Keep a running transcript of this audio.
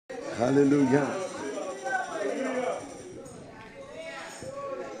Hallelujah.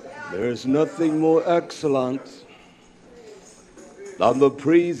 There is nothing more excellent than the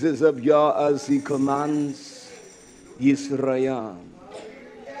praises of Yah as he commands Israel.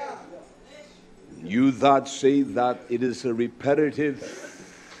 You that say that it is a repetitive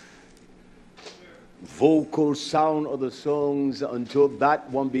vocal sound of the songs until that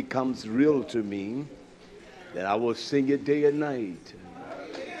one becomes real to me, then I will sing it day and night.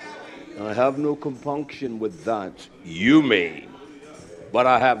 I have no compunction with that. You may, but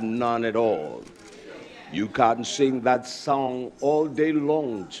I have none at all. You can't sing that song all day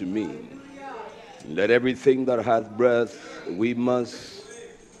long to me. Let everything that hath breath, we must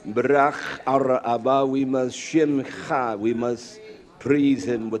brach our Abba, we must shemcha, we must praise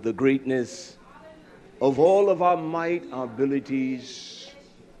him with the greatness of all of our might, our abilities.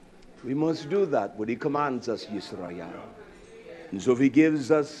 We must do that when he commands us, Yisrael. And so if he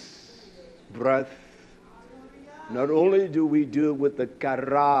gives us breath, not only do we do it with the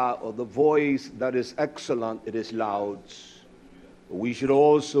kara, or the voice that is excellent, it is loud, we should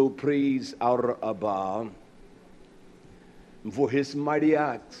also praise our Abba for his mighty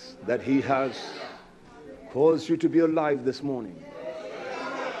acts that he has caused you to be alive this morning.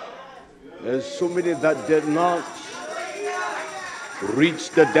 There's so many that did not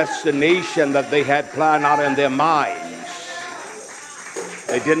reach the destination that they had planned out in their minds.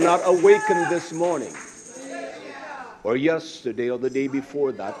 They did not awaken this morning, or yesterday, or the day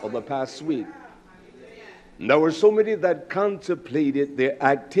before that, or the past week. And there were so many that contemplated their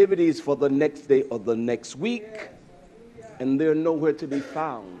activities for the next day or the next week, and they're nowhere to be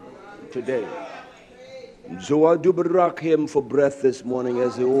found today. So I do barak him for breath this morning,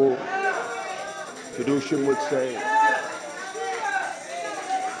 as the old Kedushim would say.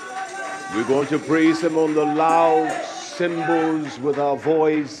 We're going to praise him on the loud cymbals, with our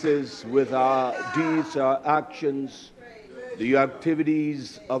voices, with our deeds, our actions, the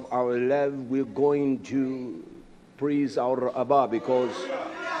activities of our life. We're going to praise our Abba, because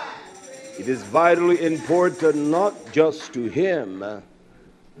it is vitally important, not just to him,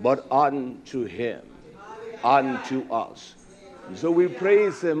 but unto him, unto us. So we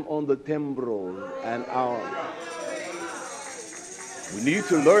praise him on the timbrel and our. We need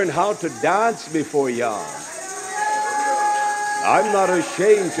to learn how to dance before Yah. I'm not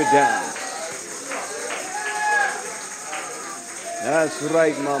ashamed to dance. That's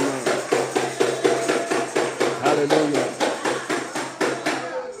right, Mama. Hallelujah.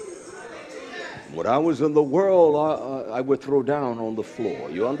 When I was in the world, I would throw down on the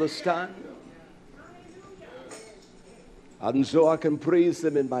floor. You understand? And so I can praise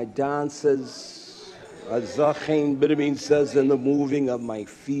him in my dances, as Zachain Bidmin says, in the moving of my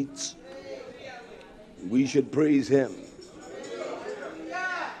feet. We should praise him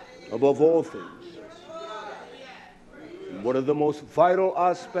above all things. One of the most vital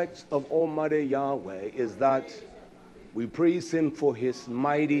aspects of Almighty Yahweh is that we praise him for his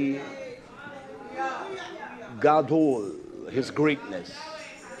mighty Gadol, his greatness,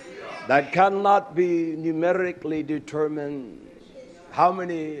 that cannot be numerically determined. How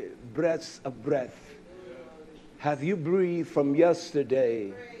many breaths of breath have you breathed from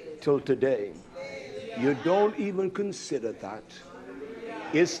yesterday till today? You don't even consider that.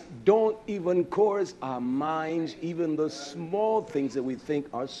 Don't even cause our minds, even the small things that we think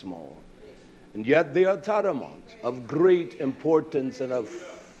are small. And yet they are tantamount, of great importance and of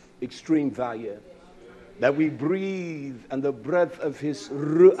extreme value. That we breathe, and the breath of his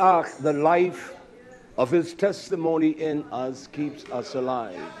ruach, the life of his testimony in us, keeps us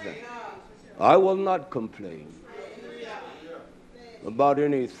alive. I will not complain about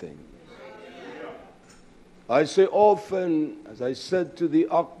anything. I say often, as I said to the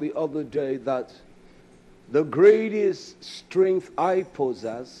Ak the other day, that the greatest strength I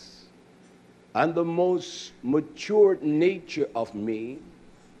possess and the most mature nature of me,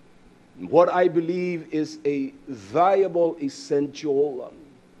 what I believe is a valuable, essential.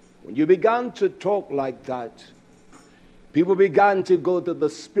 When you began to talk like that, people began to go to the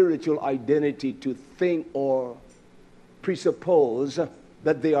spiritual identity to think or presuppose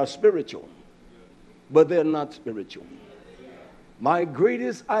that they are spiritual, but they're not spiritual. My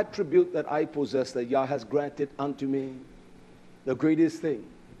greatest attribute that I possess, that Yah has granted unto me, the greatest thing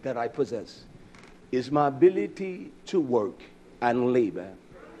that I possess, is my ability to work and labor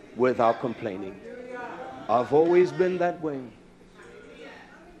without complaining. I've always been that way.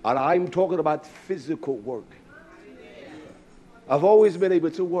 And I'm talking about physical work. I've always been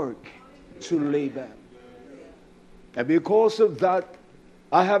able to work, to labor. And because of that,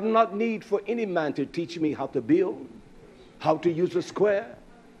 I have not need for any man to teach me how to build, how to use a square,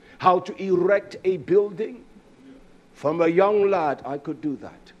 how to erect a building. From a young lad, I could do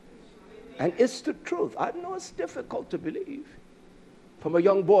that. And it's the truth. I know it's difficult to believe. From a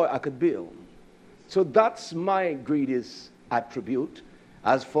young boy, I could build. So that's my greatest attribute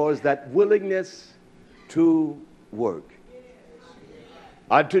as far as that willingness to work.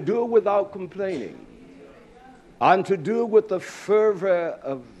 And to do it without complaining. And to do it with the fervor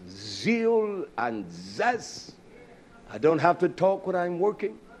of zeal and zest. I don't have to talk when I'm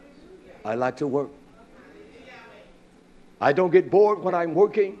working. I like to work. I don't get bored when I'm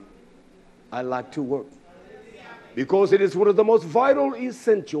working. I like to work. Because it is one of the most vital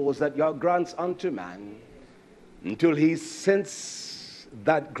essentials that God grants unto man until he senses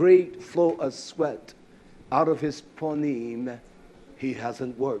that great flow of sweat out of his ponim, he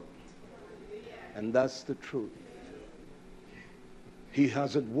hasn't worked. And that's the truth. He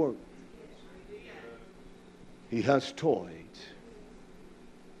hasn't worked. He has toyed.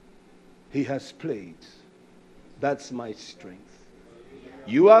 He has played. That's my strength.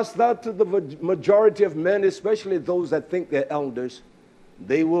 You ask that to the majority of men, especially those that think they're elders,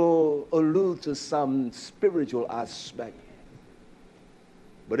 they will allude to some spiritual aspect.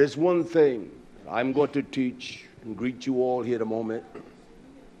 But it's one thing I'm going to teach and greet you all here in a moment.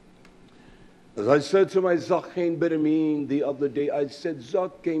 As I said to my Zakhain Biramin the other day, I said,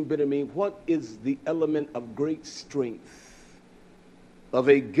 Zakhain Biramin, what is the element of great strength of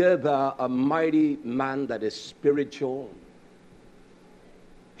a Geba, a mighty man that is spiritual?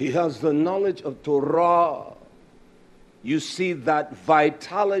 He has the knowledge of Torah. You see that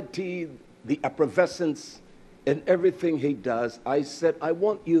vitality, the effervescence in everything he does. I said, I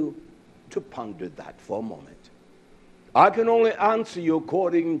want you to ponder that for a moment. I can only answer you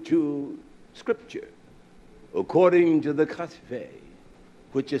according to Scripture, according to the Ketuvah,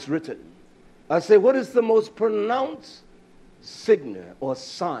 which is written. I say, what is the most pronounced signal or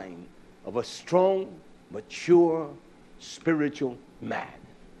sign of a strong, mature, spiritual man?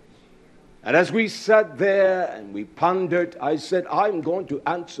 And as we sat there and we pondered, I said, I'm going to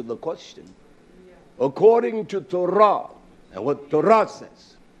answer the question according to Torah and what Torah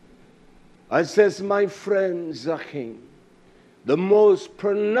says. I says, my friend Zachim, the most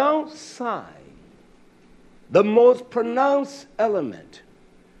pronounced sign, the most pronounced element,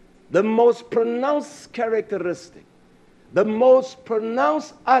 the most pronounced characteristic, the most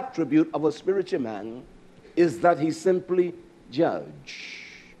pronounced attribute of a spiritual man is that he simply judge.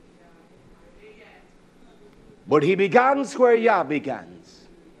 But he begins where Yah begins.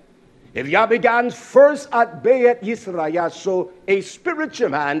 If Yah begins first at Beit Yisrael, so a spiritual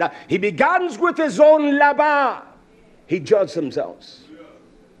man, he begins with his own labah. He judges himself.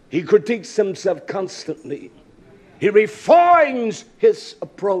 He critiques himself constantly. He refines his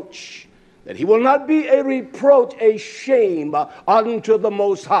approach, that he will not be a reproach, a shame unto the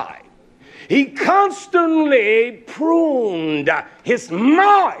Most High. He constantly pruned his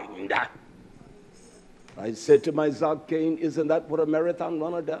mind. I said to my Zakhain, isn't that what a marathon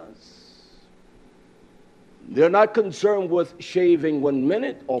runner does? They're not concerned with shaving 1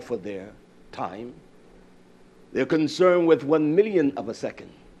 minute off of their time. They're concerned with 1 millionth of a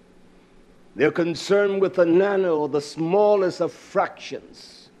second. They're concerned with the nano, or the smallest of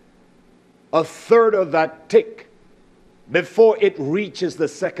fractions, a third of that tick before it reaches the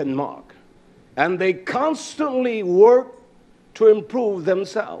second mark. And they constantly work to improve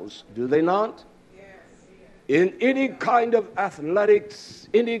themselves, do they not? In any kind of athletics,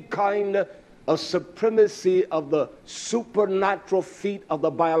 any kind of supremacy of the supernatural feat of the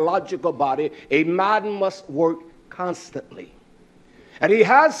biological body, a man must work constantly. And he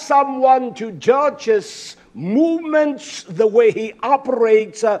has someone to judge his movements, the way he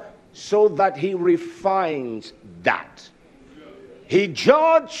operates, so that he refines that. He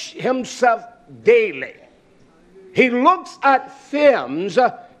judges himself daily. He looks at films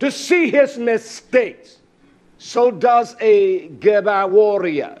to see his mistakes. So does a Geba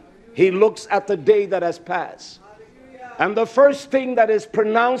warrior. He looks at the day that has passed. And the first thing that is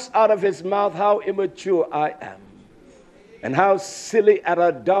pronounced out of his mouth, how immature I am. And how silly and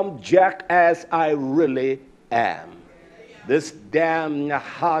a dumb jackass I really am. This damn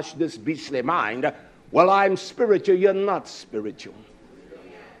nahash, this beastly mind. Well, I'm spiritual, you're not spiritual.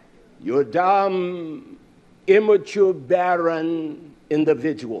 You're a dumb, immature, barren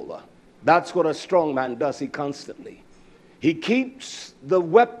individual. That's what a strong man does. He constantly. He keeps the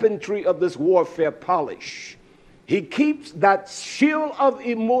weaponry of this warfare polished. He keeps that shield of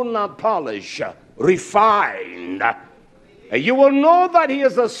Imuna polish refined. And you will know that he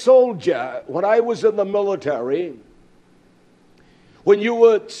is a soldier. When I was in the military, when you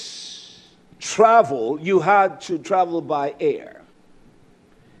would travel, you had to travel by air.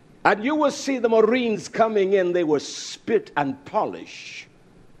 And you will see the Marines coming in, they were spit and polish.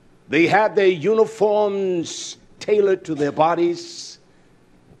 They had their uniforms tailored to their bodies.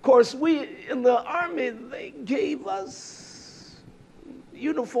 Of course, we in the Army, they gave us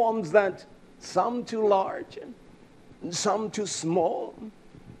uniforms that some too large and some too small.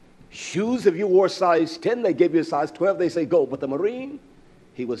 Shoes, if you wore size 10, they gave you a size 12, they say go. But the Marine,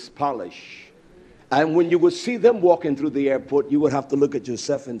 he was polished. And when you would see them walking through the airport, you would have to look at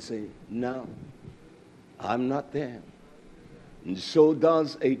yourself and say, no, I'm not them. And so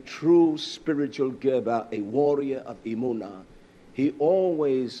does a true spiritual giver, a warrior of Imunah. He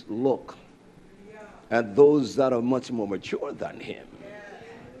always look at those that are much more mature than him.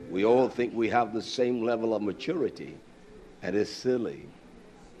 We all think we have the same level of maturity, and it's silly.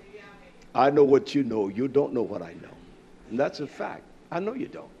 I know what you know. You don't know what I know. And that's a fact. I know you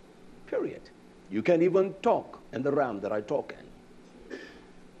don't. Period. You can't even talk in the realm that I talk in.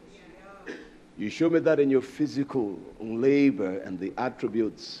 You show me that in your physical labor and the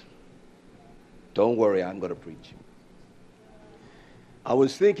attributes. Don't worry, I'm going to preach. I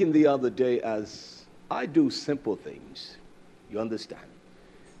was thinking the other day, as I do simple things, you understand.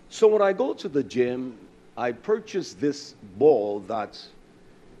 So when I go to the gym, I purchase this ball that,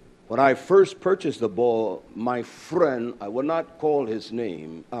 when I first purchased the ball, my friend, I will not call his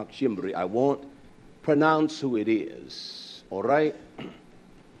name, Akshimbri, I won't pronounce who it is, all right?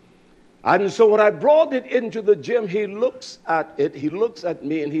 And so when I brought it into the gym, he looks at it, he looks at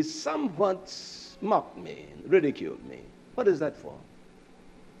me, and he somewhat mocked me, ridiculed me. What is that for?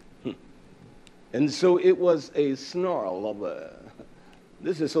 And so it was a snarl of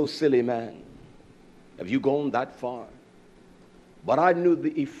this is so silly, man. Have you gone that far? But I knew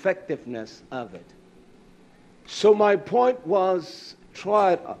the effectiveness of it. So my point was,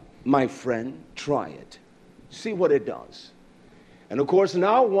 try it, my friend, try it. See what it does. And of course,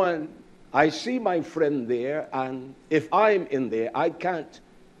 now when I see my friend there, and if I'm in there, I can't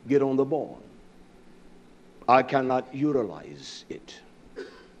get on the ball. I cannot utilize it.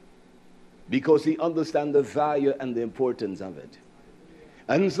 Because he understands the value and the importance of it.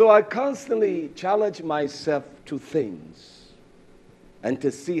 And so I constantly challenge myself to things and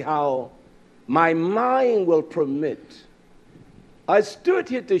to see how my mind will permit. I stood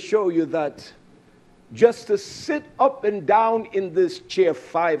here to show you that just to sit up and down in this chair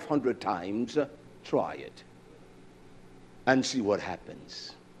 500 times, try it and see what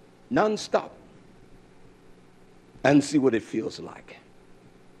happens. Non-stop. And see what it feels like.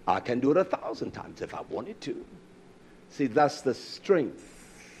 I can do it 1,000 times if I wanted to. See, that's the strength.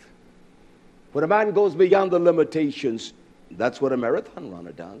 When a man goes beyond the limitations, that's what a marathon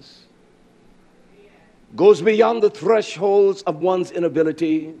runner does. Goes beyond the thresholds of one's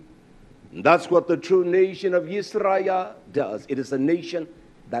inability. That's what the true nation of Israel does. It is a nation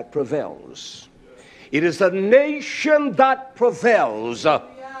that prevails. It is a nation that prevails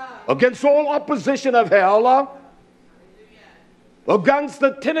against all opposition of hell, against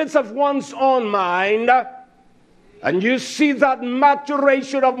the tenets of one's own mind. And you see that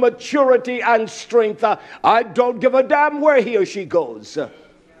maturation of maturity and strength. I don't give a damn where he or she goes.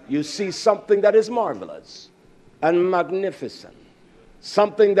 You see something that is marvelous and magnificent.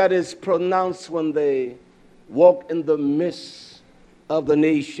 Something that is pronounced when they walk in the midst of the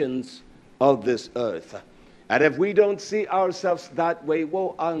nations of this earth. And if we don't see ourselves that way,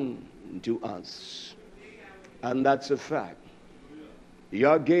 woe unto us. And that's a fact.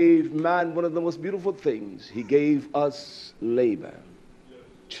 Yah gave man one of the most beautiful things. He gave us labor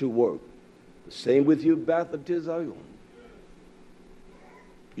to work. The same with you, Beth Zion.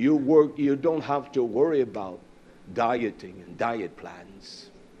 You work, you don't have to worry about dieting and diet plans.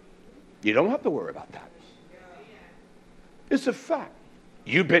 You don't have to worry about that. It's a fact.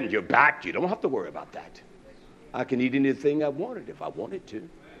 You bend your back, you don't have to worry about that. I can eat anything I wanted if I wanted to.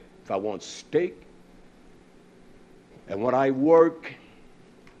 If I want steak. And when I work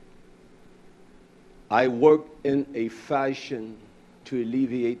in a fashion to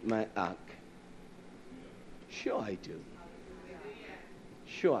alleviate my ache. Sure I do.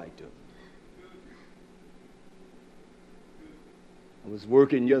 Sure I do. I was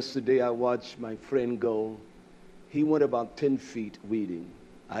working yesterday. I watched my friend go. He went about 10 feet weeding.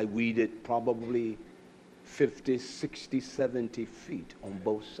 I weeded probably 50, 60, 70 feet on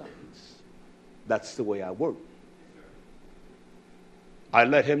both sides. That's the way I work. I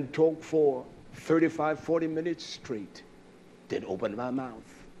let him talk for 35, 40 minutes straight. Then open my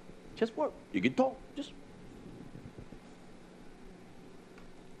mouth. Just work. You can talk. Just.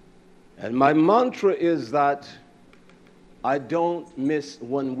 And my mantra is that I don't miss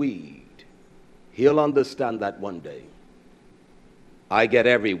one weed. He'll understand that one day. I get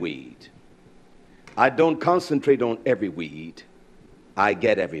every weed. I don't concentrate on every weed. I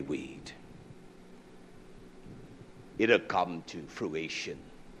get every weed. It'll come to fruition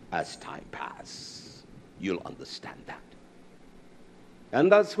as time passes. You'll understand that. And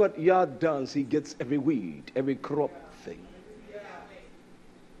that's what Yah does. He gets every weed, every corrupt thing.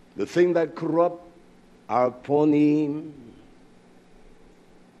 The thing that corrupt our ponim,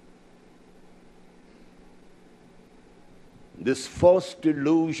 this false,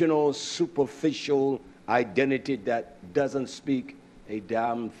 delusional, superficial identity that doesn't speak a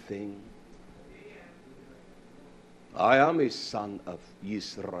damn thing. I am a son of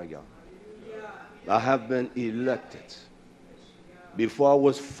Israel. I have been elected. Before I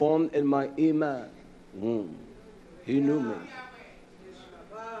was formed in my Imam womb, he knew me.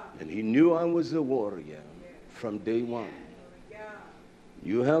 And he knew I was a warrior from day one.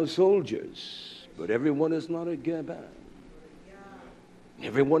 You have soldiers, but everyone is not a Geber.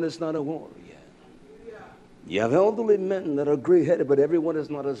 Everyone is not a warrior. You have elderly men that are gray-headed, but everyone is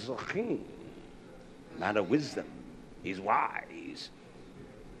not a Zachim. Man of wisdom. He's wise.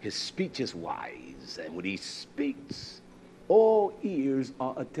 His speech is wise. And when he speaks, all ears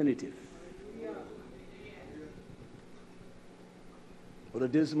are attentive. What a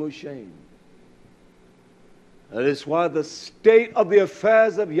dismal shame. That is why the state of the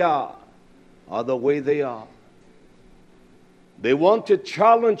affairs of Yah are the way they are. They want to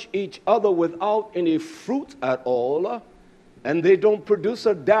challenge each other without any fruit at all, and they don't produce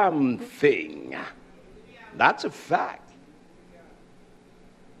a damn thing. That's a fact.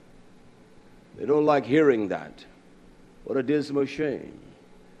 They don't like hearing that. What a dismal shame.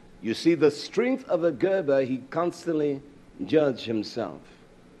 You see, the strength of a Gerber, he constantly judges himself.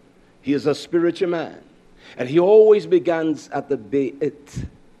 He is a spiritual man. And he always begins at the Beit.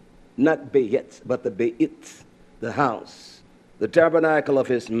 Not Beit, but the Beit, the house, the tabernacle of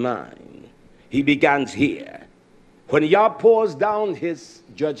his mind. He begins here. When Yah pours down his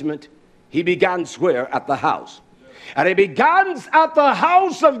judgment, he begins where? At the house. And he begins at the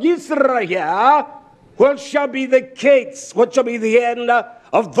house of Israel. What shall be the case? What shall be the end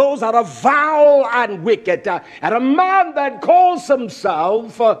of those that are foul and wicked? And a man that calls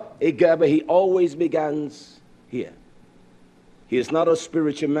himself a Gerber, he always begins here. He is not a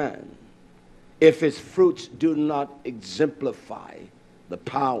spiritual man if his fruits do not exemplify the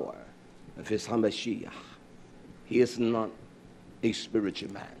power of his HaMashiach. He is not a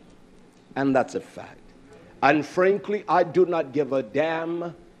spiritual man. And that's a fact. And frankly, I do not give a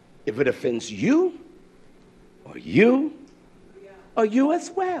damn if it offends you, or you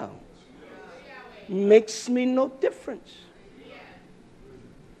as well. Makes me no difference.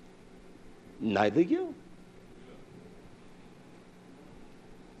 Neither you.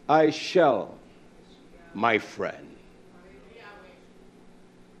 I shall, my friend.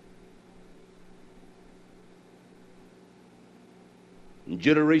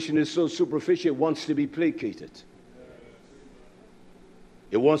 Generation is so superficial, it wants to be placated.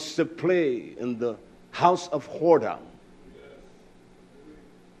 It wants to play in the house of whoredom.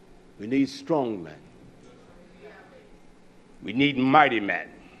 We need strong men. We need mighty men.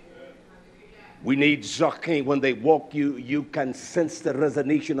 We need Zakim. When they walk, you can sense the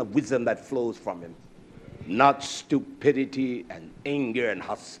resonation of wisdom that flows from him. Not stupidity and anger and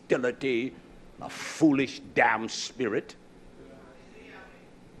hostility, a foolish damn spirit.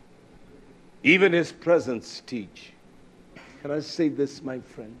 Even his presence teach. Can I say this, my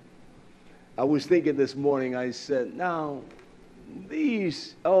friend? I was thinking this morning, I said, now,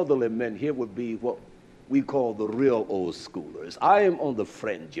 these elderly men here would be what we call the real old schoolers. I am on the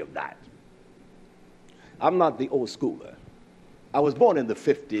fringe of that. I'm not the old schooler. I was born in the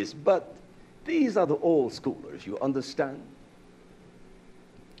 50s, but these are the old schoolers, you understand?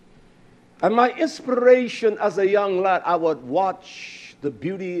 And my inspiration as a young lad, I would watch the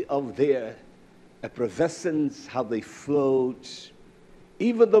beauty of their effervescence, how they float,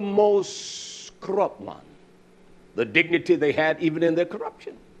 even the most corrupt one, the dignity they had even in their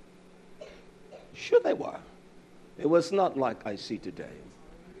corruption. Sure they were. It was not like I see today.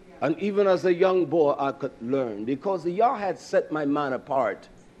 And even as a young boy, I could learn, because the Yah had set my mind apart,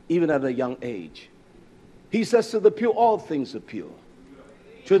 even at a young age. He says, to the pure, all things are pure.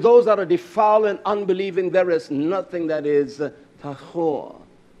 To those that are defiled and unbelieving, there is nothing that is tahor.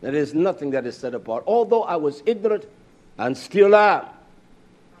 There is nothing that is set apart. Although I was ignorant and still am.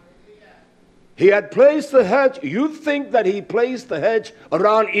 He had placed the hedge. You think that he placed the hedge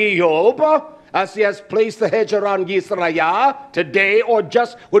around Eob as he has placed the hedge around Yisrael today, or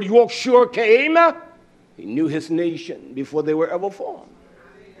just when Yorkshire came? He knew his nation before they were ever formed.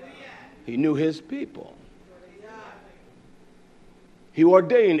 He knew his people. He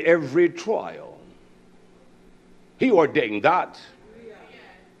ordained every trial. He ordained that.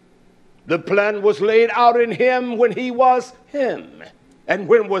 The plan was laid out in him when he was him. And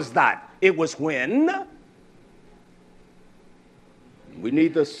when was that? It was when? We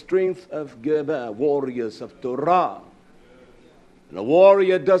need the strength of Geba, warriors of Torah. And a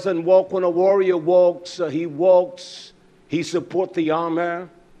warrior doesn't walk when a warrior walks. He supports the armor.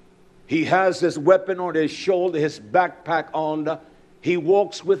 He has his weapon on his shoulder, his backpack on. He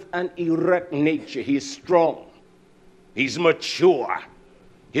walks with an erect nature. He's strong. He's mature.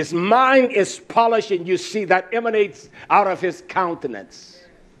 His mind is polished, and you see that emanates out of his countenance.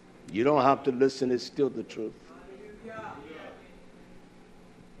 You don't have to listen, it's still the truth.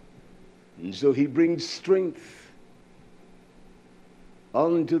 And so he brings strength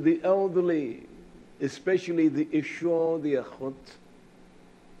unto the elderly, especially the Ishor, the Achot.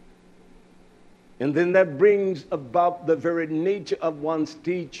 And then that brings about the very nature of one's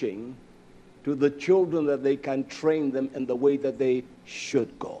teaching to the children, that they can train them in the way that they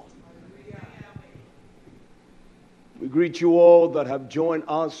should go. We greet you all that have joined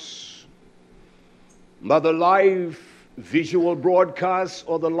us by the live visual broadcast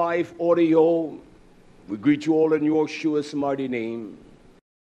or the live audio. We greet you all in Yahshua's mighty name.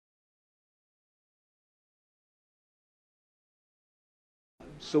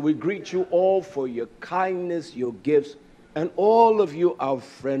 So we greet you all for your kindness, your gifts, and all of you, our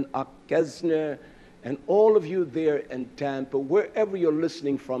friend Akesner, and all of you there in Tampa, wherever you're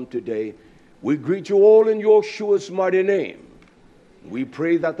listening from today, we greet you all in Yahshua's mighty name. We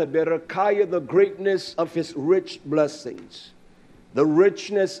pray that the Berakah, the greatness of his rich blessings, the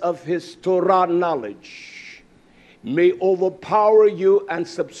richness of his Torah knowledge, may overpower you and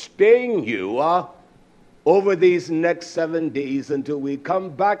sustain you over these next 7 days until we come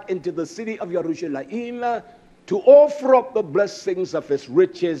back into the city of Yerushalayim to offer up the blessings of his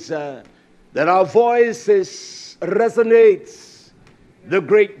riches, that our voices resonates the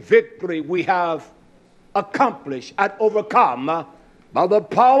great victory we have accomplished and overcome by the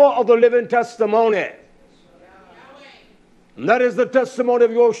power of the living testimony. And that is the testimony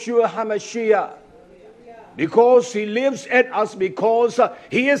of Yahshua HaMashiach. Because he lives in us, because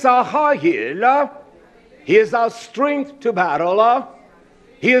he is our high healer, he is our strength to battle,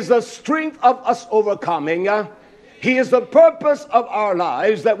 he is the strength of us overcoming, he is the purpose of our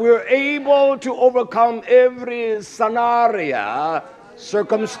lives, that we're able to overcome every scenario,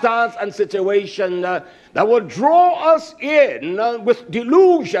 circumstance, and situation that will draw us in with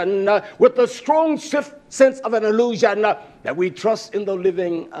delusion, with the strong sense of an illusion, that we trust in the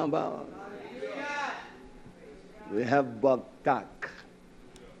living above. We have Baktak.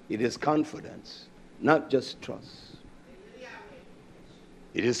 It is confidence, not just trust.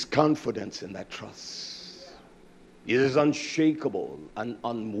 It is confidence in that trust. It is unshakable and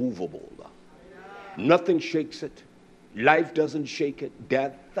unmovable. Nothing shakes it. Life doesn't shake it.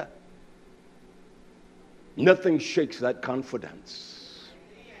 Death. Nothing shakes that confidence.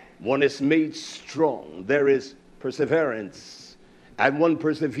 One is made strong. There is perseverance. And one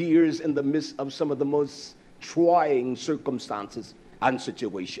perseveres in the midst of some of the most trying circumstances and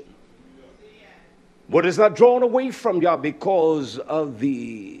situations. What is not drawn away from you because of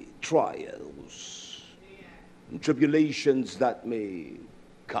the trials and tribulations that may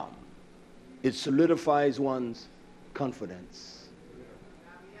come. It solidifies one's confidence.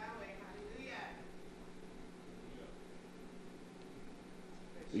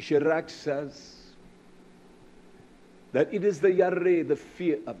 Shirak says that it is the Yareh, the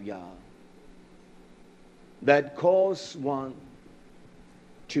fear of Yah, that causes one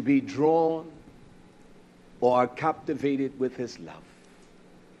to be drawn or captivated with his love.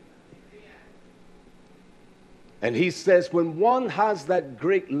 And he says, when one has that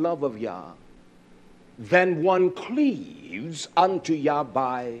great love of Yah, then one cleaves unto Yah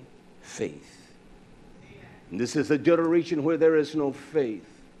by faith. And this is a generation where there is no faith.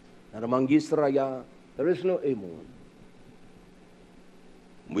 And among Israel, there is no Amun.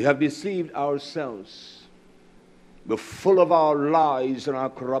 We have deceived ourselves. We're full of our lies and our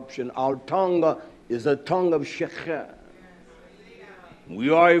corruption. Our tongue is a tongue of sheker. We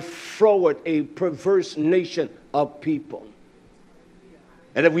are a froward, a perverse nation of people.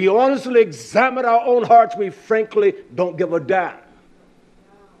 And if we honestly examine our own hearts, we frankly don't give a damn.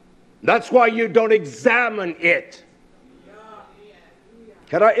 That's why you don't examine it.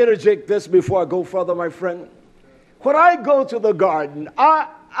 Can I interject this before I go further, my friend? When I go to the garden, I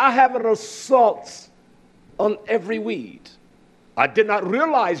have an assault on every weed. I did not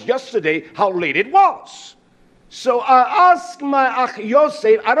realize yesterday how late it was. So I asked my Ach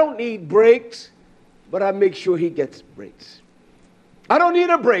Yosef, I don't need breaks, but I make sure he gets breaks. I don't need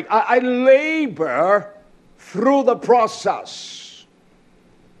a break. I labor through the process.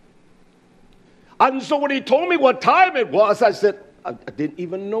 And so when he told me what time it was, I said, I didn't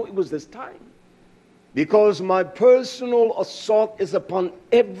even know it was this time. Because my personal assault is upon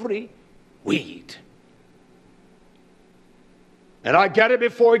every weed. And I get it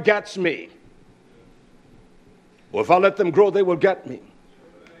before it gets me. Or if I let them grow, they will get me.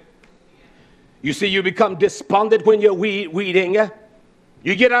 You see, you become despondent when you're weeding.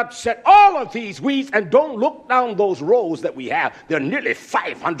 You get upset. All of these weeds, and don't look down those rows that we have. They're nearly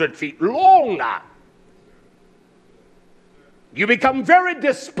 500 feet long now. You become very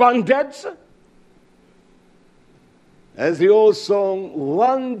despondent. As the old song,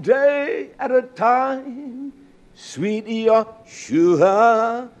 one day at a time, sweet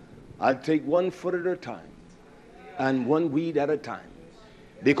Yeshua, I take 1 foot at a time and one weed at a time.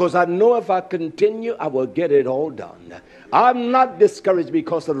 Because I know if I continue, I will get it all done. I'm not discouraged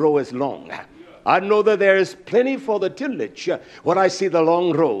because the row is long. I know that there is plenty for the tillage when I see the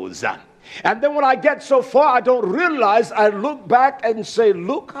long rows. And then when I get so far, I don't realize, I look back and say,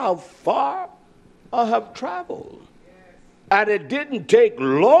 look how far I have traveled. And it didn't take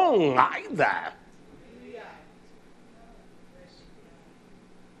long either.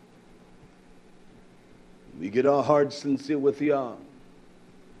 We get our hearts sincere with Yah.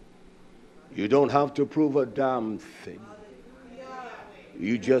 You don't have to prove a damn thing.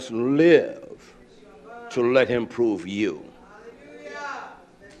 You just live to let him prove you.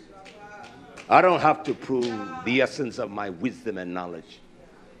 I don't have to prove the essence of my wisdom and knowledge.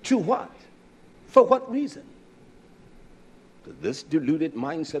 To what? For what reason? To this deluded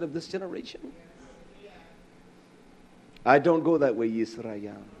mindset of this generation? I don't go that way,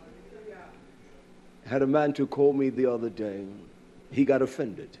 Yisrael. I had a man to call me the other day. He got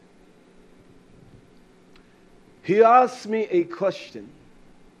offended. He asked me a question,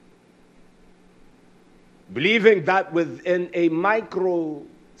 believing that within a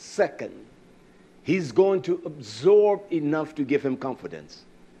microsecond, he's going to absorb enough to give him confidence.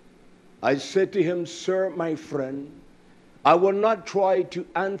 I said to him, sir, my friend, I will not try to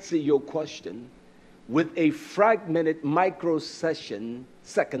answer your question with a fragmented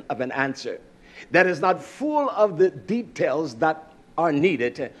second of an answer that is not full of the details that are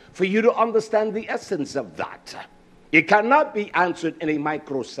needed for you to understand the essence of that. It cannot be answered in a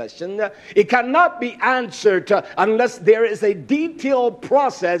microsession. It cannot be answered unless there is a detailed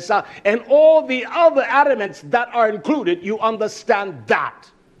process and all the other elements that are included, you understand that.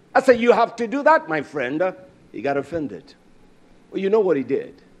 I say, you have to do that, my friend. He got offended. Well, you know what he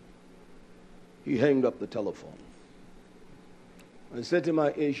did? He hung up the telephone. I said to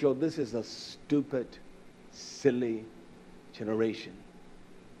my issue, this is a stupid, silly generation.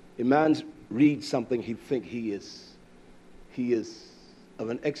 A man reads something, he thinks he is of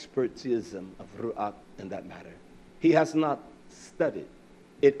an expertism of ru'at in that matter. He has not studied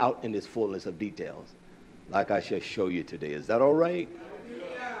it out in its fullness of details, like I shall show you today. Is that all right?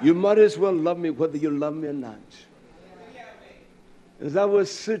 You might as well love me whether you love me or not. As I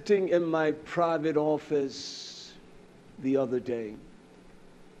was sitting in my private office the other day,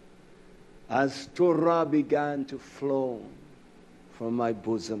 as Torah began to flow from my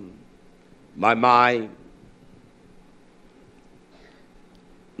bosom, my mind,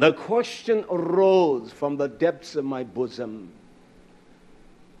 the question arose from the depths of my bosom,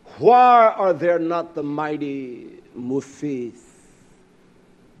 why are there not the mighty mufis,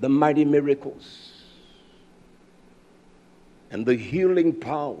 the mighty miracles, and the healing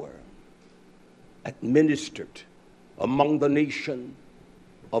power administered among the nation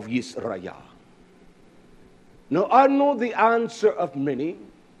of Israel? Now, I know the answer of many,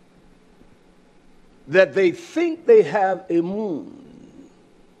 that they think they have a moon,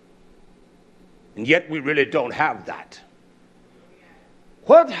 and yet we really don't have that.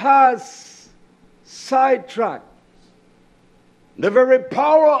 What has sidetracked the very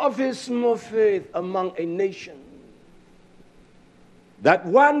power of his faith among a nation that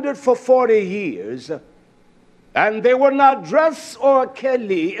wandered for 40 years, and they were not dressed or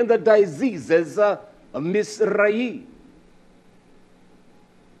kelly in the diseases of Misraim?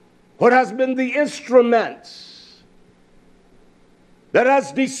 What has been the instrument that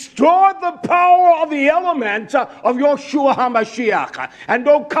has destroyed the power of the element of Yeshua HaMashiach? And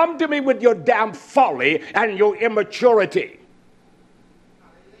don't come to me with your damn folly and your immaturity.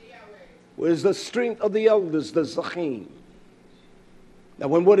 Where's the strength of the elders, the Zachim? Now,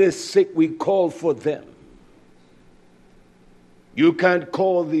 when one is sick, we call for them. You can't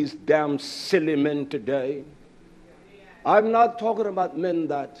call these damn silly men today. I'm not talking about men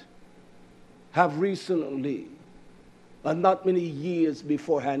that have recently and not many years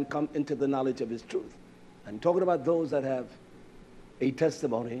beforehand come into the knowledge of his truth. I'm talking about those that have a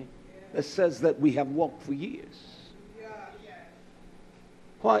testimony that says that we have walked for years.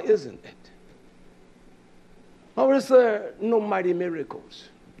 Why isn't it? Or is there no mighty miracles?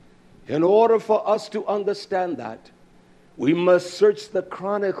 In order for us to understand that, we must search the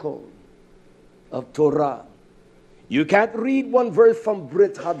chronicle of Torah. You can't read one verse from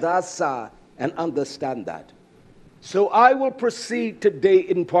Brit Hadassah and understand that. So I will proceed today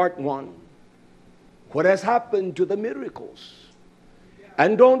in part one. What has happened to the miracles?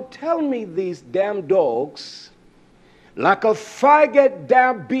 And don't tell me these damn dogs, like a faggot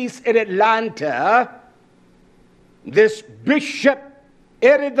damn beast in Atlanta, this bishop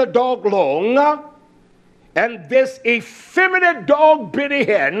Eddie the dog long, and this effeminate dog Biddy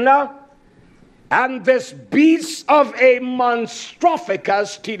hen, and this beast of a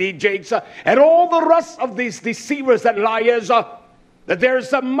monstrophicus, T.D. Jakes, and all the rest of these deceivers and liars, that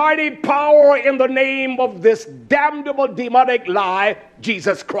there's a mighty power in the name of this damnable demonic lie,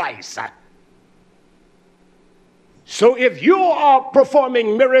 Jesus Christ. So if you are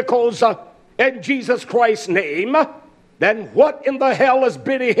performing miracles in Jesus Christ's name, then what in the hell is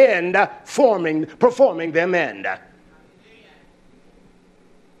Biddy hen performing them in?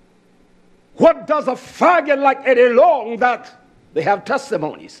 What does a faggot like Eddie Long that they have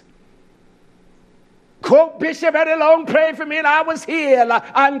testimonies? Quote, Bishop Eddie Long prayed for me and I was healed,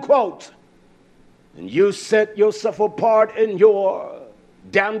 unquote. And you set yourself apart in your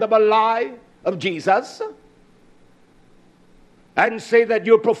damnable lie of Jesus and say that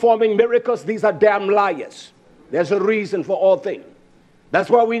you're performing miracles. These are damn liars. There's a reason for all things. That's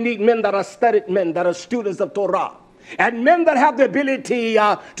why we need men that are studied men, that are students of Torah. And men that have the ability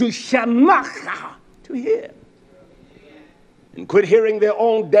to shamach, to hear. And quit hearing their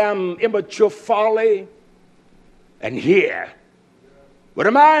own damn immature folly and hear. When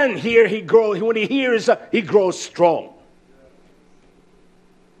a man hears, when he hears, he grows strong.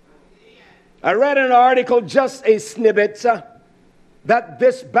 I read an article, just a snippet, that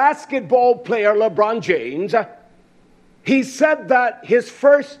this basketball player, LeBron James, he said that his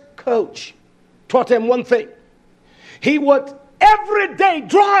first coach taught him one thing. He would every day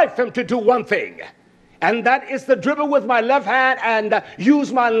drive him to do one thing. And that is to dribble with my left hand and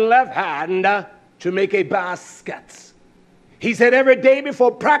use my left hand to make a basket. He said every day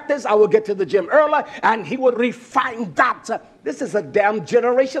before practice, I would get to the gym early, and he would refine that. This is a damn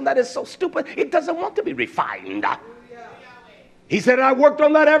generation that is so stupid, it doesn't want to be refined. He said, I worked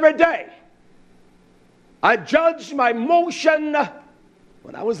on that every day. I judged my motion.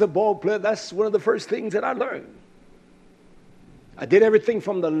 When I was a ball player, that's one of the first things that I learned. I did everything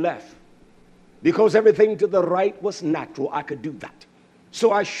from the left. Because everything to the right was natural, I could do that.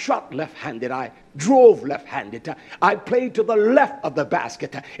 So I shot left-handed. I drove left-handed. I played to the left of the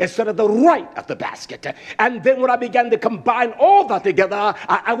basket instead of the right of the basket. And then when I began to combine all that together,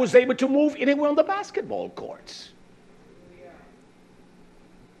 I was able to move anywhere on the basketball courts.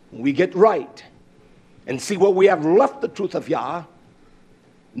 When we get right and see where we have left the truth of Yah,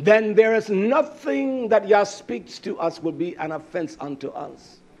 then there is nothing that Yah speaks to us will be an offense unto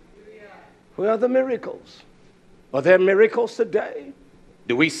us. Where are the miracles? Are there miracles today?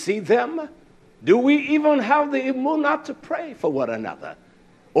 Do we see them? Do we even have the emunah to pray for one another?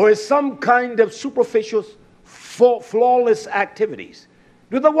 Or is some kind of superficial, flawless activities?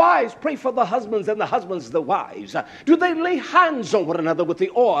 Do the wives pray for the husbands and the husbands the wives? Do they lay hands on one another with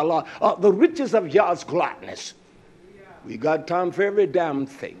the oil, the riches of Yah's gladness? We got time for every damn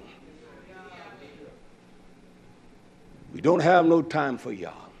thing. We don't have no time for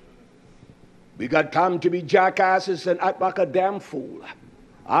Yah. We got time to be jackasses and act like a damn fool.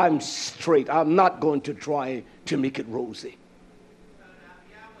 I'm straight. I'm not going to try to make it rosy.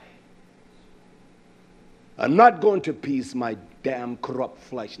 I'm not going to appease my damn corrupt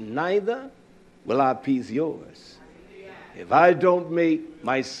flesh. Neither will I appease yours. If I don't make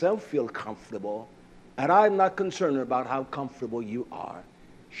myself feel comfortable, and I'm not concerned about how comfortable you are,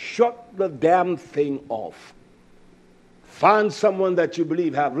 shut the damn thing off. Find someone that you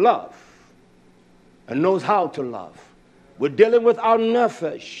believe have love and knows how to love. We're dealing with our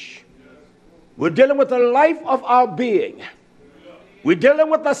nefesh. We're dealing with the life of our being. We're dealing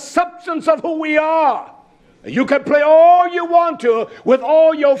with the substance of who we are. You can play all you want to with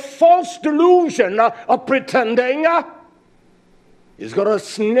all your false delusion of pretending. It's going to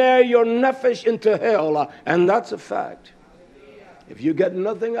snare your nefesh into hell, and that's a fact. If you get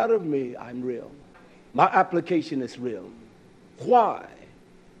nothing out of me, I'm real. My application is real. Why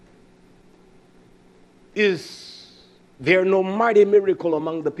is there no mighty miracle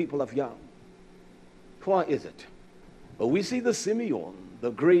among the people of Yah? Why is it? But we see the Simeon,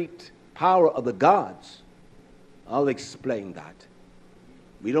 the great power of the gods. I'll explain that.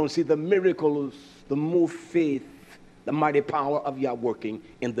 We don't see the miracles, the move faith, the mighty power of Yah working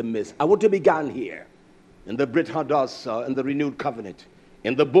in the midst. I want to begin here in the Brit Hadassah, in the renewed covenant,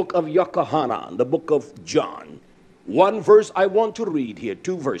 in the book of Yochanan, the book of John. One verse I want to read here,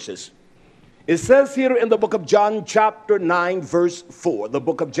 2 verses. It says here in the book of John, chapter 9, verse 4, the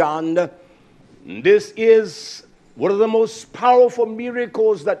book of John, this is one of the most powerful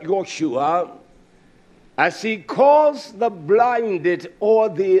miracles that Yeshua, as he calls the blinded or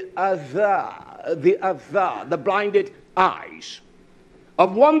the blinded eyes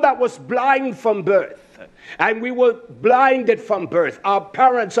of one that was blind from birth. And we were blinded from birth. Our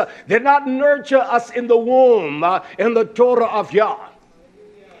parents did not nurture us in the womb in the Torah of Yah.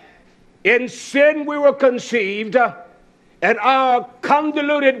 In sin we were conceived, and our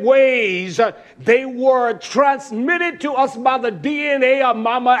convoluted ways, they were transmitted to us by the DNA of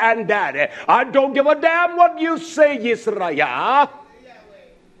mama and daddy. I don't give a damn what you say, Yisrael.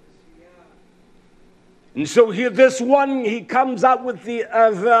 And so here, this one, he comes out with the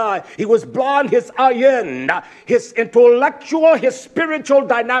he was blind, his ayin, his intellectual, his spiritual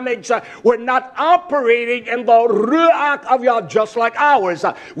dynamics were not operating in the ruach of Yah just like ours.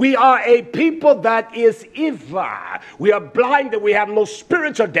 We are a people that is iva. We are blinded. We have no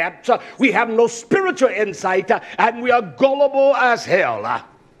spiritual depth. We have no spiritual insight, and we are gullible as hell. I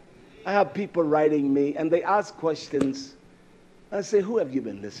have people writing me, and they ask questions. I say, who have you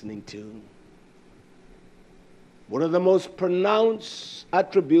been listening to? One of the most pronounced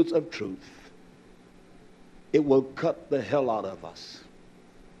attributes of truth, it will cut the hell out of us.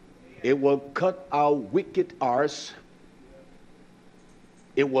 It will cut our wicked arse.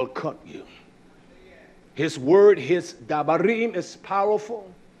 It will cut you. His word, his dabarim, is powerful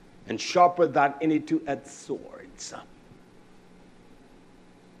and sharper than any two-edged swords.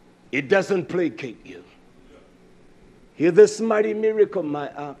 It doesn't placate you. Hear this mighty miracle, my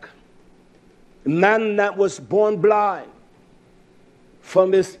ark. A man that was born blind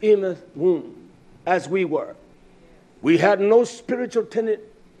from his inner womb, as we were. We had no spiritual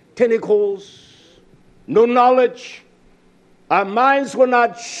tentacles, no knowledge. Our minds were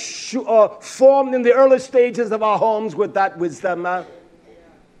not formed in the early stages of our homes with that wisdom.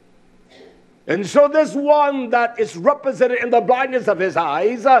 And so this one that is represented in the blindness of his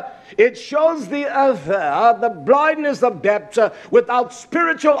eyes, it shows the blindness of depth without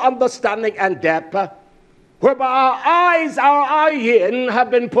spiritual understanding and depth, whereby our eyes, our ayin, have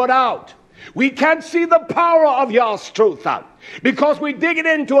been put out. We can't see the power of Yah's truth because we dig it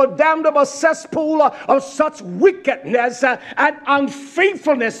into a damnable cesspool of such wickedness and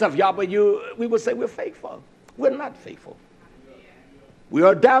unfaithfulness of Yah. But we would say we're faithful. We're not faithful. We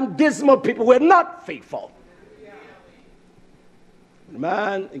are damn dismal people. We're not faithful.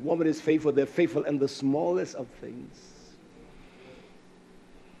 Man, a woman is faithful. They're faithful in the smallest of things.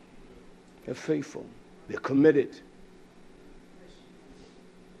 They're faithful. They're committed.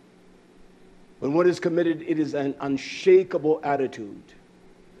 When one is committed, it is an unshakable attitude.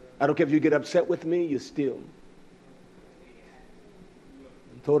 I don't care if you get upset with me, you're still.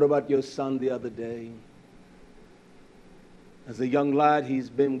 I thought about your son the other day. As a young lad,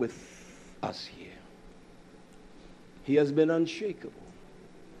 he's been with us here. He has been unshakable.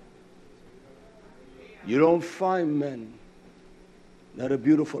 You don't find men that are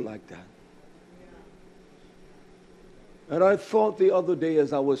beautiful like that. And I thought the other day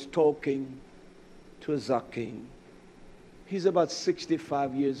as I was talking to Zakim, he's about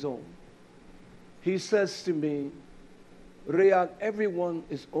 65 years old. He says to me, Riyadh, everyone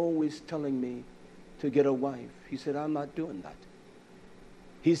is always telling me to get a wife. He said, I'm not doing that.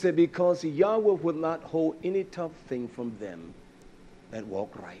 He said, because Yahweh will not hold any tough thing from them that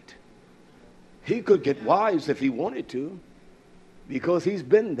walk right. He could get wives if he wanted to, because he's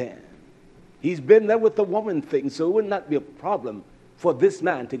been there. He's been there with the woman thing, so it would not be a problem for this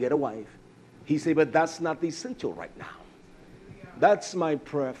man to get a wife. He said, but that's not essential right now. That's my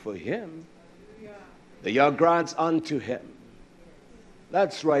prayer for him, that Yah grants unto him.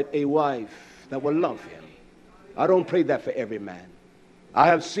 That's right, a wife that will love him. I don't pray that for every man. I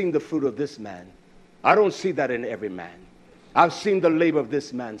have seen the fruit of this man. I don't see that in every man. I've seen the labor of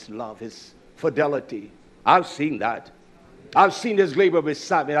this man's love, his fidelity. I've seen that. I've seen his labor of his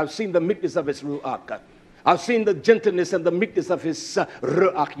sabbath. I've seen the meekness of his ruach. I've seen the gentleness and the meekness of his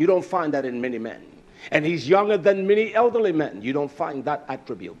ruach. You don't find that in many men. And he's younger than many elderly men. You don't find that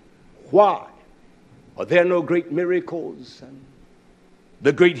attribute. Why? Are there no great miracles and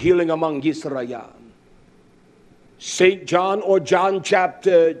the great healing among Yisrael? St. John, or John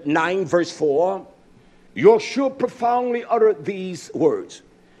chapter 9 verse 4, Yeshua profoundly uttered these words.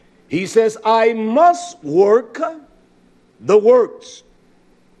 He says, I must work the works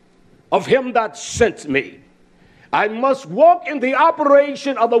of him that sent me. I must walk in the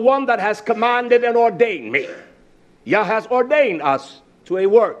operation of the one that has commanded and ordained me. Yah has ordained us to a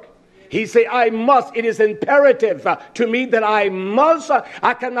work. He said, I must. It is imperative to me that I must.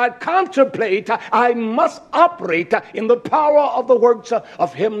 I cannot contemplate. I must operate in the power of the works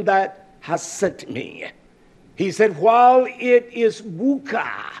of him that has sent me. He said, while it is wuka,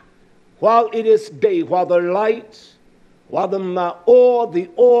 while it is day, while the light, while the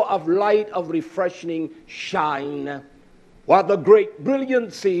ore of light of refreshing shine, while the great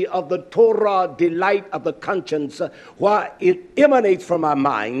brilliancy of the Torah delight of the conscience, while it emanates from our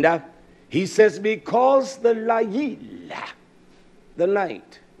mind, he says, because the layil, the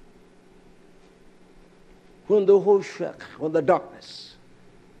night, when the darkness,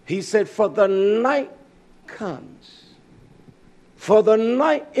 he said, for the night comes, for the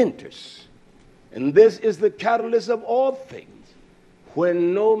night enters, and this is the catalyst of all things,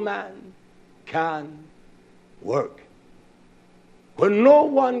 when no man can work. When no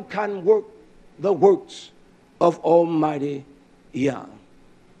one can work the works of Almighty Yah.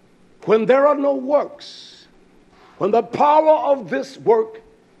 When there are no works, when the power of this work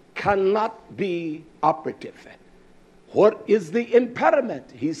cannot be operative. What is the impediment?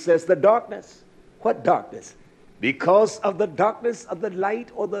 He says the darkness. What darkness? Because of the darkness of the light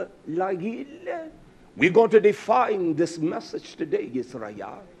or the layil. We're going to define this message today,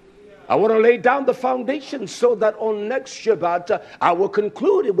 Yisrael. I want to lay down the foundation so that on next Shabbat, I will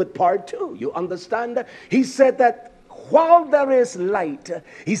conclude it with part 2. You understand? He said that while there is light,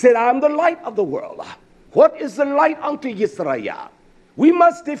 he said, I'm the light of the world. What is the light unto Yisrael? We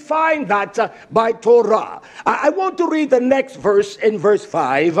must define that by Torah. I want to read the next verse in verse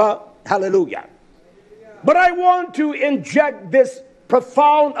 5. Hallelujah. But I want to inject this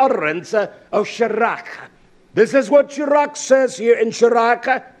profound utterance of Sirach. This is what Sirach says here in Sirach.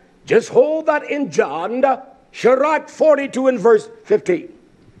 Just hold that in John. Sirach 42 and verse 15.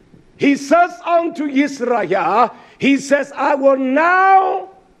 He says unto Yisrael, he says, I will now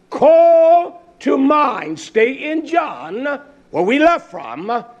call to mind. Stay in John, where we left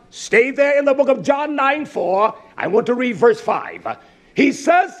from. Stay there in the book of John 9:4. I want to read verse 5. He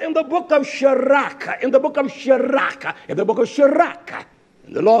says in the book of Sirach, in the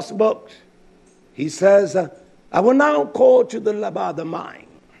lost books, he says, I will now call to the mind.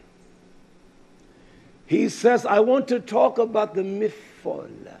 He says, I want to talk about the mifol,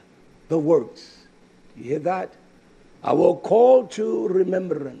 the works. You hear that? I will call to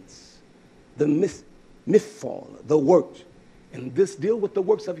remembrance the mifol, the works. And this deal with the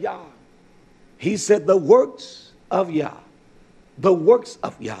works of Yah. He said the works of Yah. The works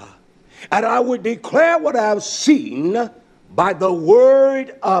of Yah. And I would declare what I have seen by the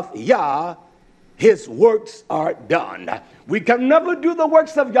word of Yah. His works are done. We can never do the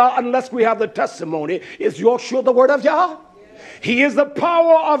works of Yah unless we have the testimony. Is Yeshua the word of Yah? He is the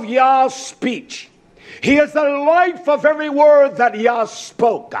power of Yah's speech. He is the life of every word that Yah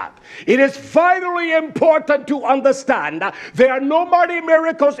spoke. It is vitally important to understand there are no mighty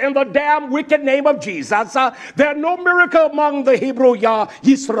miracles in the damn wicked name of Jesus. There are no miracle among the Hebrew Yah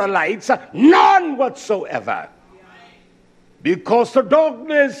Israelites. None whatsoever. Because the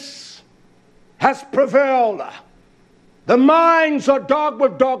darkness has prevailed. The minds are dark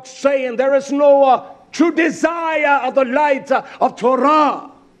with dark saying. There is no true desire of the light of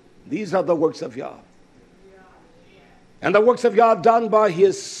Torah. These are the works of Yah. And the works of Yah done by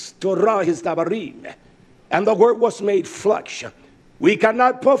his Torah, his Tabarim. And the word was made flesh. We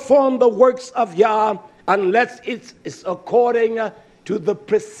cannot perform the works of Yah unless it's according to the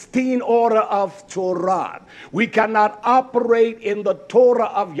pristine order of Torah. We cannot operate in the Torah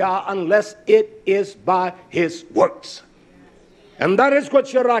of Yah unless it is by his works. And that is what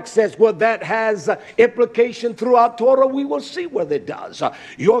Sirach says. Well, that has implication throughout Torah. We will see what it does.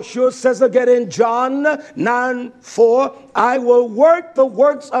 Yeshua says again in John 9:4, I will work the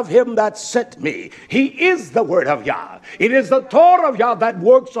works of him that sent me. He is the word of Yah. It is the Torah of Yah that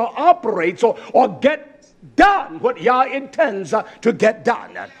works or operates or gets done what Yah intends to get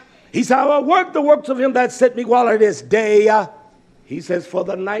done. He said, I will work the works of him that sent me while it is day. He says, for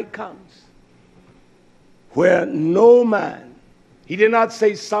the night comes where no man. He did not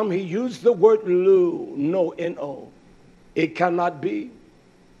say some. He used the word lu, no, N-O. It cannot be.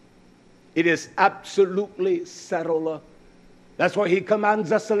 It is absolutely settled. That's why he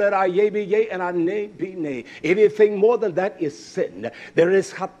commands us to let our yea be yea and our nay be nay. Anything more than that is sin. There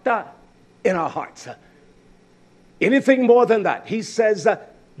is chata in our hearts. Anything more than that. He says,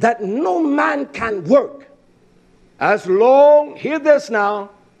 that no man can work as long, hear this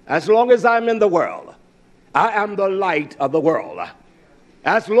now, as long as I'm in the world. I am the light of the world.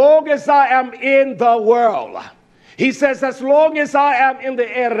 As long as I am in the world. He says, as long as I am in the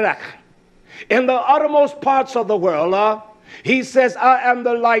Erech, in the uttermost parts of the world, he says, I am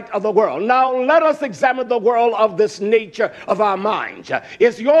the light of the world. Now, let us examine the world of this nature of our minds.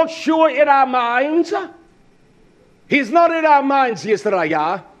 Is Yeshua in our minds? He's not in our minds,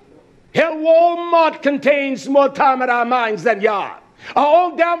 Yisrael. Hell, Walmart contains more time in our minds than Yah. Our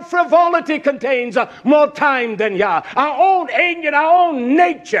own damn frivolity contains more time than Yah. Our own anger, our own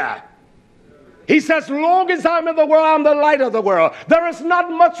nature. He says, long as I'm in the world, I'm the light of the world. There is not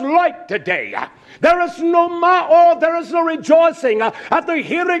much light today. There is no ma'or, there is no rejoicing at the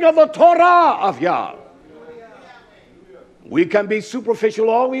hearing of the Torah of Yah. We can be superficial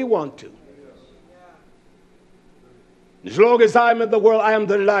all we want to. As long as I'm in the world, I am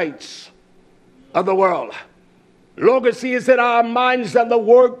the lights of the world. As long as he is in our minds, then the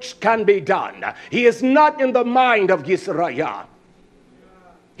works can be done. He is not in the mind of Yisrael.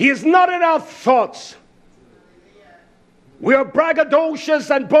 He is not in our thoughts. We are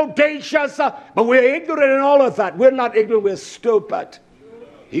braggadocious and bodacious, but we're ignorant in all of that. We're not ignorant, we're stupid.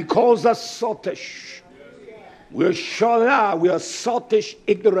 He calls us sottish. We're shana, we are sottish,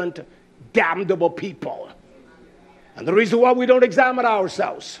 ignorant, damnable people. And the reason why we don't examine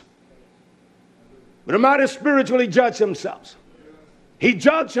ourselves. But a man is spiritually judge himself. He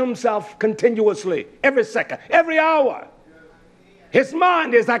judges himself continuously, every second, every hour. His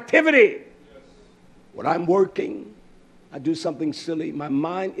mind, his activity. When I'm working, I do something silly, my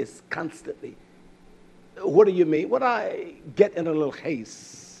mind is constantly. What do you mean? When I get in a little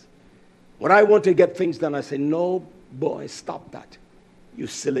haste, when I want to get things done, I say, no, boy, stop that. You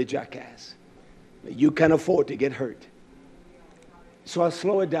silly jackass. You can't afford to get hurt. So I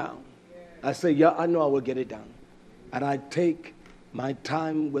slow it down. I say, yeah, I know I will get it done. And I take my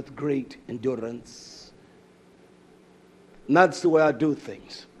time with great endurance. And that's the way I do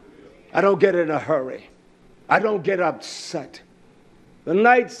things. I don't get in a hurry. I don't get upset. The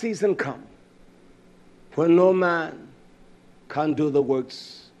night season comes when no man can do the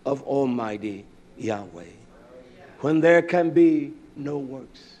works of Almighty Yahweh. When there can be no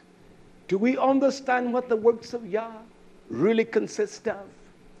works. Do we understand what the works of Yah really consist of?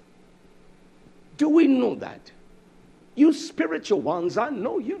 Do we know that? You spiritual ones, I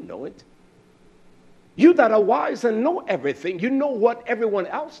know you know it. You that are wise and know everything, you know what everyone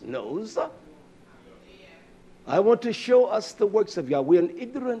else knows. I want to show us the works of Yah. We're an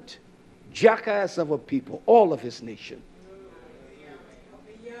ignorant jackass of a people, all of his nation.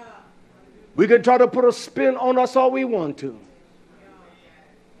 We can try to put a spin on us all we want to.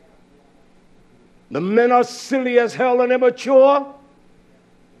 The men are silly as hell and immature.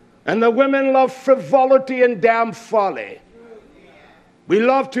 And the women love frivolity and damn folly. We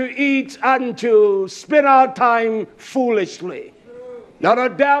love to eat and to spend our time foolishly. Not a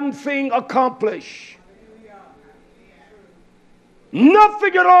damn thing accomplished.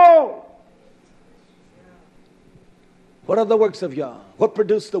 Nothing at all. What are the works of Yah? What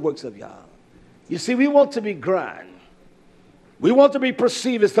produced the works of Yah? You see, we want to be grand. We want to be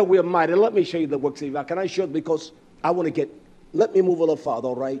perceived as though we are mighty. Let me show you the works of Yah. Can I show it? Because I want to get, let me move a little farther,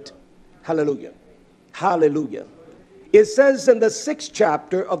 all right? Hallelujah. Hallelujah. It says in the 6th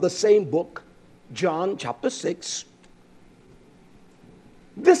chapter of the same book, John chapter 6,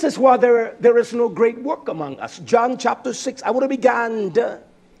 this is why there is no great work among us. John chapter 6, I want to begin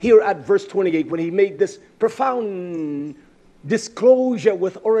here at verse 28 when he made this profound disclosure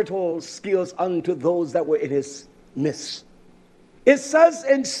with oratorial skills unto those that were in his midst. It says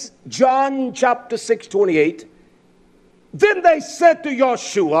in John chapter 6, 28, then they said to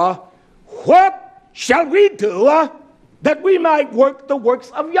Yeshua, what shall we do that we might work the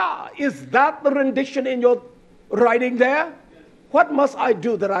works of Yah? Is that the rendition in your writing there? What must I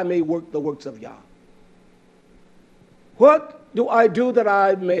do that I may work the works of Yah? What do I do that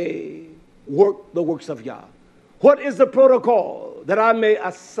I may work the works of Yah? What is the protocol that I may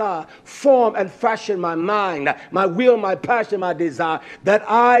form and fashion my mind, my will, my passion, my desire, that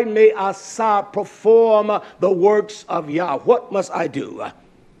I may perform the works of Yah? What must I do?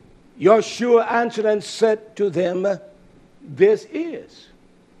 Yeshua answered and said to them, this is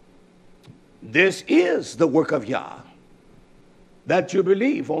the work of Yah, that you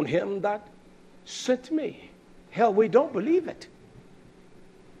believe on him that sent me. Hell, we don't believe it.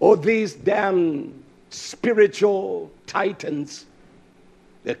 Oh, these damn spiritual titans,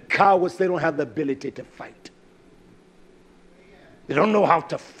 they're cowards. They don't have the ability to fight. They don't know how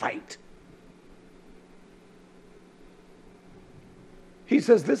to fight. He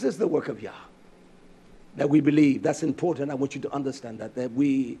says, this is the work of Yah, that we believe. That's important. I want you to understand that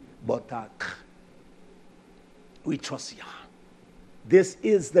we botak. We trust Yah. This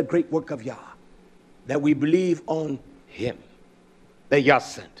is the great work of Yah, that we believe on him, that Yah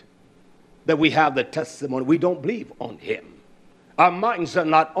sent, that we have the testimony. We don't believe on him. Our minds are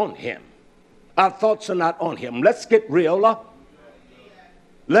not on him. Our thoughts are not on him. Let's get real.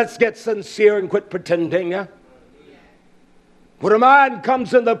 Let's get sincere and quit pretending. When a man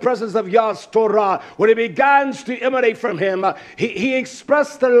comes in the presence of Yah's Torah, when he begins to emanate from him, he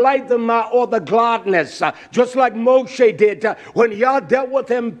expressed the light or the gladness, just like Moshe did when Yah dealt with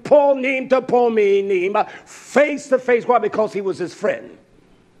him, ponim to pominim, face to face. Why? Because he was his friend.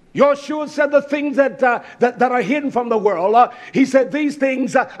 Yeshua said the things that are hidden from the world. He said, these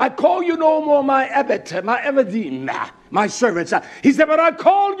things, I call you no more my Ebed, my Evedim, my servants. He said, but I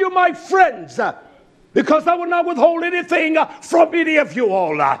call you my friends, because I will not withhold anything from any of you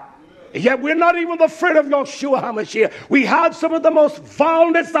all. Yet we're not even the friend of Yeshua HaMashiach. We have some of the most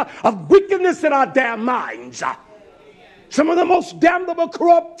vileness of wickedness in our damn minds. Some of the most damnable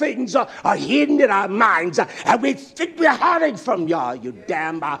corrupt things are hidden in our minds. And we think we're hiding from Yah, you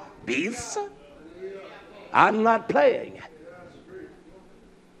damn beasts. I'm not playing.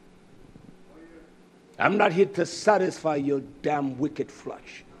 I'm not here to satisfy your damn wicked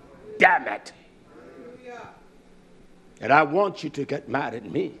flesh. Damn it. And I want you to get mad at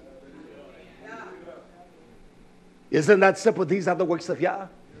me. Isn't that simple? These are the works of Yah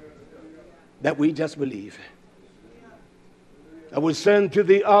that we just believe. I was saying to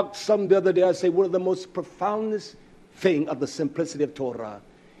the some the other day, I say one of the most profoundest thing of the simplicity of Torah,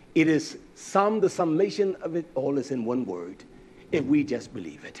 it is the summation of it all is in one word. If we just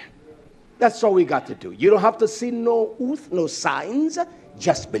believe it. That's all we got to do. You don't have to see no ooth, no signs.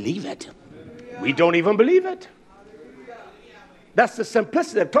 Just believe it. We don't even believe it. That's the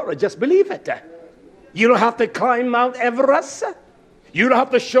simplicity of Torah. Just believe it. You don't have to climb Mount Everest. You don't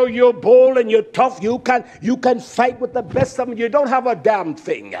have to show you're bold and you're tough. You can fight with the best of them. You don't have a damn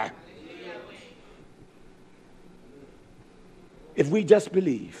thing. If we just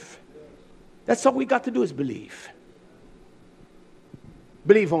believe. That's all we got to do is believe.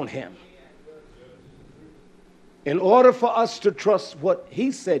 Believe on him. In order for us to trust what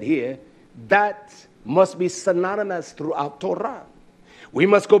he said here, that must be synonymous throughout Torah. We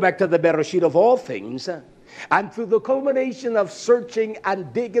must go back to the Bereshit of all things. And through the culmination of searching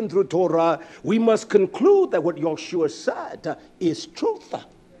and digging through Torah, we must conclude that what Yeshua said is truth.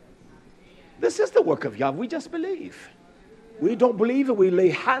 This is the work of Yah. We just believe. We don't believe and we lay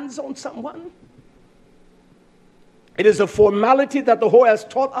hands on someone. It is a formality that the Lord has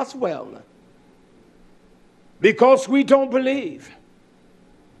taught us well. Because we don't believe.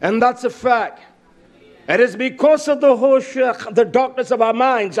 And that's a fact. It is because of the darkness of our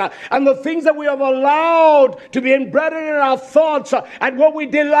minds and the things that we have allowed to be embedded in our thoughts and what we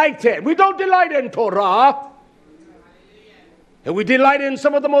delight in. We don't delight in Torah. And we delight in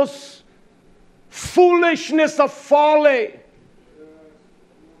some of the most foolishness of folly.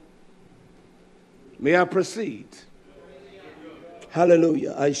 May I proceed?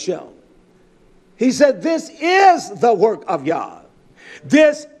 Hallelujah, I shall. He said, this is the work of Yah.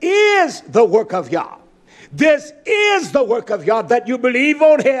 This is the work of Yah. This is the work of Yah, that you believe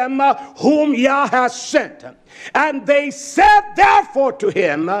on him whom Yah has sent. And they said therefore to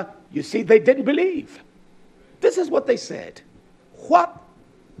him, you see, they didn't believe. This is what they said. What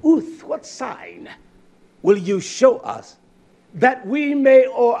sign will you show us that we may,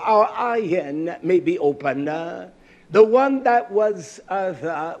 or our eye may be open? The one that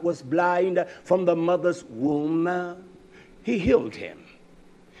was blind from the mother's womb, he healed him.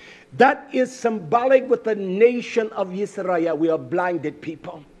 That is symbolic with the nation of Israel. We are blinded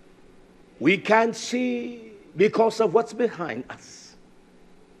people. We can't see because of what's behind us.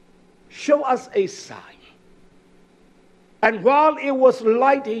 Show us a sign. And while it was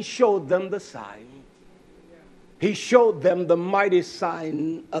light, he showed them the sign. He showed them the mighty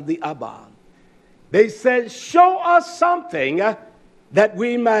sign of the Abba. They said, show us something that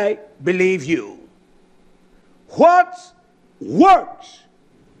we may believe you. What works?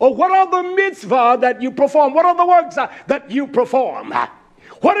 Or what are the mitzvah that you perform? What are the works that you perform?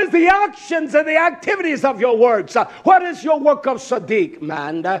 What is the actions and the activities of your works? What is your work of Sadiq,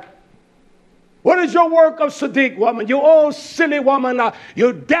 man? What is your work of Sadiq, woman? You old silly woman.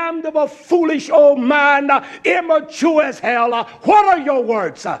 You damnable foolish old man. Immature as hell. What are your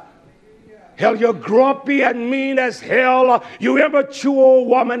works? Hell, you're grumpy and mean as hell. You immature old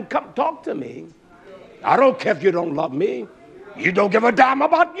woman. Come talk to me. I don't care if you don't love me. You don't give a damn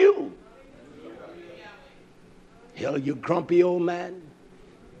about you. Hell, you grumpy old man.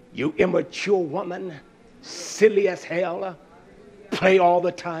 You immature woman, silly as hell, play all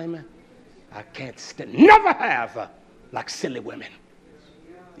the time. I can't stand, never have, like silly women.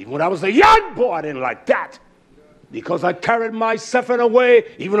 Even when I was a young boy, I didn't like that. Because I carried myself in a way,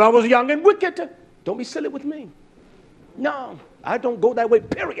 even when I was young and wicked. Don't be silly with me. No, I don't go that way,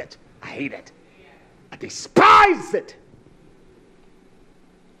 period. I hate it. I despise it.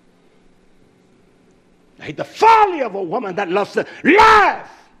 I hate the folly of a woman that loves to laugh.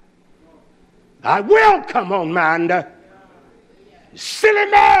 I will, come on, man.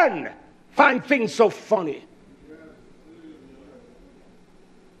 Silly men find things so funny.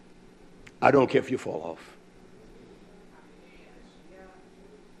 I don't care if you fall off.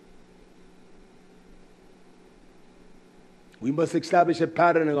 We must establish a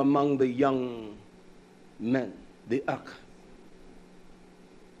pattern among the young men, the akh.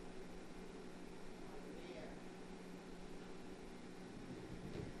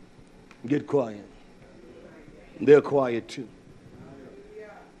 Get quiet. They're quiet too.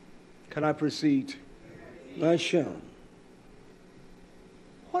 Can I proceed? I shall.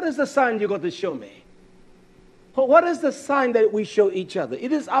 What is the sign you're going to show me? What is the sign that we show each other?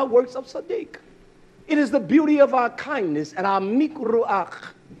 It is our works of Sadiq. It is the beauty of our kindness and our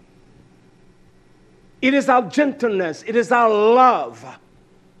mikru'akh. It is our gentleness. It is our love.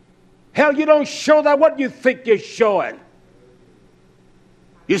 Hell, you don't show that. What do you think you're showing?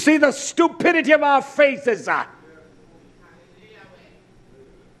 You see the stupidity of our faces.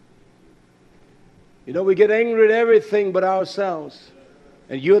 You know, we get angry at everything but ourselves.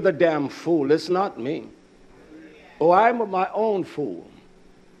 And you're the damn fool. It's not me. Oh, I'm my own fool.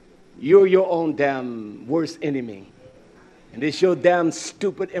 You're your own damn worst enemy. And it's your damn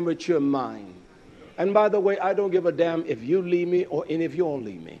stupid, immature mind. And by the way, I don't give a damn if you leave me or any of you all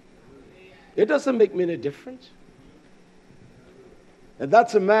leave me. It doesn't make me any difference. And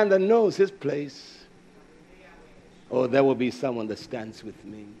that's a man that knows his place. Oh, there will be someone that stands with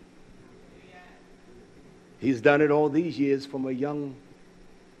me. He's done it all these years from a young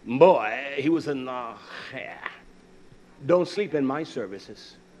boy. He was in don't sleep in my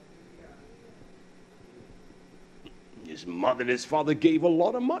services. His mother and his father gave a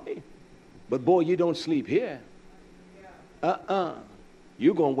lot of money. But boy, you don't sleep here.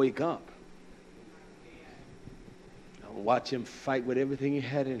 You're going to wake up. I'll watch him fight with everything he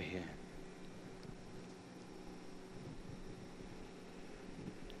had in here.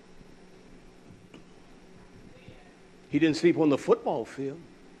 He didn't sleep on the football field.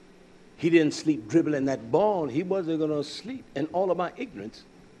 He didn't sleep dribbling that ball. He wasn't going to sleep in all of my ignorance.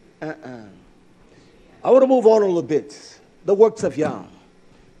 I want to move on a little bit. The works of Yah.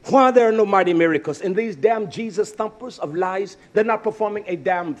 Why there are no mighty miracles? And these damn Jesus thumpers of lies, they're not performing a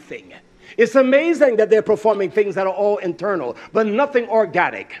damn thing. It's amazing that they're performing things that are all internal, but nothing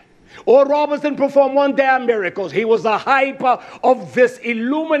organic. Oral Roberts didn't perform one damn miracle. He was the hype of this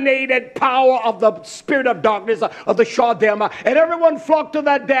illuminated power of the spirit of darkness of the Shadema, and everyone flocked to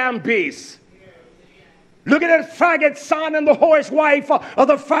that damn beast. Look at that faggot son and the horse wife of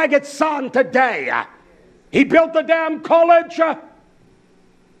the faggot son today. He built the damn college to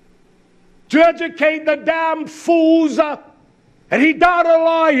educate the damn fools, and he died a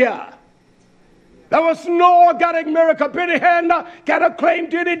liar. There was no organic miracle. Benny Hinn can't claim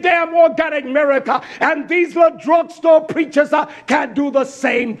to any damn organic miracle. And these little drugstore preachers can't do the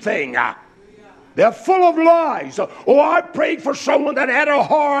same thing. They're full of lies. Oh, I prayed for someone that had a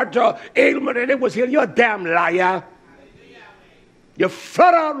heart ailment and it was healed. You're a damn liar. You're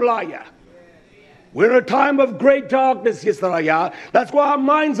flat out liar. We're in a time of great darkness, Yisrael. That's why our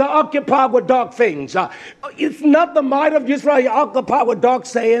minds are occupied with dark things. It's not the mind of Yisrael occupied with dark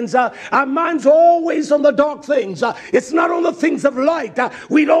sayings. Our minds are always on the dark things. It's not on the things of light.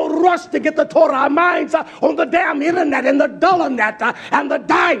 We don't rush to get the Torah. Our minds are on the damn internet and the dollar net and the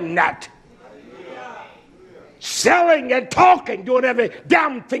dime net. Selling and talking, doing every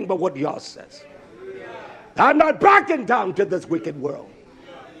damn thing but what Yah says. I'm not backing down to this wicked world.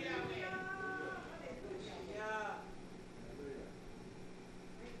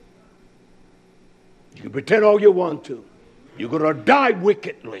 You can pretend all you want to. You're going to die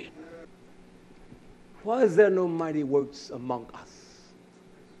wickedly. Why is there no mighty works among us?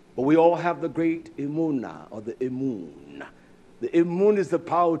 But we all have the great emunah, or the emun. The emun is the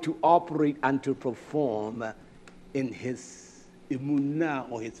power to operate and to perform in his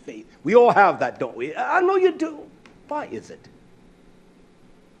emunah, or his faith. We all have that, don't we? I know you do. Why is it?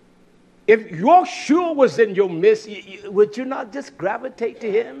 If your sure was in your midst, would you not just gravitate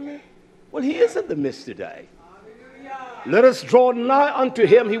to him? Well, he is in the midst today. Let us draw nigh unto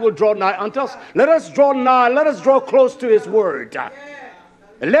him. He will draw nigh unto us. Let us draw nigh. Let us draw close to his word.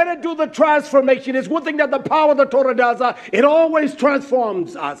 Let it do the transformation. It's one thing that the power of the Torah does. It always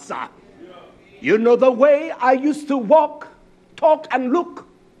transforms us. You know the way I used to walk, talk, and look.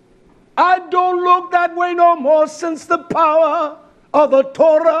 I don't look that way no more since the power of the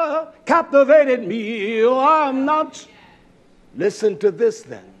Torah captivated me. Oh, I'm not. Listen to this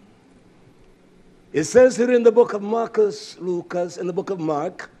then. It says here in the book of Lucas, in the book of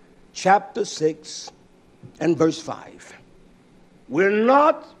Mark, chapter 6 and verse 5.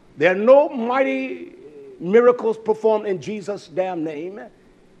 There are no mighty miracles performed in Jesus' damn name.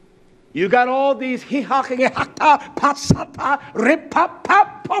 You got all these it's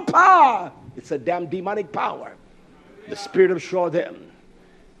a damn demonic power. The spirit of shore them.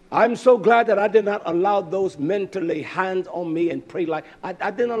 I'm so glad that I did not allow those men to lay hands on me and pray like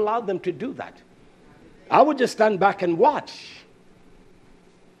I didn't allow them to do that. I would just stand back and watch.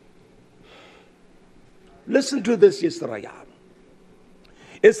 Listen to this, Yisrael.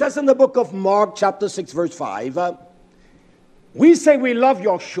 It says in the book of Mark, chapter 6, verse 5, we say we love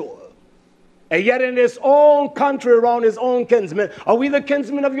Yahshua, and yet in his own country, around his own kinsmen, are we the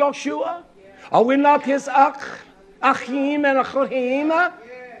kinsmen of Yahshua? Are we not his achim and achim?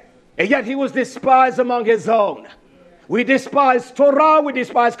 And yet he was despised among his own. We despise Torah, we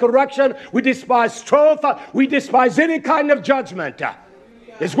despise correction, we despise truth, we despise any kind of judgment.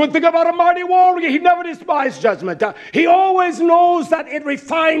 There's one thing about a mighty warrior, he never despised judgment. He always knows that it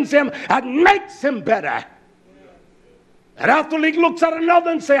refines him and makes him better. And after he looks at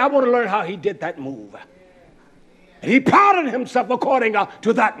another and say, I want to learn how he did that move. And he patterned himself according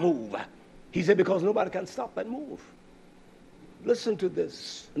to that move. He said, because nobody can stop that move. Listen to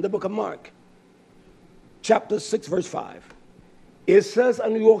this in the book of Mark, chapter 6, verse 5. It says,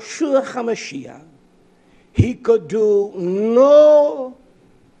 and Yahshua HaMashiach, he could do no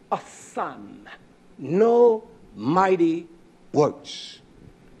asam, no mighty works.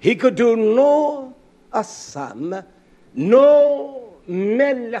 He could do no asam, no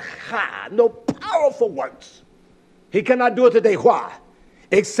melecha, no powerful works. He cannot do it today. Why?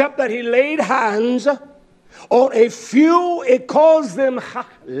 Except that he laid hands on a few, it calls them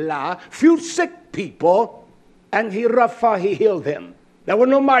chachla, few sick people, and he healed them. There were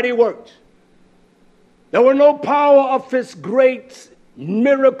no mighty works. There were no power of his great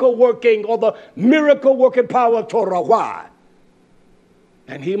miracle working or the miracle working power of Torah. Why?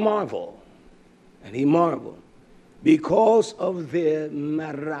 And he marveled. And he marveled because of their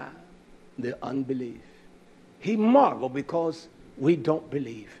mara, their unbelief. He marveled because we don't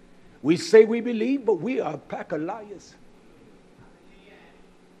believe. We say we believe, but we are a pack of liars.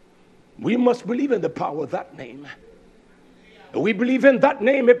 We must believe in the power of that name. We believe in that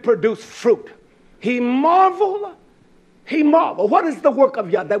name, it produced fruit. He marveled. He marveled. What is the work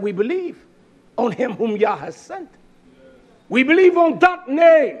of Yah? That we believe on him whom Yah has sent. We believe on that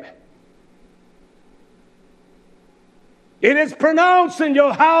name. It is pronounced in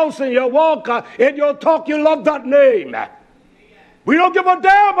your house, in your walk, in your talk. You love that name. We don't give a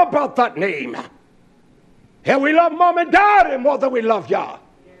damn about that name. And we love mom and dad more than we love Yah.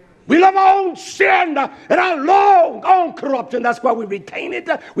 We love our own sin and our own corruption. That's why we retain it.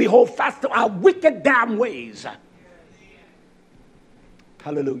 We hold fast to our wicked damn ways.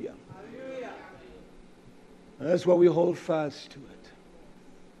 Hallelujah. That's why we hold fast to it.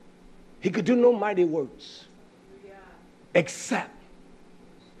 He could do no mighty works. Except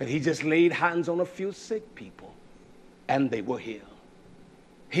that he just laid hands on a few sick people and they were healed.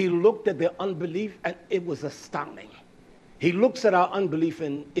 He looked at their unbelief and it was astounding. He looks at our unbelief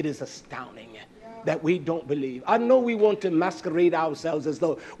and it is astounding that we don't believe. I know we want to masquerade ourselves as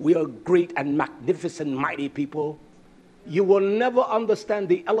though we are great and magnificent, mighty people. You will never understand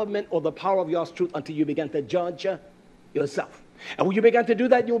the element or the power of your truth until you begin to judge yourself. And when you begin to do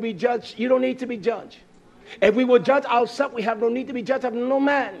that, you'll be judged. You don't need to be judged. If we will judge ourselves, we have no need to be judged of no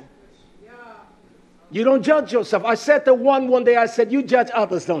man. You don't judge yourself. I said to one day, I said, you judge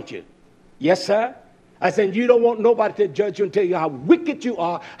others, don't you? Yes, sir. I said, you don't want nobody to judge you and tell you how wicked you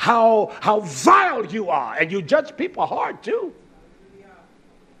are, how vile you are. And you judge people hard, too.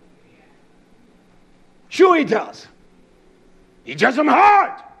 Sure he does. He judges them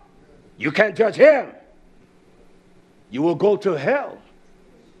hard. You can't judge him. You will go to hell.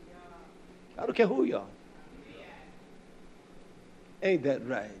 I don't care who you are. Ain't that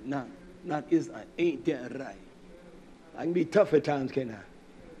right? Not is ain't that right? I can be tough at times, can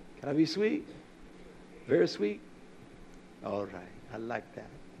I? Can I be sweet? Very sweet? All right. I like that.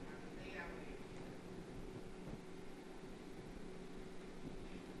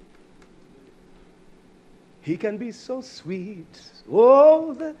 He can be so sweet.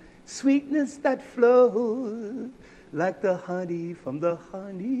 Oh, the sweetness that flows like the honey from the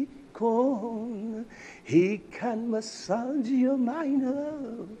honeycomb. He can massage your mind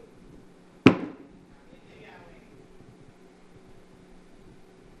up.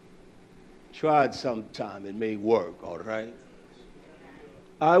 Try it sometime. It may work, all right?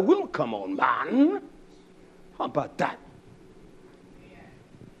 I will come on, man. How about that?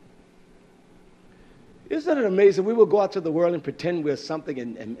 Isn't it amazing? We will go out to the world and pretend we're something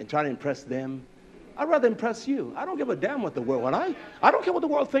and try to impress them. I'd rather impress you. I don't give a damn what the world wants. I don't care what the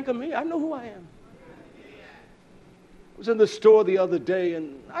world think of me. I know who I am. I was in the store the other day,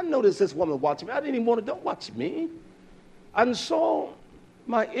 and I noticed this woman watching me. I didn't even want to, don't watch me. And so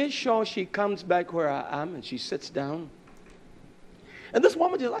my Isha, she comes back where I am, and she sits down. And this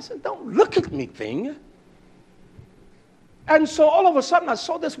woman just, I said, don't look at me, thing. And so all of a sudden, I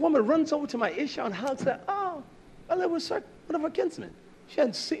saw this woman runs over to my Isha and hugs her. Oh, well, it was one of her kinsmen. She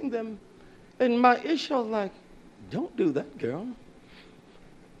hadn't seen them. And my Isha was like, don't do that, girl.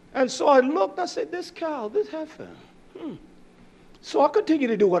 And so I looked, I said, this cow, this heifer. So I continued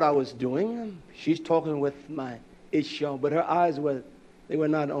to do what I was doing. She's talking with my Isha, but her eyes were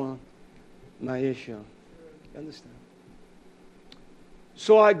not on my Isha. You understand?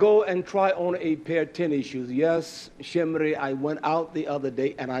 So I go and try on a pair of tennis shoes. Yes, Shemri, I went out the other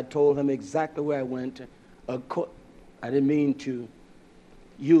day and I told him exactly where I went. I didn't mean to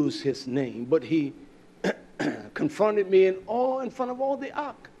use his name, but he confronted me in front of all the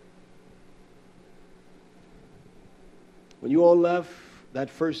ark. When you all left that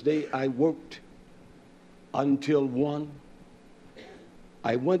first day, I worked until 1.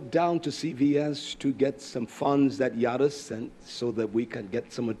 I went down to CVS to get some funds that Yada sent so that we can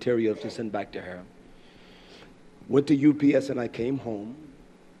get some material to send back to her. Went to UPS and I came home.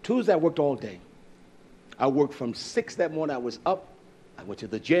 Tuesday I worked all day. I worked from 6 that morning. I was up. I went to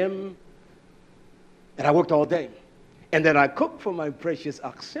the gym. And I worked all day. And then I cooked for my precious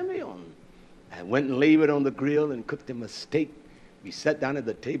Simeon. I went and laid it on the grill and cooked him a steak. We sat down at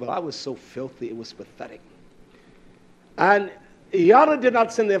the table. I was so filthy, it was pathetic. And Yara did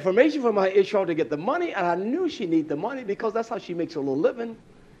not send the information for my Ishar to get the money, and I knew she needed the money because that's how she makes her little living.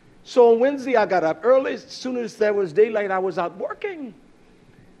 So on Wednesday, I got up early. As soon as there was daylight, I was out working.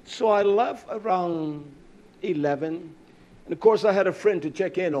 So I left around 11. And of course, I had a friend to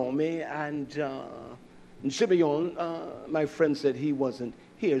check in on me, and Simeon, my friend, said he wasn't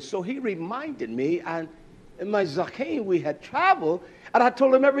here. So he reminded me, and in my Zakain, we had traveled, and I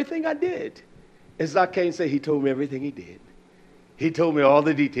told him everything I did. And Zakain said he told me everything he did. He told me all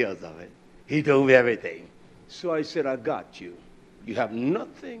the details of it. He told me everything. So I said, I got you. You have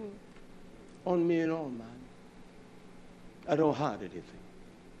nothing on me at all, man. I don't hide anything.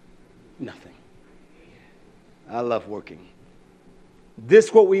 Nothing. I love working. This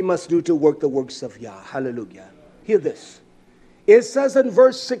is what we must do to work the works of Yah. Hallelujah. Hear this. It says in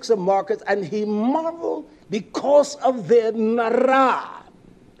verse 6 of Marcus, and he marveled because of their marah.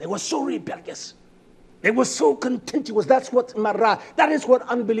 They were so rebellious. They were so contentious. That's what marah. That is what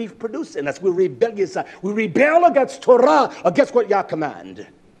unbelief produces in us. We're rebellious. We rebel against Torah, against what Yah command.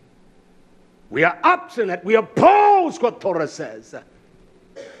 We are obstinate. We oppose what Torah says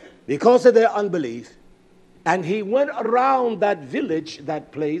because of their unbelief. And he went around that village,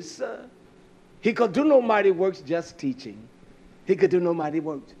 that place. He could do no mighty works, just teaching. He could do no mighty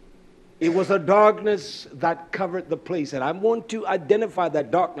works. It was a darkness that covered the place. And I want to identify that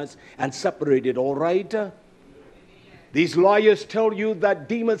darkness and separate it, all right? These lawyers tell you that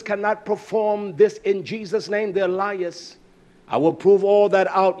demons cannot perform this in Jesus' name. They're liars. I will prove all that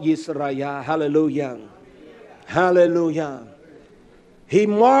out, Yisraya. Hallelujah. Hallelujah. He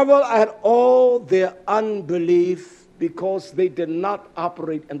marveled at all their unbelief because they did not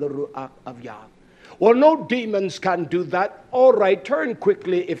operate in the Ruach of Yah. Well, no demons can do that. All right, turn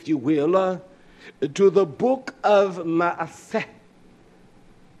quickly, if you will, to the book of Maaseh,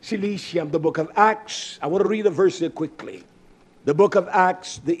 Silicium, the book of Acts. I want to read a verse here quickly. The book of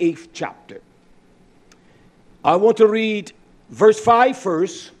Acts, the 8th chapter. I want to read verse 5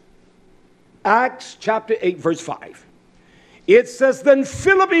 first. Acts chapter 8, verse 5. It says, then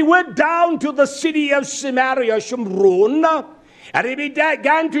Philip went down to the city of Samaria, Shomron, and he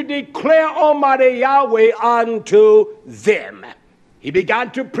began to declare Almighty Yahweh unto them. He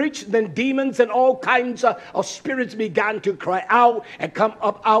began to preach, then demons and all kinds of spirits began to cry out and come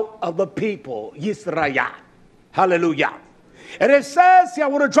up out of the people. Yisrael. Hallelujah. And it says, I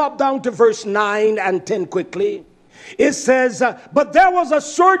want to drop down to verse 9 and 10 quickly. It says, but there was a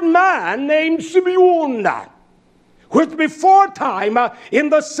certain man named Simeon, which before time in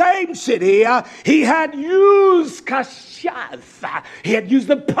the same city, he had used Kashaf. He had used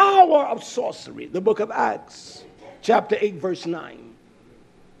the power of sorcery. The book of Acts. chapter 8, verse 9.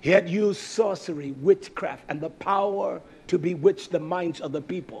 He had used sorcery, witchcraft, and the power to bewitch the minds of the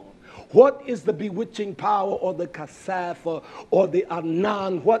people. What is the bewitching power, or the kasaf, or the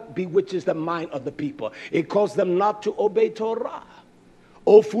anan? What bewitches the mind of the people? It caused them not to obey Torah.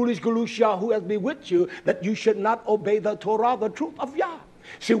 O foolish Galusha, who has bewitched you that you should not obey the Torah, the truth of Yah.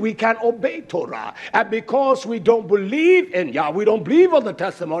 See, we can't obey Torah. And because we don't believe in Yah, we don't believe on the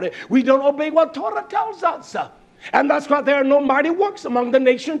testimony, we don't obey what Torah tells us. And that's why there are no mighty works among the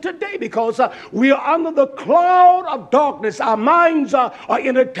nation today, because we are under the cloud of darkness. Our minds are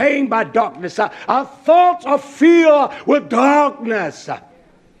entertained by darkness. Our thoughts are filled with darkness.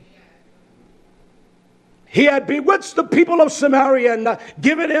 He had bewitched the people of Samaria and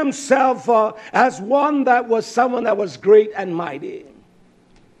given himself as someone that was great and mighty.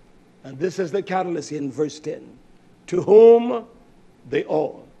 And this is the catalyst in verse 10. To whom they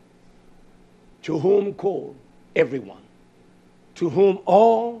all, to whom called everyone, to whom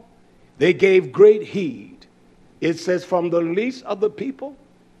all they gave great heed. It says from the least of the people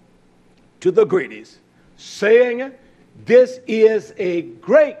to the greatest, saying, this is a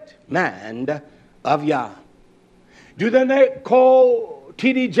great man of Yah. Do they call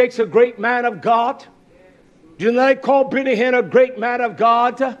T.D. Jakes a great man of God? Do they call Benny Hinn a great man of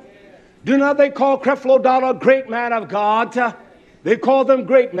God? Do not they call Creflo Dollar a great man of God? They call them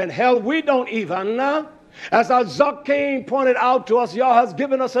great men. Hell, we don't even. As our Zakim pointed out to us, Yah has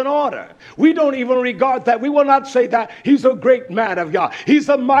given us an order. We don't even regard that. We will not say that he's a great man of Yah. He's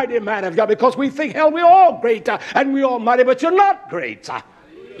a mighty man of Yah, because we think, hell, we're all great and we're all mighty, but you're not great.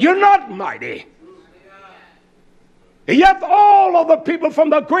 You're not mighty. Yet all of the people, from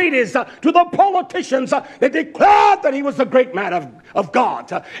the greatest to the politicians, they declared that he was the great man of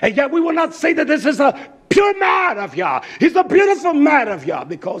God. And yet we will not say that this is a pure man of Yah. He's a beautiful man of Yah,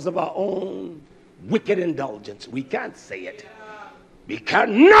 because of our own wicked indulgence. We can't say it. We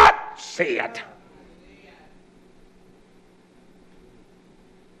cannot say it.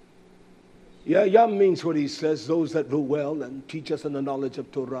 Yeah, Yah means what he says. Those that rule well and teach us in the knowledge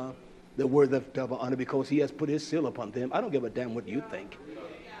of Torah, the word of double honor, because he has put his seal upon them. I don't give a damn what you think.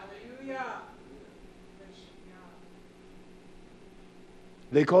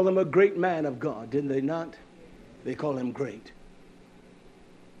 They call him a great man of God, didn't they not? They call him great.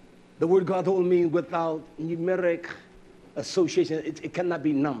 The word God told me without numeric association, it cannot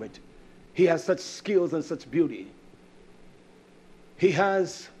be numbered. He has such skills and such beauty. He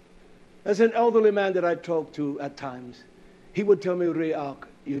has, as an elderly man that I talk to at times, he would tell me, Re'ak,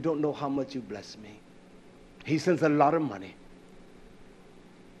 you don't know how much you bless me. He sends a lot of money.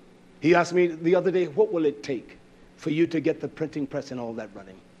 He asked me the other day, what will it take for you to get the printing press and all that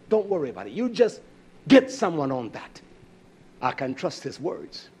running? Don't worry about it. You just get someone on that. I can trust his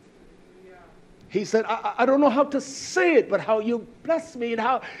words. He said, I don't know how to say it, but how you bless me and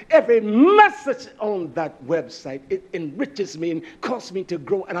how every message on that website, it enriches me and causes me to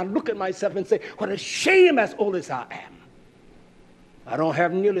grow. And I look at myself and say, what a shame as old as I am. I don't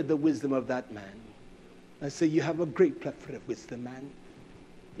have nearly the wisdom of that man. I say, you have a great plethora of wisdom, man.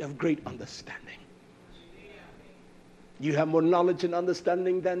 You have great understanding. You have more knowledge and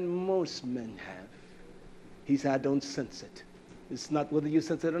understanding than most men have. He said, I don't sense it. It's not whether you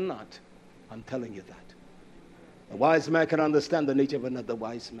sense it or not. I'm telling you that. A wise man can understand the nature of another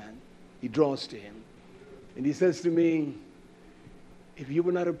wise man. He draws to him. And he says to me, if you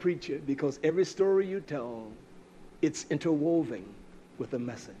were not a preacher, because every story you tell, it's interwoven with a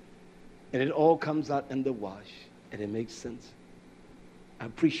message. And it all comes out in the wash. And it makes sense. I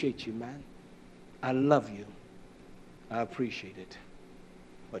appreciate you, man. I love you. I appreciate it.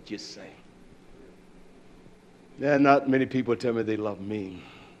 What you say. There are not many people tell me they love me.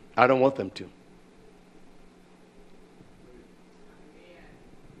 I don't want them to.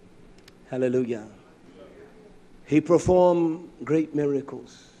 Hallelujah. He performed great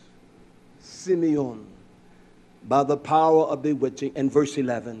miracles. Simeon, by the power of bewitching. In verse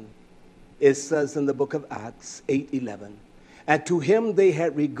 11, it says in the book of Acts 8:11, and to him they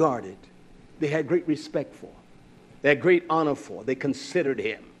had regarded, they had great respect for, they had great honor for, they considered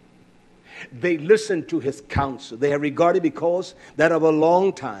him. They listened to his counsel. They had regarded because that of a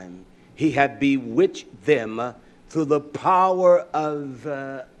long time he had bewitched them through the power of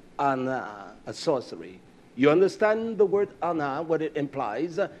Ana, a sorcery. You understand the word Ana, what it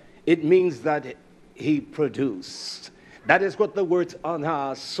implies? It means that he produced. That is what the word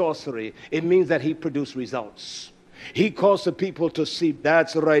Ana, sorcery, it means that he produced results. He caused the people to see.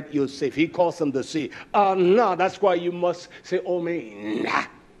 That's right, Yosef. He caused them to see. Ana, that's why you must say, Amen.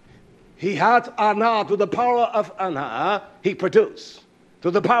 He had Ana, to the power of Ana, he produced. To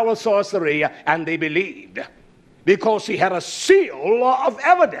the power of sorcery, and they believed. because he had a seal of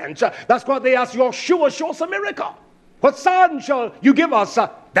evidence. That's why they asked YHWH, show us a miracle. What sign shall you give us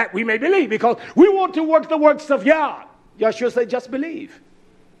that we may believe? Because we want to work the works of Yah. YHWH said, just believe.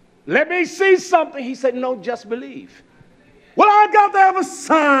 Let me see something. He said, no, just believe. Well, I got to have a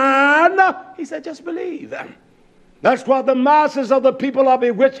sign. He said, just believe. That's why the masses of the people are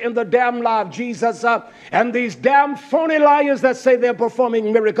bewitched in the damn lie of Jesus. And these damn phony liars that say they're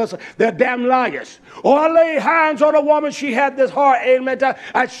performing miracles, they're damn liars. Oh, I laid hands on a woman. She had this heart ailment.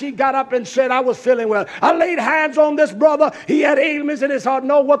 And she got up and said, I was feeling well. I laid hands on this brother. He had ailments in his heart.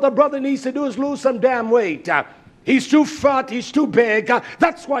 No, what the brother needs to do is lose some damn weight. He's too fat. He's too big.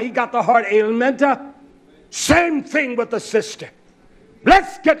 That's why he got the heart ailment. Same thing with the sister.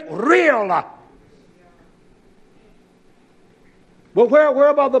 Let's get real. Well, where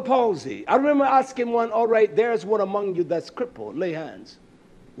about the palsy? I remember asking one, all right, there's one among you that's crippled. Lay hands.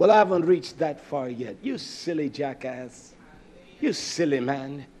 Well, I haven't reached that far yet. You silly jackass. You silly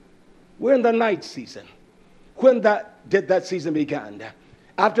man. We're in the night season. When did that season began?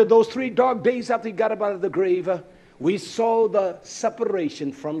 After those 3 dark days after he got up out of the grave, we saw the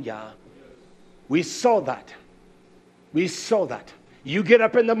separation from Yah. We saw that. We saw that. You get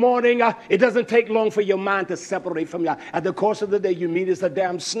up in the morning, it doesn't take long for your mind to separate from Yah. At the course of the day, you meet as a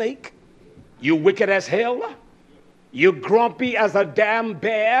damn snake. You wicked as hell. You grumpy as a damn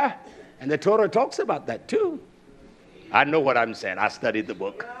bear. And the Torah talks about that too. I know what I'm saying. I studied the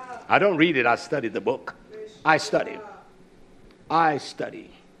book. I don't read it. I studied the book. I study. I study.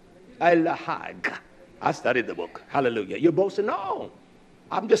 Al-Hag. I studied the book. Hallelujah. You're boasting? No.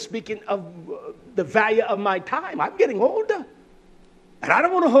 I'm just speaking of the value of my time. I'm getting older. And I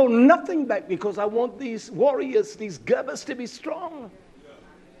don't want to hold nothing back because I want these warriors, these gibbers to be strong.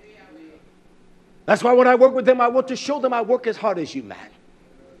 That's why when I work with them, I want to show them I work as hard as you, man.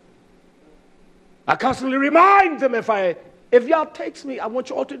 I constantly remind them if y'all takes me, I want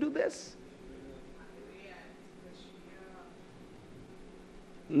you all to do this.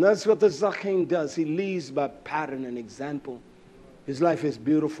 And that's what the Zakin does. He leads by pattern and example. His life is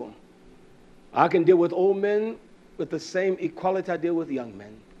beautiful. I can deal with old men with the same equality I deal with young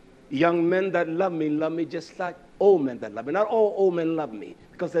men. Young men that love me just like old men that love me. Not all old men love me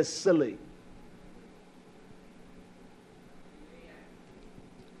because they're silly.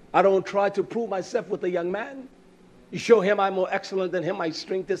 I don't try to prove myself with a young man. You show him I'm more excellent than him, my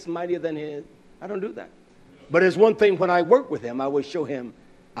strength is mightier than his. I don't do that. But there's one thing, when I work with him, I will show him,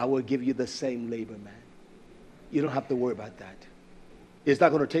 I will give you the same labor, man. You don't have to worry about that. It's not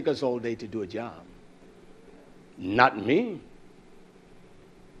going to take us all day to do a job. Not me.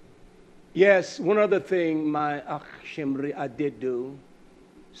 Yes, one other thing, my Akh Shimri, I did do,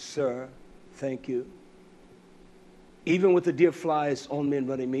 sir, thank you. Even with the deer flies on me and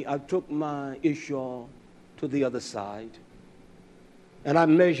running me, I took my issue to the other side, and I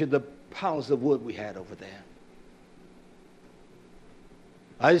measured the pounds of wood we had over there.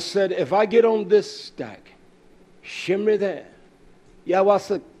 I said, if I get on this stack, Shimri there,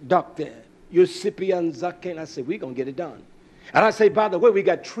 Yawasa Duck there, Yusipi and Zakin, I said, we're going to get it done. And I say, by the way, we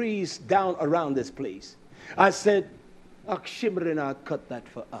got trees down around this place. I said, Shimri and I cut that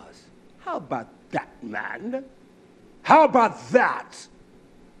for us. How about that, man? How about that?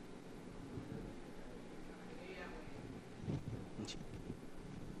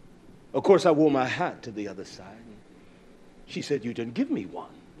 Of course, I wore my hat to the other side. She said, you didn't give me one.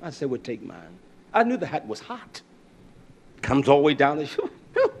 I said, well, take mine. I knew the hat was hot. Comes all the way down the shore.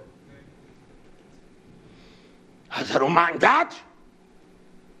 I said, I don't mind that.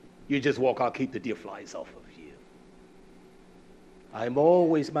 You just walk, I'll keep the deer flies off of you. I'm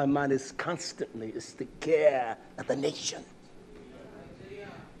always, my mind is constantly, it's the care of the nation.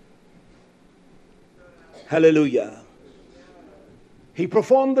 Hallelujah. He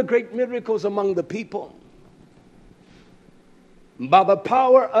performed the great miracles among the people. By the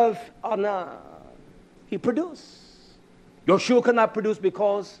power of Ana, he produced. YHWH cannot produce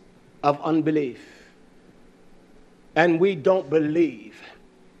because of unbelief. And we don't believe.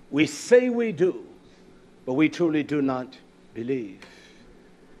 We say we do, but we truly do not believe.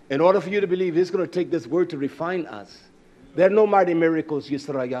 In order for you to believe, it's going to take this word to refine us. There are no mighty miracles,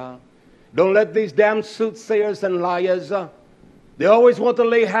 Yisrael. Don't let these damn soothsayers and liars, they always want to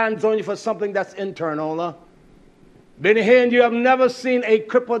lay hands on you for something that's internal. Been here and you have never seen a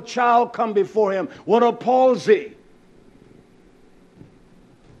crippled child come before him. What a palsy.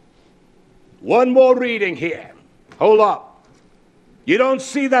 One more reading here. Hold up. You don't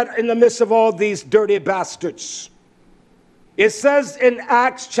see that in the midst of all these dirty bastards. It says in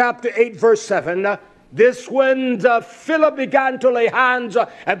Acts chapter 8, verse 7, This when Philip began to lay hands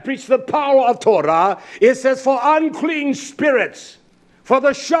and preach the power of Torah, it says for unclean spirits, for the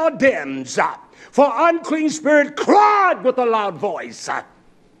Shadems, for unclean spirit cried with a loud voice,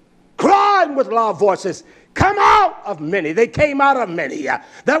 cried with loud voices, come out of many. They came out of many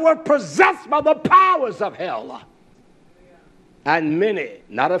that were possessed by the powers of hell. And many,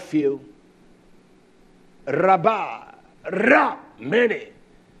 not a few, many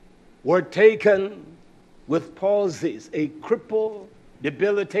were taken with palsies, a cripple,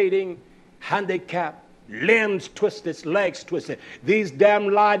 debilitating, handicap, limbs twisted, legs twisted. These damn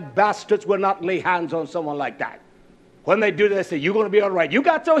lying bastards will not lay hands on someone like that. When they do, they say, you're going to be all right. You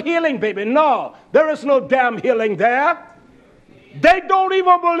got your healing, baby. No, there is no damn healing there. They don't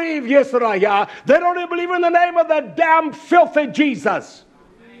even believe Yisrael. They don't even believe in the name of the damn filthy Jesus.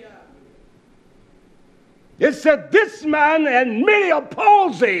 It said this man and many of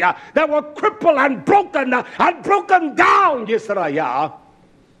palsy that were crippled and broken down, Yisrael,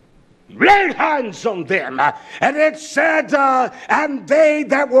 laid hands on them. And it said, and they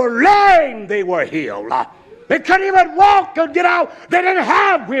that were lame, they were healed. They couldn't even walk and get out. They didn't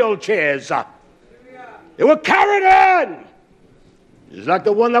have wheelchairs. They were carried in. It's like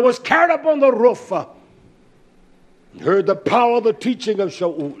the one that was carried up on the roof. Heard the power of the teaching of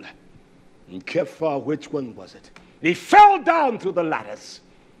Shaul. And Kephah, which one was it? He fell down through the lattice.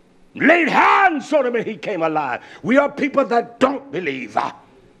 Laid hands on him and he came alive. We are people that don't believe.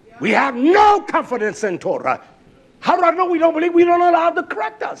 We have no confidence in Torah. How do I know we don't believe? We don't allow to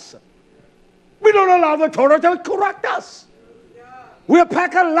correct us. We don't allow the Torah to correct us. We're a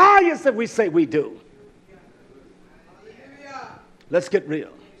pack of liars if we say we do. Let's get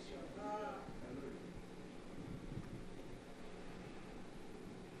real.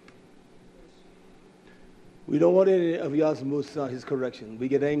 We don't want any of y'all's Musa, his correction. We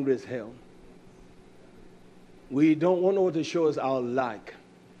get angry as hell. We don't want no one to show us our like.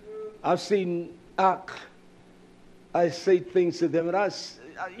 I've seen I say things to them, and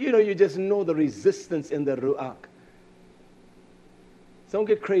you just know the resistance in the ruach. Don't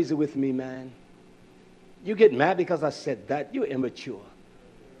get crazy with me, man. You get mad because I said that. You're immature.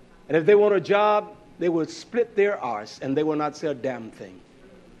 And if they want a job, they will split their arse and they will not say a damn thing.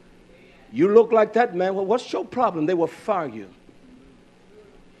 You look like that, man. Well, what's your problem? They will fire you.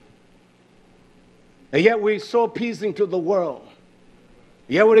 And yet we're so appeasing to the world.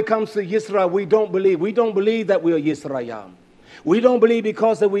 Yet when it comes to Yisrael, we don't believe. We don't believe that we are Yisrael. We don't believe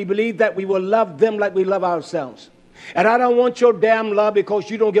because we believe that we will love them like we love ourselves. And I don't want your damn love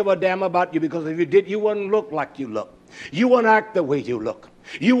because you don't give a damn about you, because if you did, you wouldn't look like you look. You wouldn't act the way you look.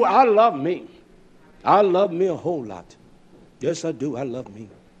 I love me. I love me a whole lot. Yes, I do. I love me.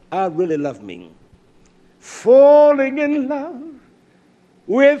 I really love me. Falling in love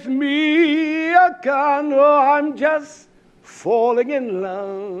with me, I'm just falling in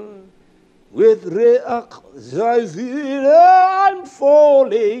love with I'm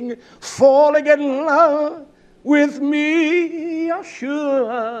falling in love with me,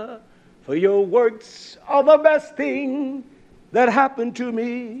 Yeshua, for your works are the best thing that happened to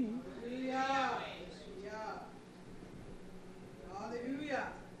me.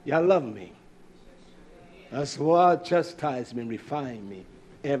 Y'all love me. That's why chastisement refine me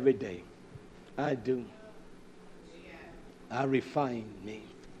every day. I do. I refine me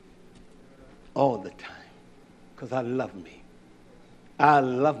all the time because I love me. I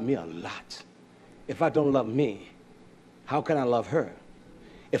love me a lot. If I don't love me, how can I love her?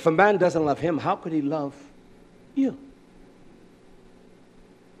 If a man doesn't love him, how could he love you?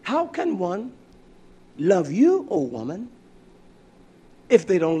 How can one love you, O woman, if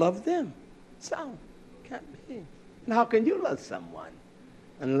they don't love them? So, can't be. And how can you love someone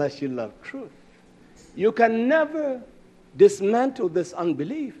unless you love truth? You can never dismantle this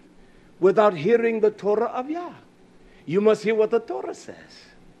unbelief without hearing the Torah of Yah. You must hear what the Torah says.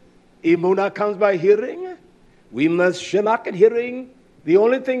 Emunah comes by hearing. We must shemak at hearing. The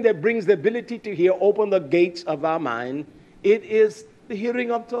only thing that brings the ability to hear, open the gates of our mind, it is the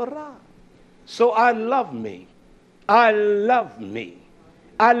hearing of Torah. So I love me. I love me.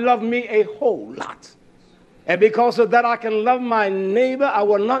 I love me a whole lot. And because of that, I can love my neighbor. I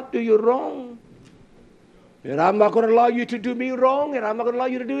will not do you wrong. And I'm not going to allow you to do me wrong, and I'm not going to allow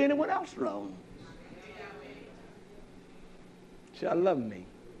you to do anyone else wrong. Shall love me.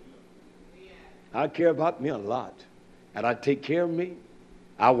 I care about me a lot. And I take care of me.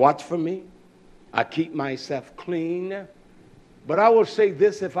 I watch for me. I keep myself clean. But I will say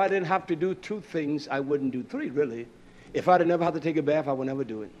this, if I didn't have to do 2 things, I wouldn't do 3, really. If I didn't ever have to take a bath, I would never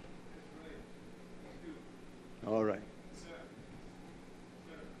do it. All right.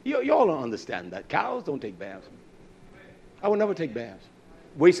 Y'all don't understand that. Cows don't take baths. I will never take baths.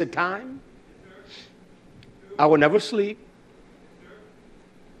 Waste of time. I will never sleep.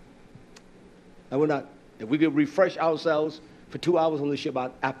 I will not. If we could refresh ourselves for 2 hours on the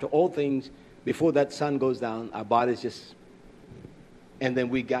Shabbat, after all things, before that sun goes down, our bodies just, and then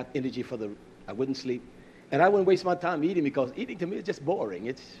we got energy I wouldn't sleep. And I wouldn't waste my time eating, because eating to me is just boring.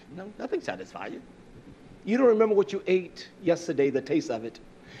 It's, nothing satisfies you. You don't remember what you ate yesterday, the taste of it.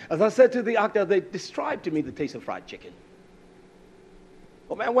 As I said to the actor, they described to me the taste of fried chicken.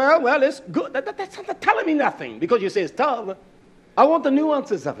 Oh man, well, it's good. That's not telling me nothing, because you say it's tough. I want the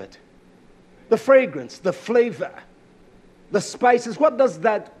nuances of it. The fragrance, the flavor, the spices. What does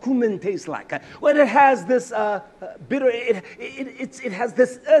that cumin taste like? Well, it has this bitter, it has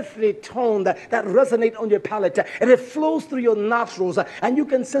this earthly tone that resonates on your palate, and it flows through your nostrils, and you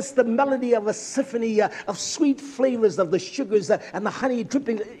can sense the melody of a symphony of sweet flavors of the sugars and the honey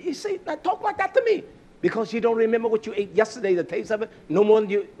dripping. You say, now talk like that to me, because you don't remember what you ate yesterday, the taste of it, no more than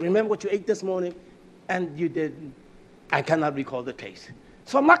you remember what you ate this morning, and you didn't. I cannot recall the taste.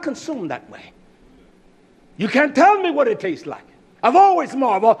 So I'm not consumed that way. You can't tell me what it tastes like. I've always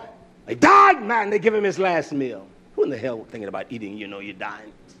marveled. He died, man. They give him his last meal. Who in the hell thinking about eating, you're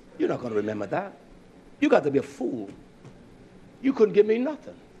dying? You're not going to remember that. You got to be a fool. You couldn't give me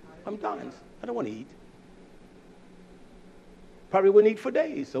nothing. I'm dying. I don't want to eat. Probably wouldn't eat for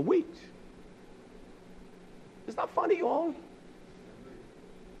days or weeks. It's not funny, y'all.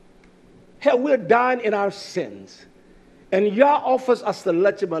 Hell, we're dying in our sins. And Yah offers us the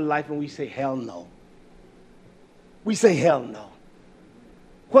legitimate life, and we say, hell no. We say, hell no.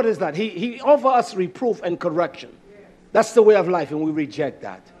 What is that? He offers us reproof and correction. That's the way of life, and we reject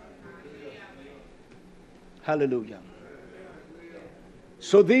that. Hallelujah.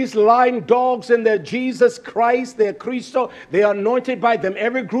 So these lying dogs in their Jesus Christ, their Christo, they are anointed by them.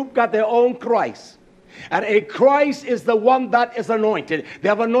 Every group got their own Christ. And a Christ is the one that is anointed. They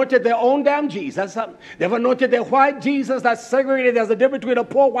have anointed their own damn Jesus. They have anointed their white Jesus that's segregated. There's a difference between a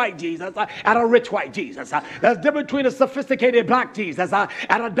poor white Jesus and a rich white Jesus. There's a difference between a sophisticated black Jesus and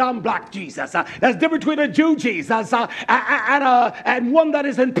a dumb black Jesus. There's a difference between a Jew Jesus and one that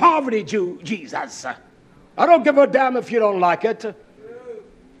is in poverty Jew Jesus. I don't give a damn if you don't like it.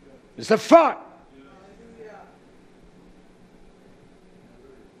 It's a fact.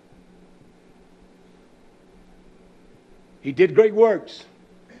 He did great works.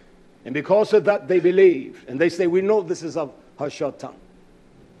 And because of that, they believe. And they say, we know this is of Hashatan.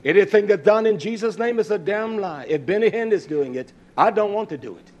 Anything that's done in Jesus' name is a damn lie. If Benny Hinn is doing it, I don't want to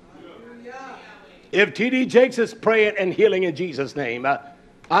do it. If T.D. Jakes is praying and healing in Jesus' name,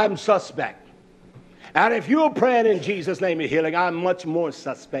 I'm suspect. And if you're praying in Jesus' name and healing, I'm much more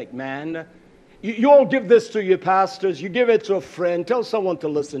suspect, man. You all give this to your pastors. You give it to a friend. Tell someone to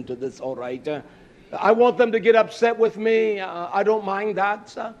listen to this, all right? I want them to get upset with me. I don't mind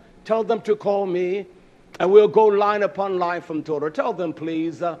that. Tell them to call me, and we'll go line upon line from Torah. Tell them,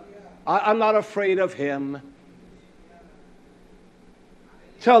 please, I'm not afraid of him.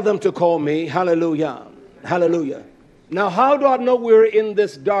 Tell them to call me. Hallelujah. Hallelujah. Now, how do I know we're in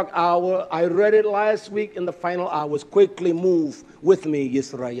this dark hour? I read it last week in the final hours. Quickly move with me,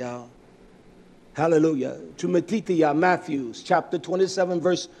 Yisrael. Hallelujah. To Matithia, Matthew, chapter 27,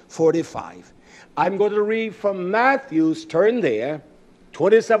 verse 45. I'm going to read from Matthew's, turn there,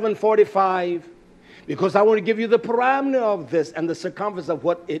 27:45, because I want to give you the parameter of this and the circumference of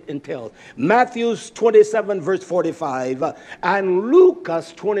what it entails. Matthew's 27, verse 45, and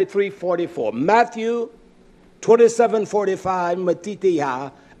Lucas 23:44. Matthew 27:45,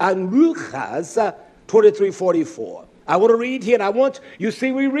 Matithia, and Lucas 23:44. I want to read here, and you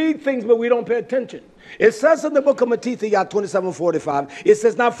see, we read things, but we don't pay attention. It says in the book of Matithia 27:45, it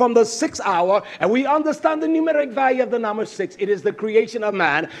says, now from the 6th hour, and we understand the numeric value of the number 6, it is the creation of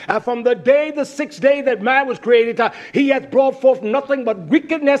man. And from the 6th day that man was created, he has brought forth nothing but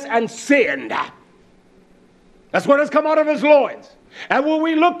wickedness and sin. That's what has come out of his loins. And when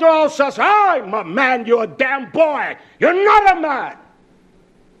we look to ourselves, I'm a man, you're a damn boy. You're not a man.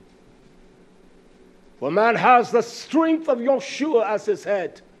 For man has the strength of Yeshua as his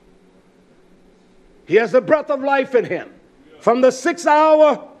head. He has the breath of life in him. From the 6th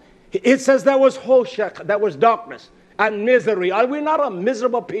hour, it says there was hoshech, there was darkness and misery. Are we not a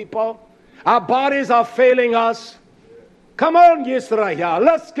miserable people? Our bodies are failing us. Come on, Yisrael,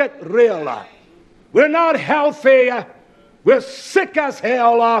 let's get real. We're not healthy. We're sick as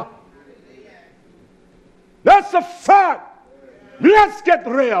hell. That's a fact. Let's get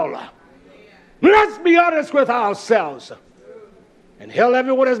real. Let's be honest with ourselves. And hell,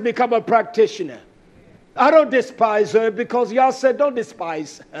 everyone has become a practitioner. I don't despise herbs because y'all said don't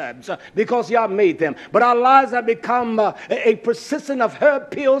despise herbs because y'all made them. But our lives have become a persistent of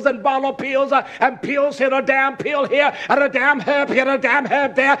herb pills and bottle pills and pills here, a damn pill here, and a damn herb here, and a damn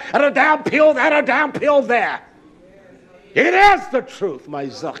herb there, and a damn pill there, and a damn pill there. It is the truth, my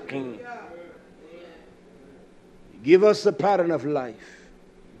Zakin. Give us the pattern of life.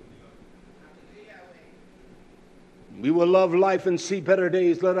 We will love life and see better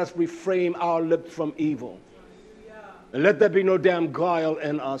days. Let us refrain our lips from evil. And let there be no damn guile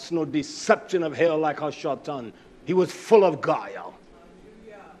in us, no deception of hell like our Shaitan. He was full of guile.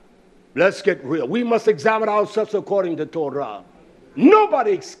 Let's get real. We must examine ourselves according to Torah.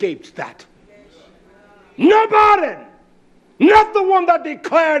 Nobody escapes that. Nobody. Not the one that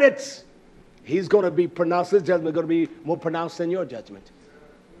declared it. He's going to be pronounced. His judgment is going to be more pronounced than your judgment.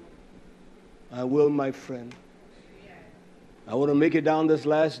 I will, my friend. I want to make it down this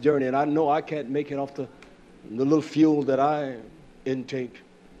last journey, and I know I can't make it off the little fuel that I intake.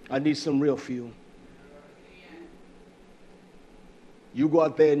 I need some real fuel. You go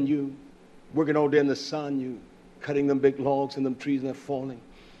out there and you working all day in the sun, you cutting them big logs and them trees and they're falling.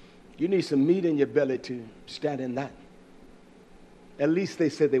 You need some meat in your belly to stand in that. At least they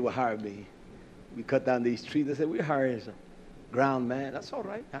said they would hire me. We cut down these trees. They said, we hire as a ground man. That's all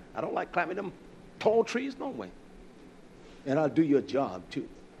right. I don't like climbing them tall trees, no way. And I'll do your job, too.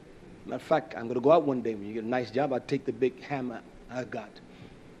 Matter of fact, I'm going to go out one day. When you get a nice job, I'll take the big hammer I got.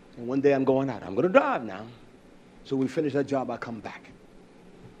 And one day I'm going out. I'm going to drive now. So we finish that job, I'll come back.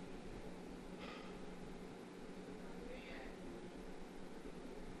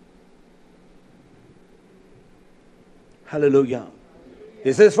 Hallelujah.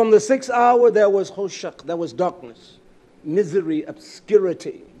 It says, from the 6th hour there was hoshak, there was darkness, misery,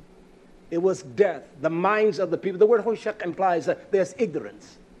 obscurity. It was death. The minds of the people. The word hoshak implies that there's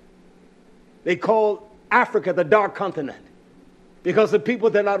ignorance. They call Africa the dark continent because the people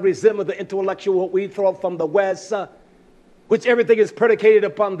did not resemble the intellectual what we throw from the West, which everything is predicated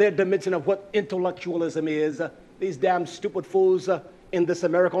upon their dimension of what intellectualism is. These damn stupid fools in this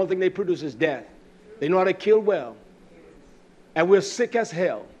America, only thing they produce is death. They know how to kill well. And we're sick as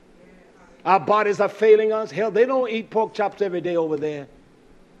hell. Our bodies are failing us. Hell, they don't eat pork chops every day over there.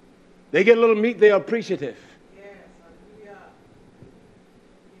 They get a little meat, they're appreciative.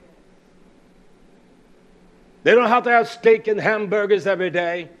 They don't have to have steak and hamburgers every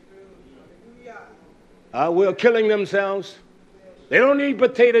day. We're killing themselves. They don't eat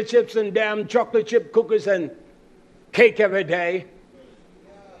potato chips and damn chocolate chip cookies and cake every day.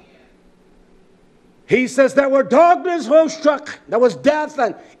 He says there were darkness, Hoshak, there was death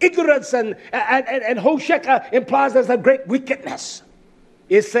and ignorance, and Hoshak implies there's a great wickedness.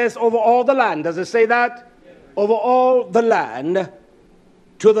 It says over all the land. Does it say that? Yes. Over all the land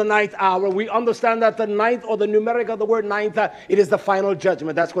to the 9th hour. We understand that the 9th, or the numeric of the word 9th, it is the final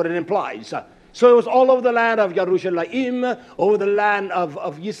judgment. That's what it implies. So it was all over the land of Yerushalayim, over the land of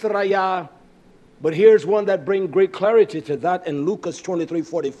Yisrael. But here's one that brings great clarity to that in Lucas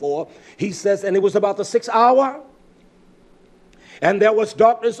 23:44. He says, and it was about the 6th hour, and there was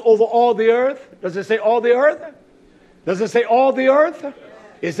darkness over all the earth. Does it say all the earth? Does it say all the earth?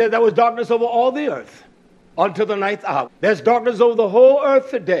 It said there was darkness over all the earth until the 9th hour. There's darkness over the whole earth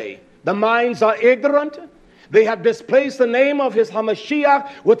today. The minds are ignorant. They have displaced the name of his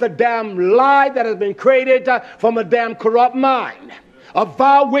Hamashiach with a damn lie that has been created from a damn corrupt mind, a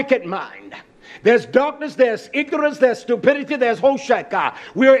vile, wicked mind. There's darkness, there's ignorance, there's stupidity, there's Hoshek.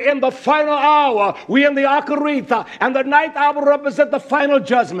 We're in the final hour. We're in the Akaritha. And the 9th hour represents the final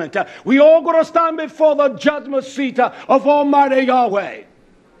judgment. We all going to stand before the judgment seat of Almighty Yahweh.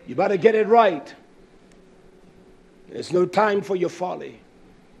 You better get it right. There's no time for your folly.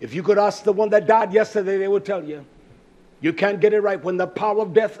 If you could ask the one that died yesterday, they would tell you. You can't get it right. When the power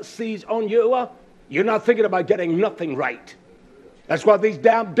of death seizes on you, you're not thinking about getting nothing right. That's why these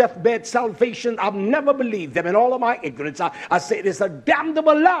damn deathbed salvation, I've never believed them in all of my ignorance. I say it is a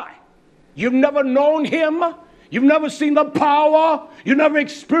damnable lie. You've never known him. You've never seen the power. You never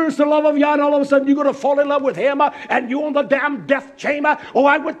experienced the love of Yah, and all of a sudden you're going to fall in love with him, and you on the damn death chamber. Oh,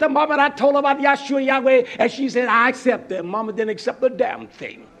 I went to Mama and I told her about Yahshua Yahweh, and she said, I accept it. Mama didn't accept the damn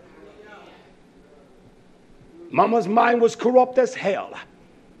thing. Mama's mind was corrupt as hell.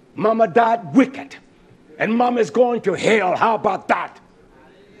 Mama died wicked. And Mom is going to hell. How about that?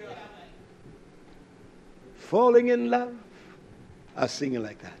 Falling in love. I sing it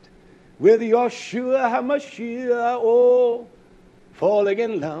like that. With Yahshua HaMashiach. Oh, falling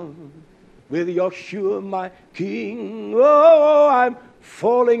in love. With Yahshua my King. Oh, I'm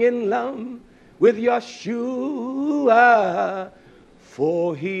falling in love with Yahshua.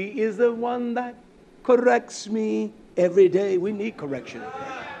 For he is the one that corrects me every day. We need correction.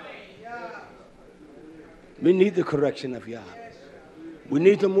 We need the correction of Yah. We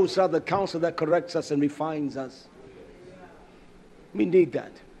need the Musa, the counsel that corrects us and refines us. We need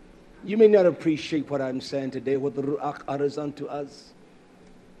that. You may not appreciate what I'm saying today, what the Ruach utters unto us.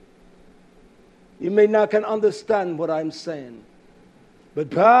 You may not can understand what I'm saying. But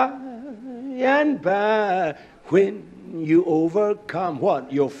by and by, when you overcome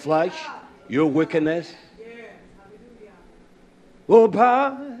what? Your flesh, your wickedness. Oh, by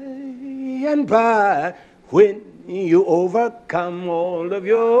and by, when you overcome all of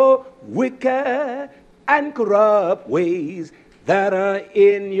your wicked and corrupt ways that are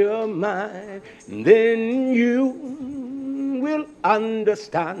in your mind, then you will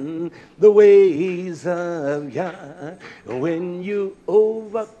understand the ways of Yah. When you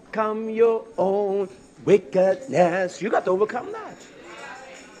overcome your own wickedness, you got to overcome that.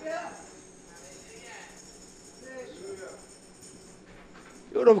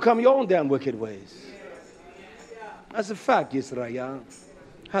 You got to overcome your own damn wicked ways. That's a fact, Yisrael.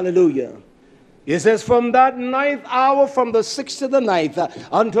 Hallelujah. It says, from that ninth hour, from the 6th to the 9th,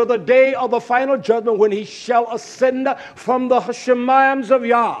 until the day of the final judgment, when he shall ascend from the Shemayams of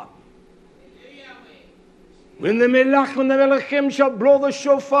Yah. When the Melachim shall blow the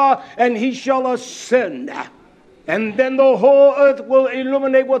shofar, and he shall ascend. And then the whole earth will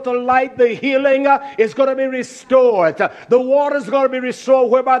illuminate with the light. The healing is going to be restored. The water is going to be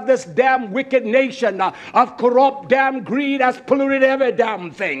restored, whereby this damn wicked nation of corrupt damn greed has polluted every damn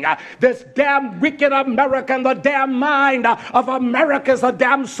thing. This damn wicked American, the damn mind of America is a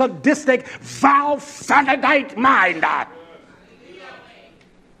damn sadistic, vile, fanatite mind.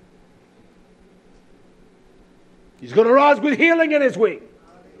 He's going to rise with healing in his wing.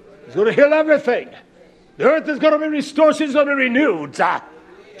 He's going to heal everything. The earth is going to be restored. She's going to be renewed.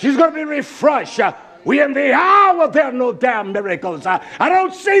 She's going to be refreshed. We in the hour there are no damn miracles. I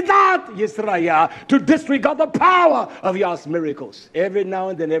don't see that, Yisrael, to disregard the power of Yah's miracles. Every now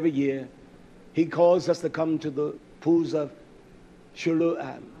and then, every year, he calls us to come to the pools of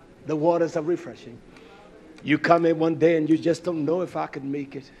Shuluam, the waters of refreshing. You come in one day and you just don't know if I can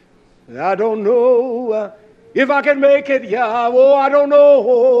make it. I don't know if I can make it, Yah. Oh, I don't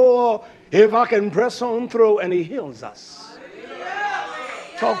know if I can press on through. And he heals us.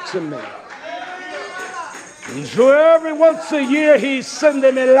 Talk to me. And so every once a year he sent a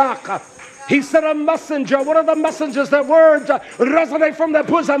melach. He sent a messenger. One of the messengers, their words resonate from their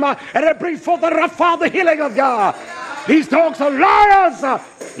bosom and it brings forth the Rapha, the healing of God. These dogs are liars.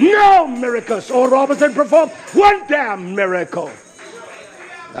 No miracles. Or Robinson performed one damn miracle.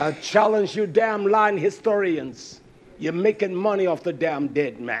 I challenge you damn lying historians. You're making money off the damn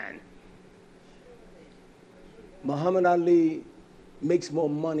dead man. Muhammad Ali makes more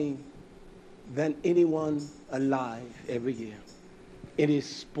money than anyone alive every year in his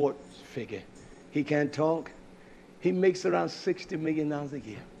sports figure. He can't talk. He makes around $60 million a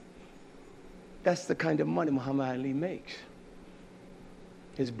year. That's the kind of money Muhammad Ali makes.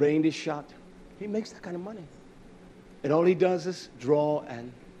 His brain is shot. He makes that kind of money. And all he does is draw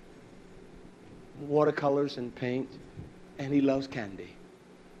and watercolors and paint, and he loves candy.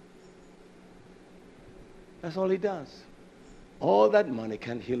 That's all he does. All that money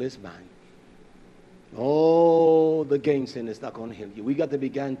can heal his mind. Oh, the gain sin is not going to heal you. We got to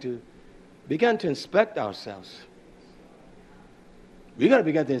begin to inspect ourselves. We got to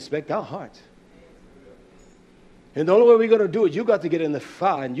begin to inspect our hearts. And the only way we're going to do it, you got to get in the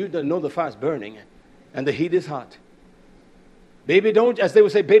fire, and you know the fire's burning, and the heat is hot. Baby, don't, as they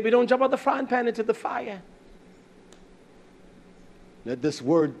would say, baby, don't jump out the frying pan into the fire. Let this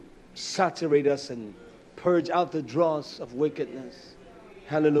word saturate us and purge out the dross of wickedness.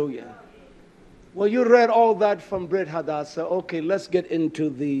 Hallelujah. Well, you read all that from Brit Hadassah. Okay, let's get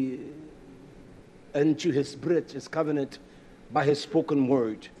into his Brit, his covenant by his spoken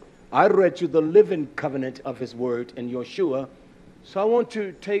word. I read you the living covenant of his word in Yeshua. So I want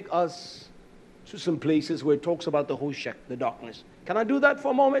to take us to some places where it talks about the Hoshek, the darkness. Can I do that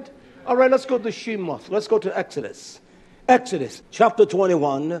for a moment? All right, let's go to Shemoth. Let's go to Exodus. Exodus chapter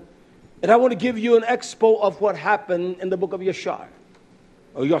 21. And I want to give you an expo of what happened in the book of Yeshar,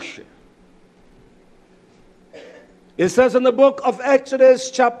 or Yoshua. It says in the book of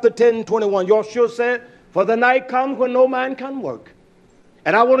Exodus chapter 10:21, Yoshua said, for the night comes when no man can work.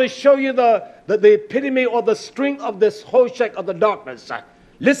 And I want to show you the epitome or the strength of this Hoshek of the darkness.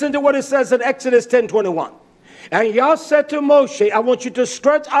 Listen to what it says in Exodus 10:21. And Yah said to Moshe, I want you to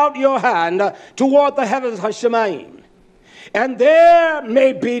stretch out your hand toward the heavens, Hashemayim. And there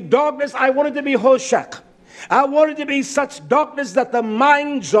may be darkness. I want it to be Hoshek. I want it to be such darkness that the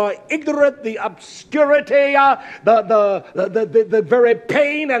minds are ignorant, the obscurity, the very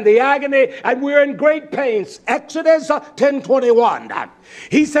pain and the agony, and we're in great pains. Exodus 10:21.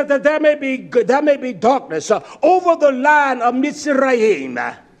 He said that there may be darkness over the land of Mizraim.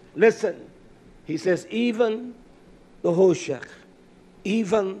 Listen, he says, even the Hoshech,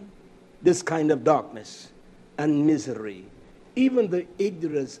 even this kind of darkness and misery, even the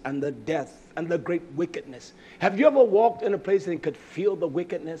ignorance and the death and the great wickedness. Have you ever walked in a place and could feel the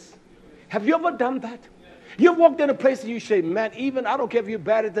wickedness? Have you ever done that? You walked in a place and you say, man, even I don't care if you're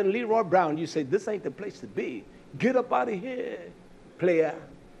better than Leroy Brown. You say, this ain't the place to be. Get up out of here, player.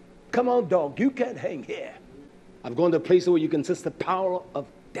 Come on, dog. You can't hang here. I'm going to a place where you can sense the power of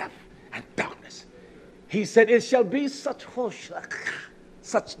death and darkness. He said, it shall be such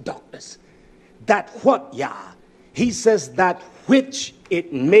darkness that what, Yah? He says that which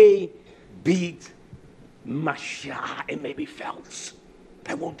it may be Mashiach, it may be felt.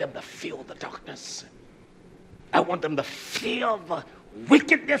 I want them to feel the darkness. I want them to feel the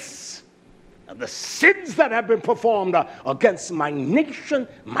wickedness of the sins that have been performed against my nation,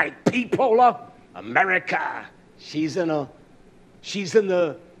 my people, America. She's in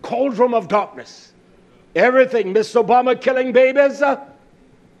the cauldron of darkness. Everything, Miss Obama killing babies,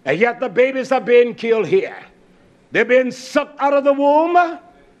 and yet the babies are being killed here. They're being sucked out of the womb.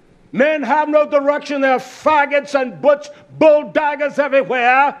 Men have no direction. There are faggots and butch bulldaggers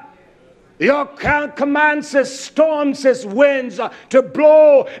everywhere. Your command says storms, says winds to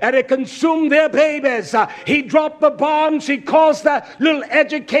blow, and it consumed their babies. He dropped the bombs. He caused the little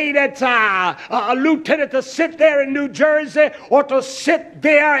educated lieutenant to sit there in New Jersey or to sit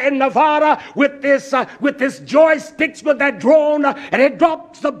there in Nevada with this joysticks with that drone, and it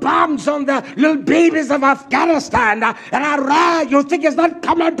drops the bombs on the little babies of Afghanistan. And Iraq, you think he's not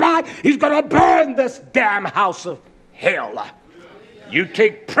coming back? He's going to burn this damn house of hell. You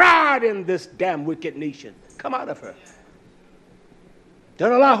take pride in this damn wicked nation. Come out of her.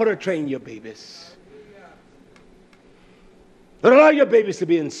 Don't allow her to train your babies. Don't allow your babies to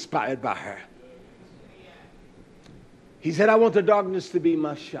be inspired by her. He said, I want the darkness to be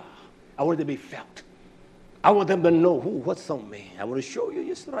Mashiach. I want it to be felt. I want them to know what's on me. I want to show you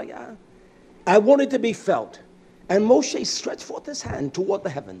Yisrael. I want it to be felt. And Moshe stretched forth his hand toward the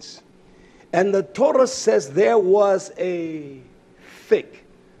heavens. And the Torah says there was an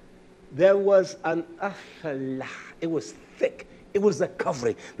afala. It was thick. It was a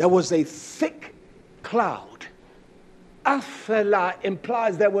covering. There was a thick cloud. Afala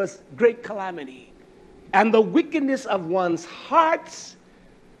implies there was great calamity. And the wickedness of one's hearts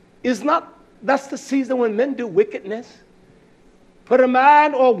is not, that's the season when men do wickedness. But a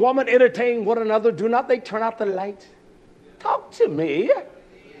man or a woman entertain one another, do not they turn out the light? Talk to me.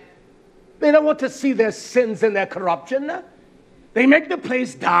 They don't want to see their sins and their corruption. They make the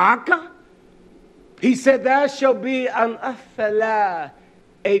place dark. He said, there shall be an afala,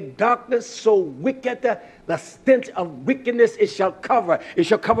 a darkness so wicked, the stench of wickedness it shall cover. It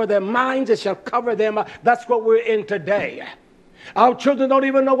shall cover their minds. It shall cover them. That's what we're in today. Our children don't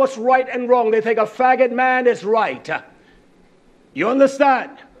even know what's right and wrong. They think a faggot man is right. You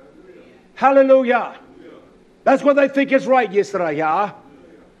understand? Hallelujah. That's what they think is right, Yisrael.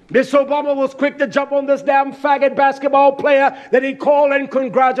 Miss Obama was quick to jump on this damn faggot basketball player that he called and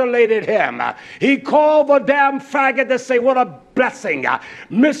congratulated him. He called the damn faggot to say, what a blessing.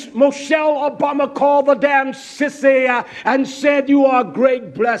 Miss Michelle Obama called the damn sissy and said, you are a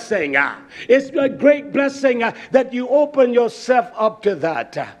great blessing. It's a great blessing that you open yourself up to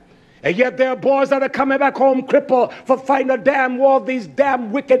that. And yet there are boys that are coming back home crippled for fighting a damn war. These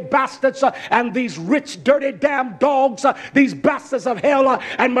damn wicked bastards and these rich, dirty damn dogs, these bastards of hell.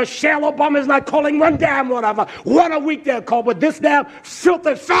 And Michelle Obama is not calling one damn one of them. One a week they're called, but this damn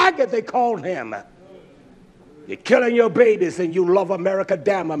filthy faggot they called him. You're killing your babies and you love America,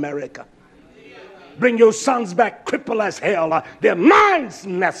 damn America. Bring your sons back crippled as hell. Their minds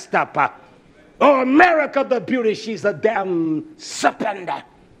messed up. Oh, America the beauty, she's a damn serpent.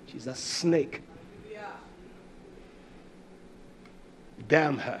 She's a snake.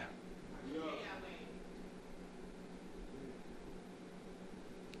 Damn her.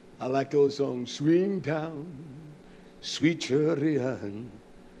 I like those songs. Swing down, sweet chariot,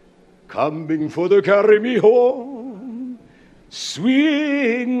 coming for to carry me home.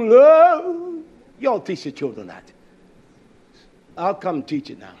 Swing low. Y'all teach your children that. I'll come teach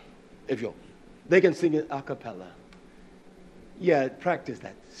it now. If you, they can sing it a cappella. Yeah, practice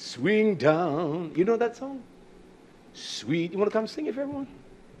that. Swing down. You know that song? Sweet. You want to come sing it for everyone?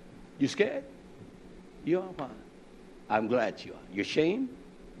 You scared? You are fine. I'm glad you are. You're ashamed?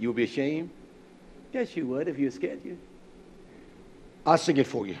 You'll be ashamed? Yes, you would if you were scared. I'll sing it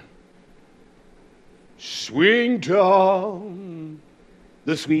for you. Swing down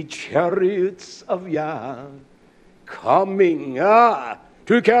the sweet chariots of Yah, coming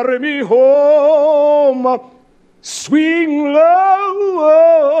to carry me home. Swing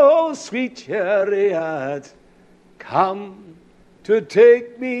low, sweet chariot, come to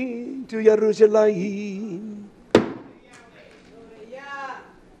take me to Jerusalem.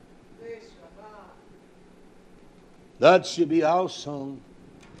 That should be our song.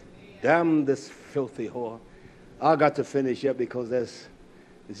 Damn this filthy whore. I got to finish yet because there's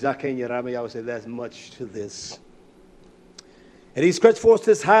Zaken Yerami. I would say there's much to this. And he stretched forth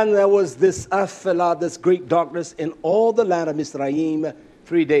his hand. There was this afela, this great darkness in all the land of Mizraim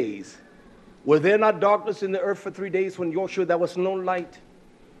 3 days. Were there not darkness in the earth for 3 days when Joshua there was no light?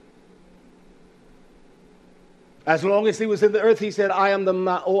 As long as he was in the earth, he said, I am the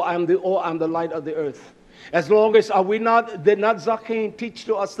light of the earth. As long as did not Zaken teach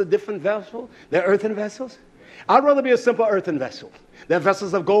to us the different vessels, the earthen vessels? I'd rather be a simple earthen vessel. They're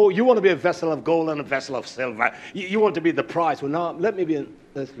vessels of gold. You want to be a vessel of gold and a vessel of silver. You want to be the prize. Well, no, let me be an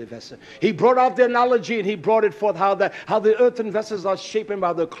earthly vessel. He brought out the analogy and he brought it forth how the earthen vessels are shapen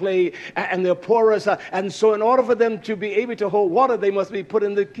by the clay and they're porous. And so in order for them to be able to hold water, they must be put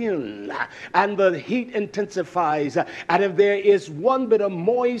in the kiln. And the heat intensifies. And if there is one bit of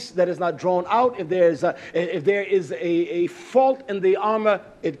moist that is not drawn out, if there is a fault in the armor,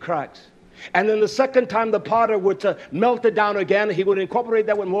 it cracks. And then the second time the potter would melt it down again, he would incorporate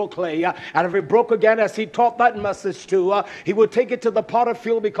that with more clay. And if it broke again, as he taught that message to, he would take it to the potter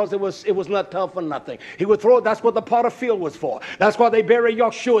field because it was not tough for nothing. He would throw it. That's what the potter field was for. That's why they buried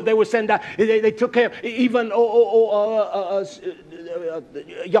Yahshua. They would send that. They took him, even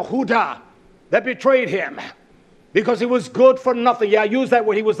Yehuda that betrayed him. Because he was good for nothing. Yeah, I use that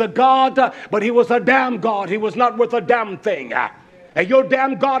word. He was a God, but he was a damn God. He was not worth a damn thing. And your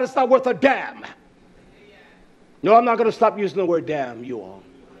damn God is not worth a damn. No, I'm not going to stop using the word damn, you all.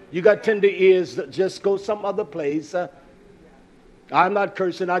 You got tender ears, just go some other place. I'm not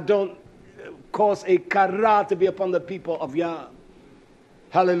cursing. I don't cause a kara to be upon the people of Yah.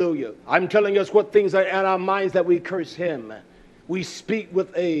 Hallelujah. I'm telling us what things are in our minds that we curse him. We speak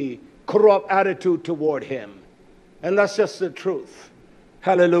with a corrupt attitude toward him. And that's just the truth.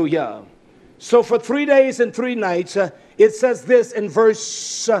 Hallelujah. So for 3 days and 3 nights, it says this in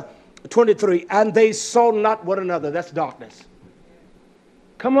verse 23, and they saw not one another. That's darkness.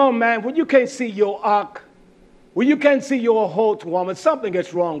 Come on, man. When you can't see your ark, when you can't see your whole woman, something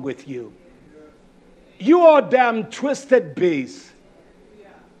is wrong with you. You are a damn twisted beast.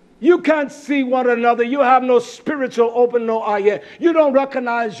 You can't see one another. You have no spiritual open, no eye yet. You don't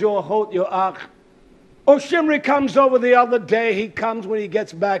recognize your whole, your ark. Oh, Shimri comes over the other day. He comes when he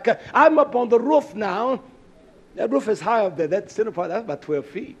gets back. I'm up on the roof now. That roof is high up there. That center part, that's about 12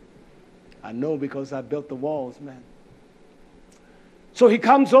 feet. I know because I built the walls, man. So he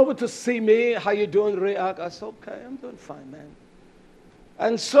comes over to see me. How you doing, Reak? I said, okay, I'm doing fine, man.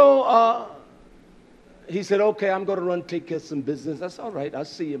 And so he said, okay, I'm going to run take care of some business. That's all right. I'll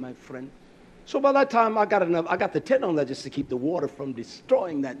see you, my friend. So by that time, I got the tent on there just to keep the water from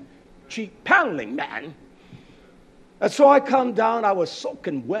destroying that cheap paneling, man. And so I come down. I was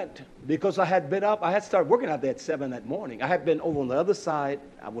soaking wet because I had been up. I had started working out there at 7 that morning. I had been over on the other side.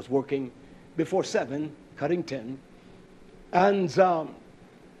 I was working before 7, cutting 10. And so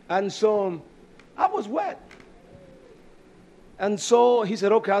I was wet. And so he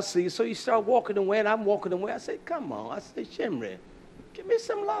said, okay, I'll see you. So he started walking away, and I'm walking away. I said, come on. I said, Shimri, give me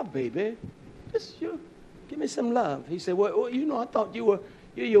some love, baby. Just you. Give me some love. He said, well, you know, I thought you were.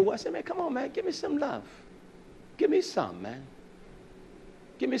 I said, man, come on, man, give me some love. Give me some, man.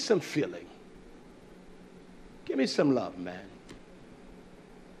 Give me some feeling. Give me some love, man.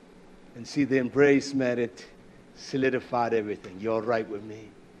 And see, the embrace, man, it solidified everything. You're all right with me.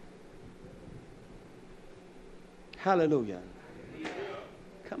 Hallelujah.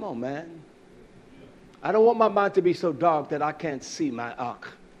 Come on, man. I don't want my mind to be so dark that I can't see my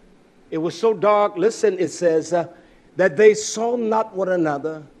ark. It was so dark, listen, it says, that they saw not one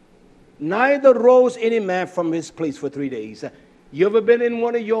another, neither rose any man from his place for 3 days. You ever been in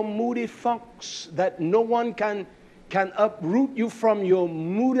one of your moody funks that no one can uproot you from your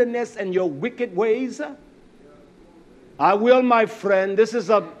moodiness and your wicked ways? I will, my friend. This is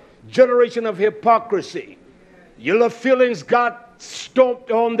a generation of hypocrisy. Your feelings got stomped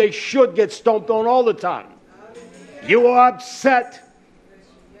on. They should get stomped on all the time. You are upset.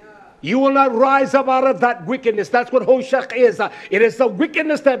 You will not rise up out of that wickedness. That's what Hoshech is. It is the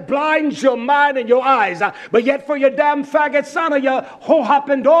wickedness that blinds your mind and your eyes. But yet for your damn faggot son or your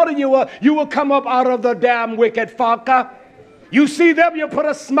ho-hopping daughter, you will come up out of the damn wicked fucker. You see them, you put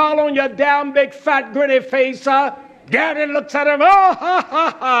a smile on your damn big fat grinny face. Daddy looks at him, oh, ha,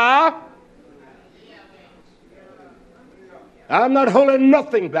 ha, ha. I'm not holding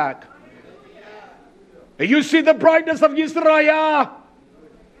nothing back. You see the brightness of Yisrael.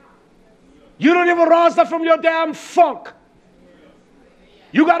 You don't even rise up from your damn funk.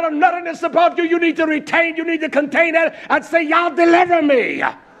 You got a nuttiness about you. You need to retain, you need to contain it and say, y'all deliver me.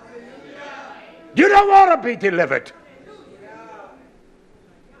 You don't want to be delivered.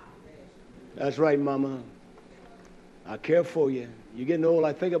 That's right, Mama. I care for you. You're getting old.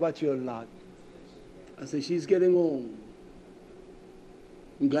 I think about you a lot. I say, she's getting old.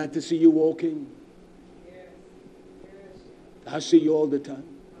 I'm glad to see you walking. I see you all the time.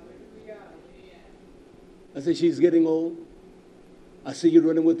 I say, she's getting old. I see you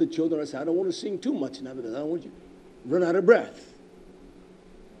running with the children. I say, I don't want to sing too much now because I don't want you to run out of breath.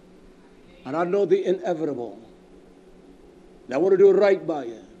 And I know the inevitable. And I want to do right by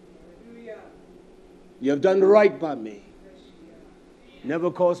you. You have done right by me. Never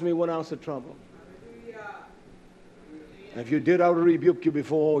caused me 1 ounce of trouble. And if you did, I would rebuke you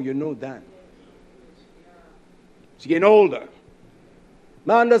before. You know that. She's getting older.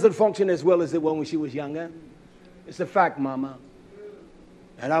 Man doesn't function as well as it was when she was younger. It's a fact, Mama.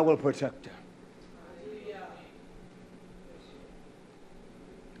 And I will protect her.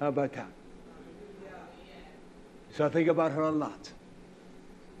 How about that? So I think about her a lot.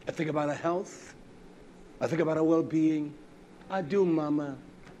 I think about her health. I think about her well-being. I do, Mama.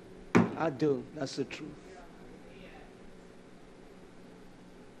 I do. That's the truth.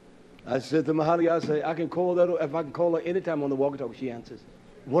 I said to Mahali, I say, I can call her, if I can call her anytime on the walkie-talkie, she answers.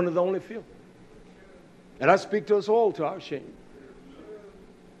 One of the only few. And I speak to us all to our shame.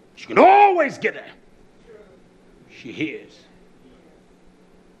 She can always get her. She hears.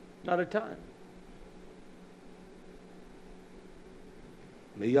 Not a time.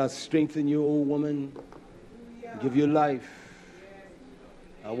 May God strengthen you, old woman. Give you life.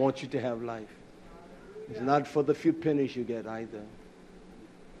 I want you to have life. It's not for the few pennies you get either.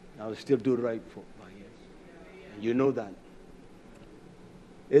 I will still do right by you. And you know that.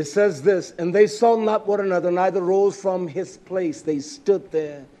 It says this, and they saw not one another, neither rose from his place. They stood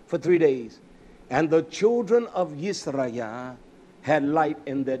there for 3 days. And the children of Yisrael had light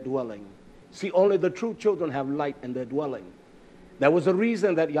in their dwelling. See, only the true children have light in their dwelling. There was a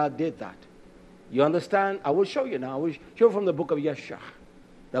reason that Yah did that. You understand? I will show you now. I will show you from the book of YHWH.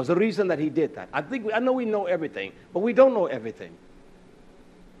 There was a reason that he did that. I know we know everything, but we don't know everything.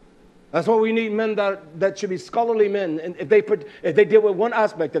 That's why we need men that should be scholarly men. And if they deal with one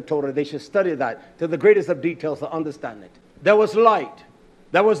aspect of Torah, they should study that to the greatest of details to understand it. There was light.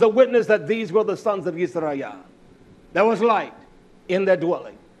 There was the witness that these were the sons of Israel. There was light in their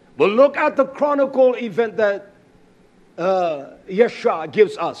dwelling. But look at the chronicle event that YHWH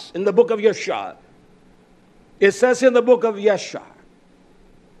gives us in the book of YHWH. It says in the book of YHWH,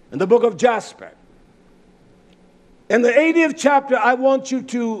 in the book of Jasper, in the 80th chapter, I want you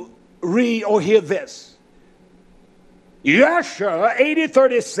to read or hear this. YHWH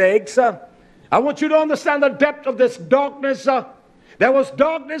 80:36. I want you to understand the depth of this darkness. There was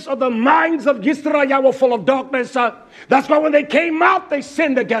darkness, or the minds of Yisrael were full of darkness. That's why when they came out, they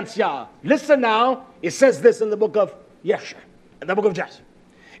sinned against Yah. Listen now. It says this in the book of YHWH, in the book of Jasper.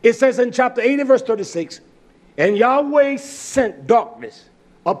 It says in chapter 80, verse 36, and Yahweh sent darkness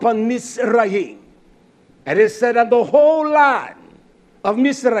upon Mizraim. And it said, and the whole land of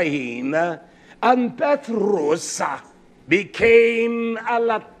Mizraim and Bethrosa became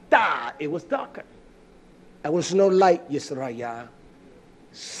alata. It was darker. There was no light, Yisrael.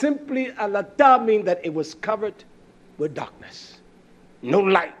 Simply alata means that it was covered with darkness. No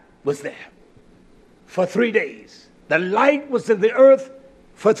light was there for 3 days. The light was in the earth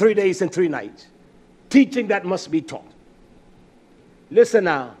for 3 days and 3 nights. Teaching that must be taught. Listen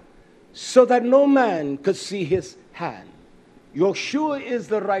now. So that no man could see his hand. Yeshua is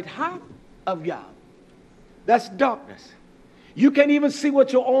the right hand of Yah. That's darkness. You can't even see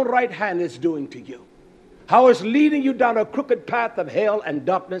what your own right hand is doing to you. How it's leading you down a crooked path of hell and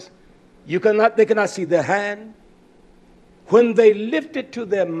darkness. They cannot see their hand. When they lift it to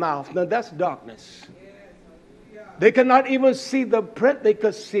their mouth, now that's darkness. They cannot even see the print. They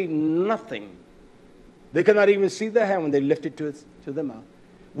could see nothing. They cannot even see the hand when they lift it to their mouth.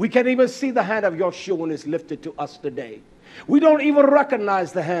 We can't even see the hand of Yeshua when it's lifted to us today. We don't even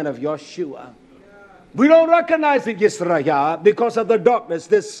recognize the hand of Yeshua. We don't recognize it, Yisrael, because of the darkness,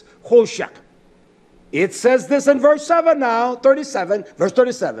 this Hoshak. It says this in verse 7 now, 37, verse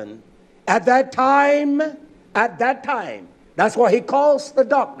 37. At that time, that's why he calls the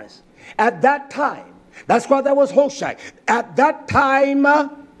darkness. At that time, that's why there was Hoshak. At that time,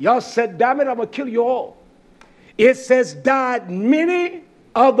 y'all said, damn it, I'm going to kill you all. It says, died many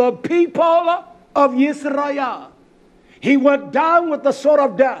of the people of Israel. He went down with the sword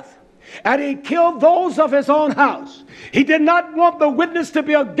of death, and he killed those of his own house. He did not want the witness to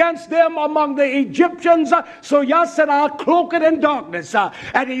be against them among the Egyptians. So Yah said, I'll cloak it in darkness.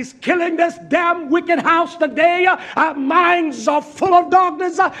 And he's killing this damn wicked house today. Our minds are full of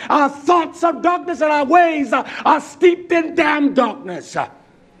darkness. Our thoughts of darkness, and our ways are steeped in damn darkness.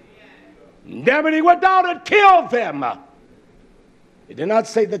 Damn it, he went down and killed them. He did not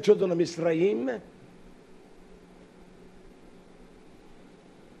say the children of Israel.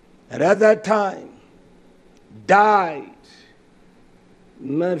 And at that time, died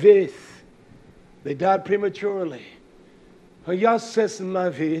Mavith. They died prematurely. When Yah says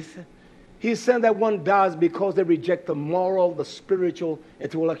Mavith, he's saying that one dies because they reject the moral, the spiritual,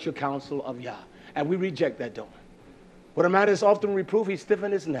 intellectual counsel of Yah. And we reject that, don't we? When a man is often reproved, he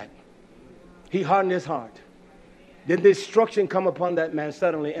stiffened his neck. He hardened his heart. Then destruction come upon that man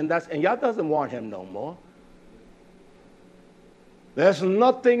suddenly, and Yah doesn't want him no more. There's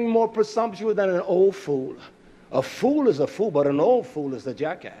nothing more presumptuous than an old fool. A fool is a fool, but an old fool is a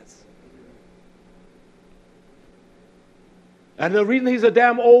jackass. And the reason he's a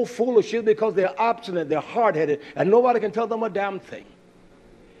damn old fool is because they're obstinate, they're hard-headed, and nobody can tell them a damn thing.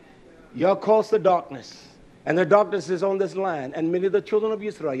 Yah calls the darkness, and the darkness is on this land, and many of the children of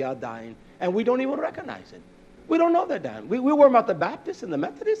Israel are dying, and we don't even recognize it. We don't know they're dying. We worry about the Baptists and the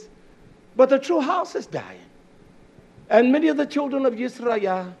Methodists, but the true house is dying. And many of the children of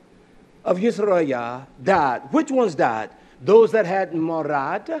Yisrael died. Which ones died? Those that had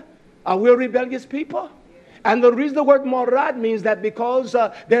morad. Are we a rebellious people? And the reason the word morad means that because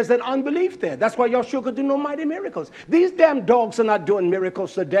there's an unbelief there. That's why Yahshua could do no mighty miracles. These damn dogs are not doing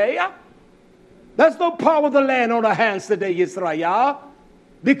miracles today. There's no power of the land on our hands today, Yisrael.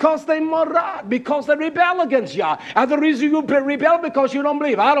 Because they morad, because they rebel against Yah. And the reason you rebel because you don't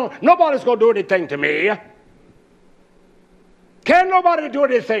believe. Nobody's going to do anything to me. Can't nobody do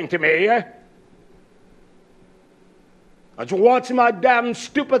anything to me. I was watching my damn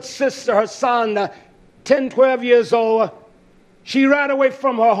stupid sister, her son, 10, 12 years old. She ran away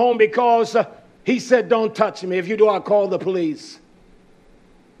from her home because he said, don't touch me. If you do, I'll call the police.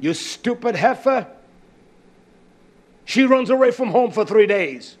 You stupid heifer. She runs away from home for 3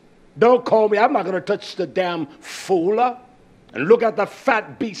 days. Don't call me. I'm not going to touch the damn fool. And look at the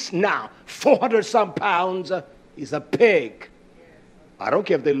fat beast now. 400-some pounds. He's a pig. I don't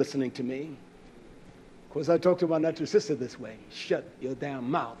care if they're listening to me. Of course, I talk to my natural sister this way. Shut your damn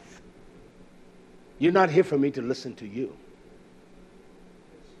mouth. You're not here for me to listen to you.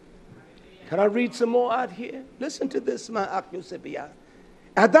 Can I read some more out here? Listen to this, my Akyusibiyah.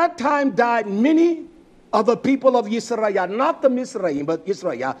 At that time died many of the people of Israel, not the Mizraim, but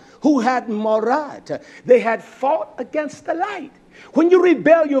Israel, who had morad. They had fought against the light. When you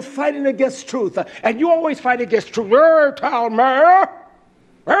rebel, you're fighting against truth. And you always fight against truth. Tell me.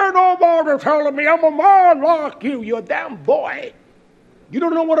 Ain't nobody telling me I'm a man like you. You're a damn boy. You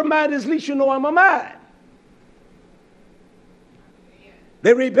don't know what a man is, at least you know I'm a man.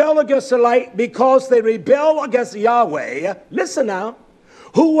 They rebel against the light because they rebel against Yahweh. Listen now.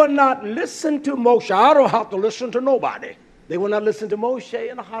 Who will not listen to Moshe. I don't have to listen to nobody. They will not listen to Moshe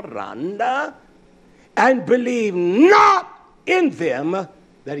and Haran and believe not in them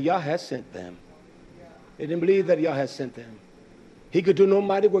that Yah has sent them. They didn't believe that Yah has sent them. He could do no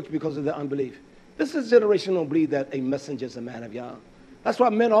mighty works because of their unbelief. This is generation don't believe that a messenger is a man of Yah. That's why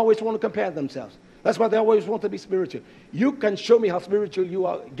men always want to compare themselves. That's why they always want to be spiritual. You can show me how spiritual you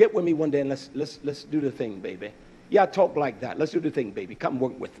are. Get with me one day and let's do the thing, baby. Yeah, talk like that. Let's do the thing, baby. Come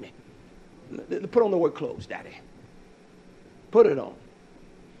work with me. Put on the work clothes, Daddy. Put it on.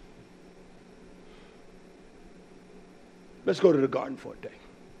 Let's go to the garden for a day.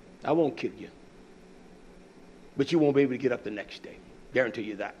 I won't kill you. But you won't be able to get up the next day. Guarantee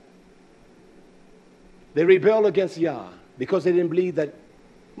you that. They rebelled against Yah because they didn't believe that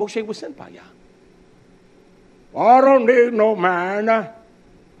Moshe was sent by Yah. I don't need no man.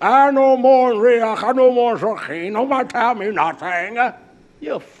 I know more Riach. I know more Shochin. Nobody tell me nothing.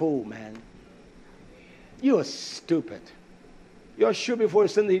 You're a fool, man. You are stupid. You're sure before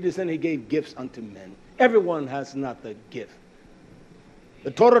he descended, he gave gifts unto men. Everyone has not the gift.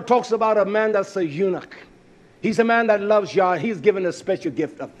 The Torah talks about a man that's a eunuch. He's a man that loves Yah. He's given a special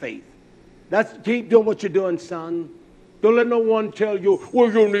gift of faith. Keep doing what you're doing, son. Don't let no one tell you,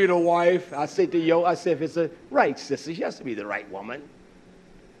 well, you need a wife. I say to you, if it's a right sister, she has to be the right woman.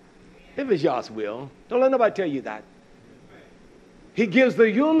 If it's Yah's will. Don't let nobody tell you that. He gives the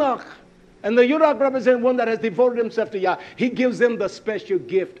eunuch, and the eunuch represents one that has devoted himself to Yah. He gives them the special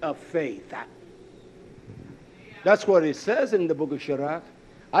gift of faith. That's what it says in the book of Sirach.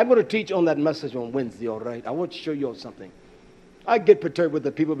 I'm going to teach on that message on Wednesday, all right? I want to show you something. I get perturbed with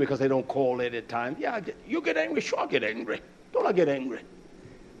the people because they don't call it at times. Yeah, you get angry. Sure, I get angry. Don't I get angry?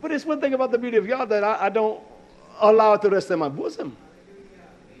 But it's one thing about the beauty of God that I don't allow it to rest in my bosom.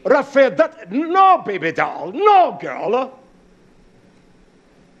 Raphael, no, baby doll. No, girl.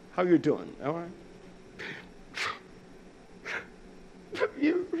 How you doing? All right?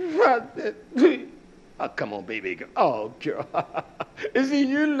 You oh, come on, baby girl. Oh, girl. Is it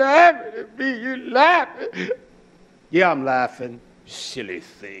you laughing at me? You laughing? Yeah, I'm laughing. Silly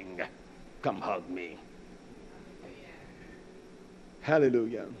thing. Come hug me.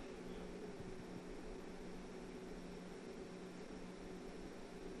 Hallelujah.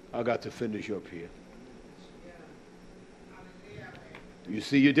 I got to finish up here. You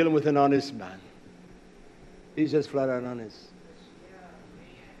see, you're dealing with an honest man. He's just flat out honest.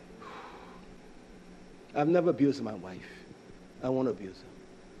 I've never abused my wife. I won't abuse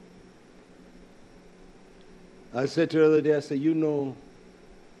her. I said to her the other day, I said, you know,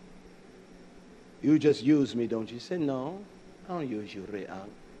 you just use me, don't you? She said, no, I don't use you, Re'ang.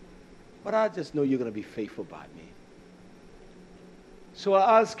 But I just know you're going to be faithful by me. So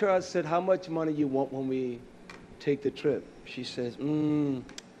I asked her, I said, how much money you want when we take the trip? She says, $100.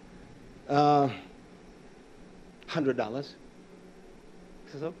 I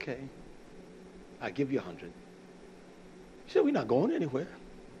says, okay. I give you 100. She said, we're not going anywhere.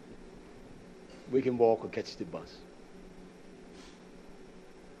 We can walk or catch the bus.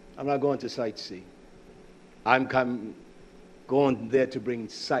 I'm not going to sightsee. I'm going there to bring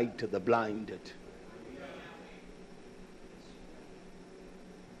sight to the blinded.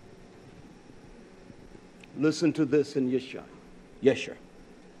 Listen to this in Yeshua. Yeshua.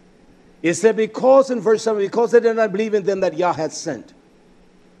 It said, because in verse 7, because they did not believe in them that Yah had sent,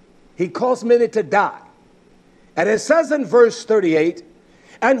 he caused many to die. And it says in verse 38,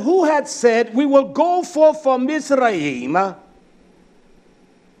 and who had said, we will go forth from Mizraim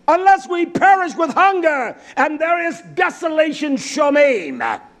unless we perish with hunger, and there is desolation,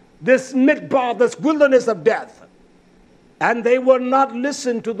 Shomaim, this midbar, this wilderness of death. And they will not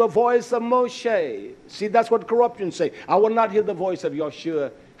listen to the voice of Moshe. See, that's what corruption say. I will not hear the voice of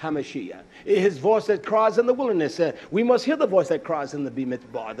Yeshua HaMashiach. His voice that cries in the wilderness. We must hear the voice that cries in the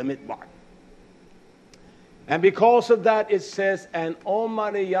midbar. And because of that, it says, and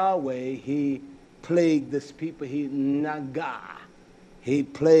Almighty Yahweh, he plagued this people. He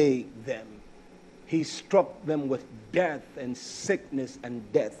plagued them. He struck them with death and sickness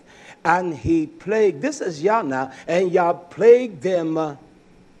and death. And he plagued, this is Yah now, and Yah plagued them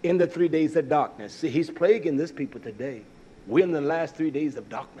in the 3 days of darkness. See, he's plaguing this people today. We're in the last 3 days of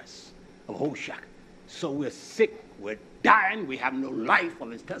darkness, of Hoshak. So we're sick, we're dying, we have no life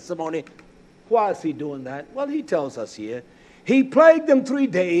of his testimony. Why is he doing that? Well, he tells us here. He plagued them 3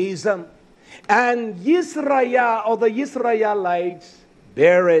 days, and Yisrael, or the Yisraelites,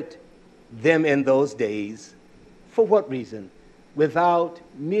 buried them in those days. For what reason? Without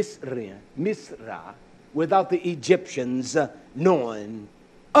Misra, without the Egyptians knowing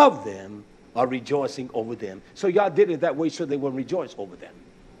of them or rejoicing over them. So Yah did it that way so they will rejoice over them.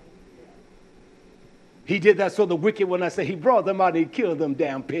 He did that so the wicked, when I say he brought them out, he killed them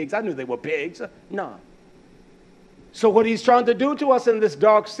damn pigs. I knew they were pigs. No. So what he's trying to do to us in this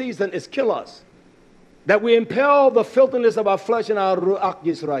dark season is kill us. That we impel the filthiness of our flesh and our Ruach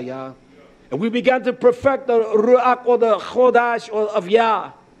Yisrael. And we began to perfect the Ruach or the Chodash of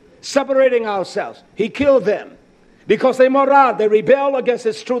Yah, separating ourselves. He killed them because they morad, they rebel against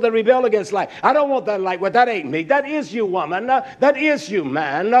his truth, they rebel against light. I don't want that light. Well, that ain't me. That is you, woman. That is you,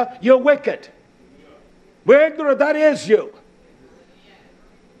 man. You're wicked. We're ignorant. That is you.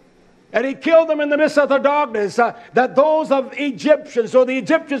 And he killed them in the midst of the darkness, that those of Egyptians, so the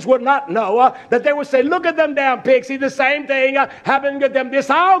Egyptians would not know, that they would say, look at them damn pigs. See, the same thing happened to them. This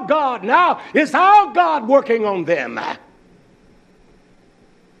our God now. It's our God working on them.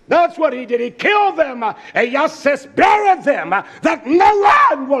 That's what he did. He killed them. And Yah says, bury them, that no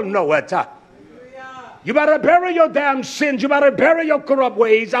one will know it. You better bury your damn sins. You better bury your corrupt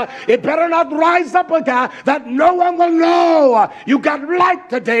ways. It better not rise up again that no one will know. You got light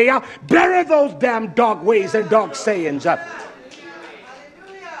today. Bury those damn dog ways and dog sayings.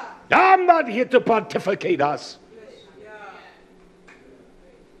 I'm not here to pontificate us.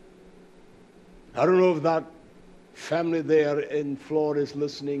 I don't know if that family there in Florida is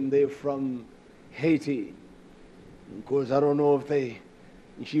listening. They're from Haiti. Of course, I don't know if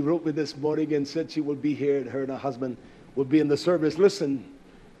she wrote me this morning and said she will be here, and her and her husband will be in the service. Listen,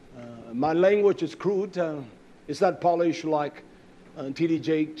 my language is crude. It's not polished like T.D.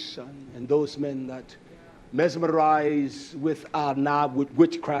 Jakes and those men that mesmerize with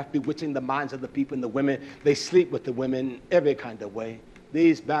witchcraft, bewitching the minds of the people and the women. They sleep with the women every kind of way.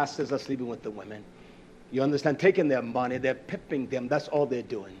 These bastards are sleeping with the women. You understand? Taking their money, they're pimping them. That's all they're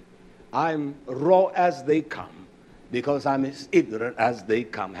doing. I'm raw as they come because I'm as ignorant as they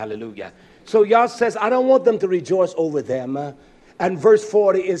come. Hallelujah. So Yah says, I don't want them to rejoice over them. And verse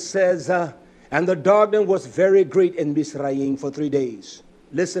 40, it says, and the darkness was very great in Mizraim for 3 days.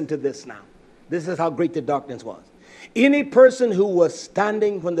 Listen to this now. This is how great the darkness was. Any person who was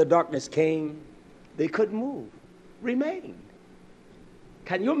standing when the darkness came, they couldn't move, remained.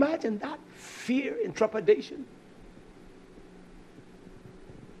 Can you imagine that? Fear and trepidation.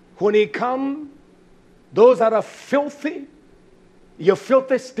 When he come, those that are filthy, you're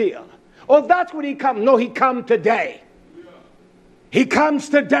filthy still. Oh, that's when he come. No, he come today. He comes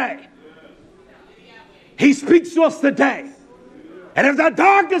today. He speaks to us today. And if the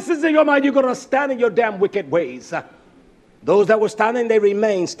darkness is in your mind, you're going to stand in your damn wicked ways. Those that were standing, they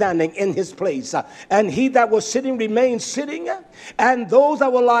remained standing in his place. And he that was sitting remained sitting. And those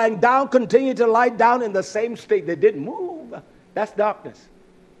that were lying down continued to lie down in the same state. They didn't move. That's darkness.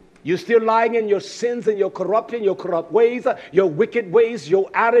 You're still lying in your sins and your corruption, your corrupt ways, your wicked ways, your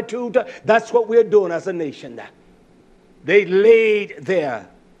attitude. That's what we're doing as a nation. They laid there.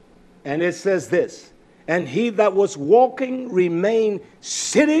 And it says this. And he that was walking remained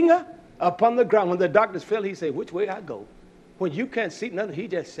sitting upon the ground. When the darkness fell, he said, which way I go? When you can't see nothing, he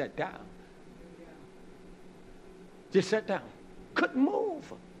just sat down. Just sat down. Couldn't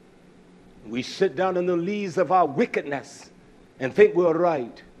move. We sit down in the leaves of our wickedness and think we're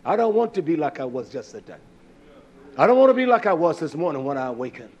right. I don't want to be like I was yesterday. I don't want to be like I was this morning when I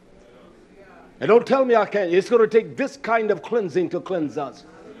awakened. And don't tell me I can't. It's going to take this kind of cleansing to cleanse us.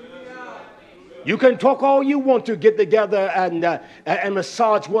 You can talk all you want to, get together and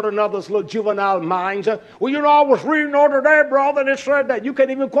massage one another's little juvenile minds. Well, you know, I was reading over there, brother, and it said that. You can't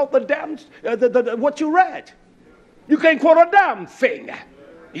even quote the damn what you read. You can't quote a damn thing.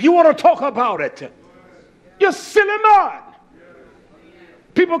 You want to talk about it. You silly man.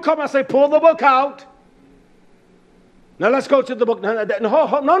 People come and say, pull the book out. Now let's go to the book.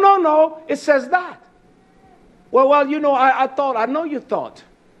 No. It says that. Well, you know, I know you thought.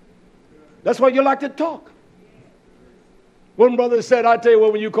 That's why you like to talk. One brother said, I tell you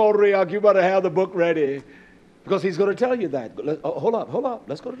what, when you call Riak, you better have the book ready. Because he's going to tell you that. Hold up.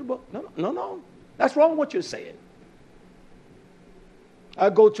 Let's go to the book. No. That's wrong what you're saying.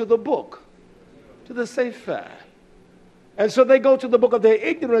 I go to the book, to the Sefer. And so they go to the book of their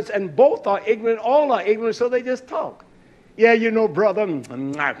ignorance, and both are ignorant, all are ignorant, so they just talk. Yeah, you know, brother.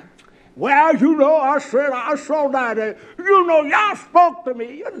 Well, you know, I saw that. You know, y'all spoke to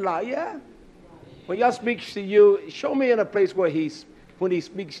me. You liar. When y'all speaks to you, show me in a place where when he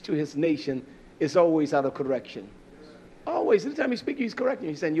speaks to his nation, it's always out of correction. Always. Every time he speaks, he's correcting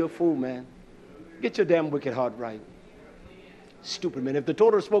you. He's saying, you're a fool, man. Get your damn wicked heart right. Stupid man. If the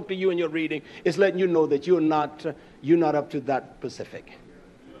Torah spoke to you in your reading, it's letting you know that you're not up to that Pacific.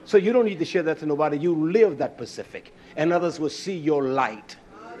 So you don't need to share that to nobody. You live that Pacific, and others will see your light.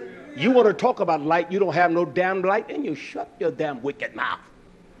 You want to talk about light, you don't have no damn light, and you shut your damn wicked mouth.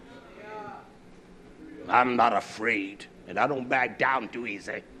 I'm not afraid, and I don't back down too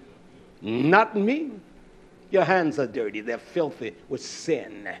easy. Not me. Your hands are dirty. They're filthy with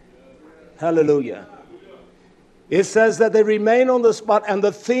sin. Hallelujah. It says that they remain on the spot, and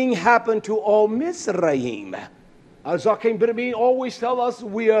the thing happened to all Mizraim. Al-Zakim Birmi always tell us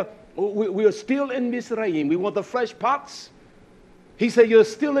we are still in Mizraim. We want the fresh pots. He said, you're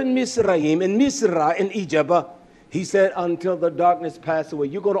still in Mizraim, in Misra, in Egypt. He said, until the darkness passes away.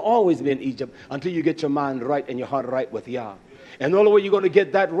 You're going to always be in Egypt until you get your mind right and your heart right with Yah. And the only way you're going to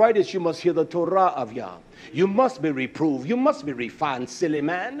get that right is you must hear the Torah of Yah. You must be reproved. You must be refined, silly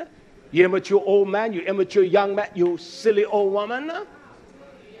man. You immature old man. You immature young man. You silly old woman.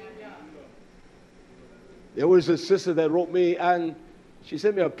 There was a sister that wrote me, and she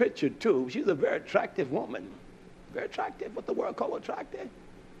sent me a picture, too. She's a very attractive woman. Very attractive, what the world call attractive.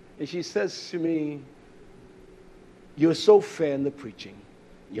 And she says to me, you're so fair in the preaching.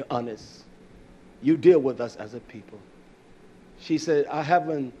 You're honest. You deal with us as a people. She said,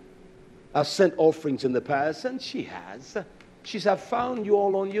 I've sent offerings in the past, and she has. She said, I found you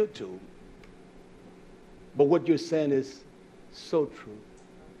all on YouTube. But what you're saying is so true.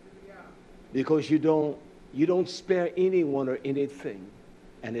 because you don't spare anyone or anything,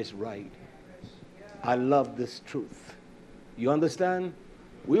 and it's right. I love this truth. You understand?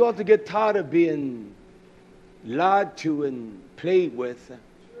 We ought to get tired of being lied to and played with.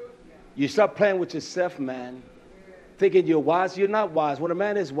 You stop playing with yourself, man, thinking you're wise. You're not wise. When a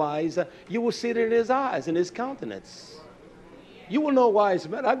man is wise, you will see it in his eyes, in his countenance. You will know wise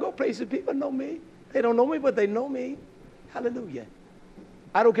men. I go places, people know me. They don't know me, but they know me. Hallelujah.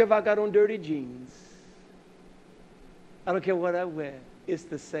 I don't care if I got on dirty jeans. I don't care what I wear. It's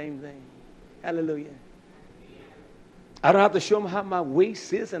the same thing. Hallelujah. I don't have to show them how my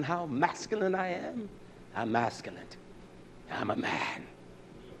waist is and how masculine I am. I'm masculine. I'm a man.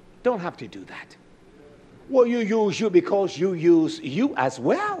 Don't have to do that. Well, you use you because you use you as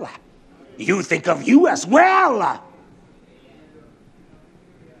well. You think of you as well.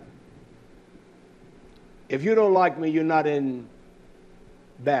 If you don't like me, you're not in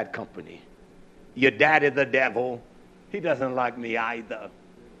bad company. Your daddy, the devil, he doesn't like me either.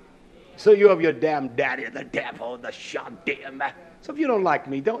 So you have your damn daddy, the devil, the shot damn. So if you don't like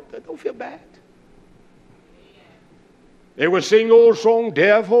me, don't feel bad. They will sing old song,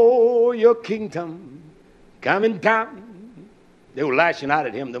 devil, your kingdom coming down. They were lashing out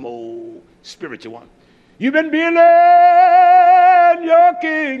at him, them old spiritual one. You've been building your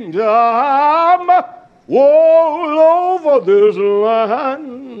kingdom all over this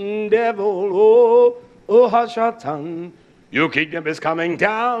land, devil, oh, Hashatan. Your kingdom is coming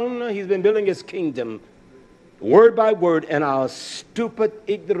down. He's been building his kingdom word by word in our stupid,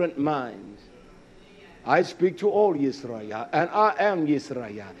 ignorant minds. I speak to all Yisrael, and I am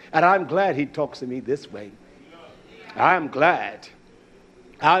Yisrael, and I'm glad he talks to me this way. I'm glad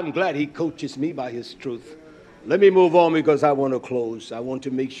he coaches me by his truth. Let me move on because I want to close. I want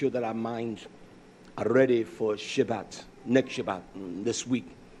to make sure that our minds are ready for Shabbat, next Shabbat, this week.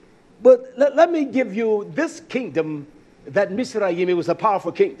 But let me give you this kingdom that Mizraim, it was a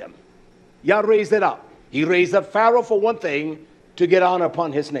powerful kingdom. Yah raised it up. He raised up Pharaoh for one thing, to get honor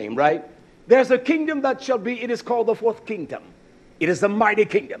upon his name, right? There's a kingdom that shall be, it is called the fourth kingdom. It is the mighty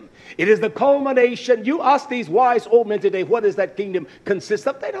kingdom. It is the culmination. You ask these wise old men today, what does that kingdom consist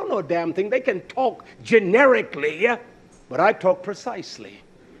of? They don't know a damn thing. They can talk generically, but I talk precisely.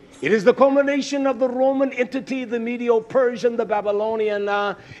 It is the culmination of the Roman entity, the Medo-Persian, the Babylonian.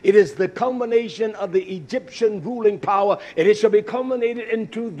 It is the culmination of the Egyptian ruling power, and it shall be culminated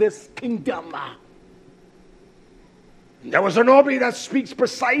into this kingdom. There was an army that speaks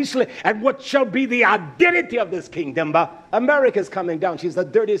precisely and what shall be the identity of this kingdom. America's coming down. She's the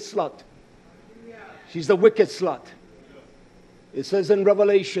dirty slut. She's the wicked slut. It says in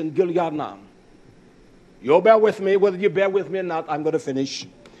Revelation, Gilyadnam. You'll bear with me. Whether you bear with me or not, I'm going to finish.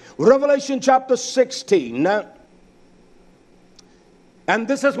 Revelation chapter 16. And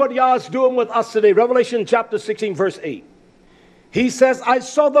this is what Yah is doing with us today. Revelation chapter 16, verse 8. He says, I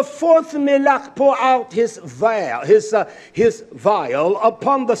saw the fourth Melech pour out his vial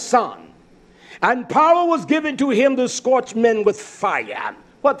upon the sun. And power was given to him to scorch men with fire.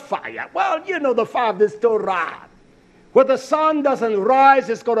 What fire? Well, you know the fire of this Torah. Where the sun doesn't rise,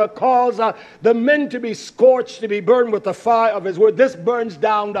 it's going to cause the men to be scorched, to be burned with the fire of his word. This burns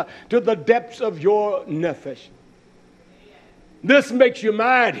down to the depths of your nefesh. This makes you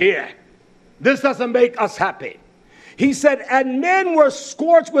mad here. This doesn't make us happy. He said, and men were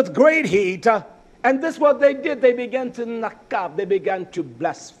scorched with great heat. And this is what they did. They began to nakab. They began to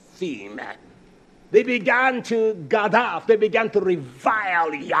blaspheme. They began to gadaf. They began to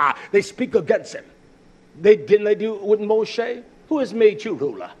revile Yah. They speak against him. Didn't they do it with Moshe? Who has made you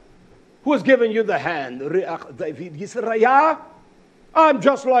ruler? Who has given you the hand? He said, I'm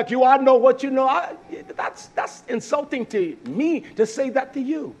just like you. I know what you know. That's insulting to me to say that to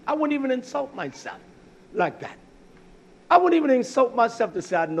you. I wouldn't even insult myself like that. I wouldn't even insult myself to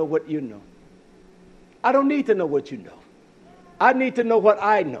say I know what you know. I don't need to know what you know. I need to know what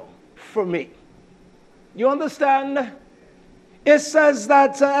I know for me. You understand? It says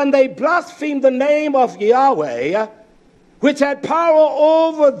that, and they blasphemed the name of Yahweh, which had power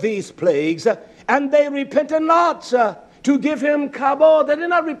over these plagues, and they repented not to give him kabod. They did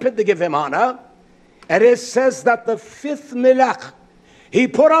not repent to give him honor. And it says that the fifth Melech, he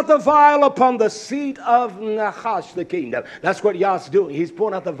poured out the vial upon the seat of Nahash, the kingdom. That's what Yah's doing. He's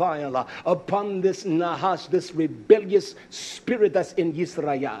pouring out the vial upon this Nahash, this rebellious spirit that's in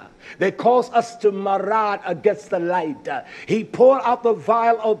Yisrael. They cause us to marad against the light. He poured out the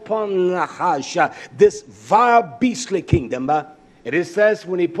vial upon Nahash, this vile, beastly kingdom. And it says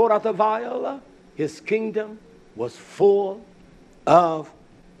when he poured out the vial, his kingdom was full of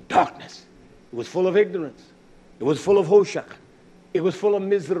darkness. It was full of ignorance. It was full of Hoshach. It was full of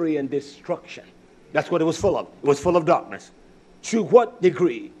misery and destruction. That's what it was full of. It was full of darkness. To what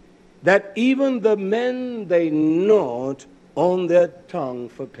degree? That even the men they gnawed on their tongue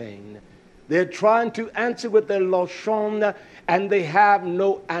for pain. They're trying to answer with their loshon, and they have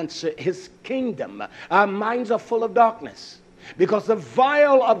no answer. His kingdom. Our minds are full of darkness. Because the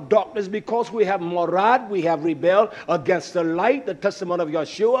vial of darkness, because we have morad, we have rebelled against the light, the testimony of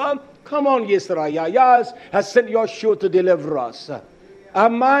Yeshua. Come on, Yisrael has sent Yeshua to deliver us. Our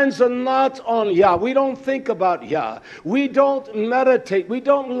minds are not on Yah. We don't think about Yah. We don't meditate. We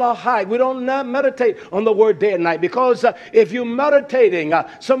don't lahai. We don't meditate on the word day and night. Because if you're meditating,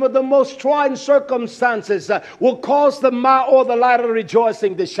 some of the most trying circumstances will cause the ma or the light of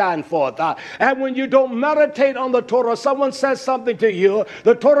rejoicing to shine forth. And when you don't meditate on the Torah, someone says something to you.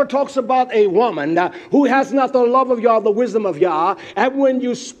 The Torah talks about a woman who has not the love of Yah, the wisdom of Yah. And when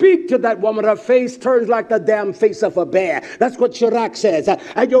you speak to that woman, her face turns like the damn face of a bear. That's what Sirach says.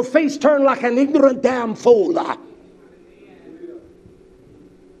 And your face turned like an ignorant damn fool.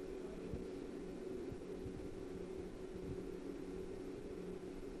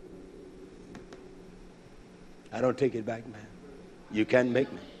 I don't take it back, man. You can't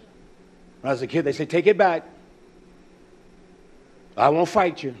make me. When I was a kid, they say, take it back. I won't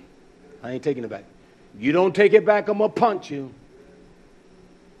fight you. I ain't taking it back. You don't take it back, I'm going to punch you.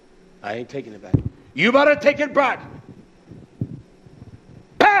 I ain't taking it back. You better take it back.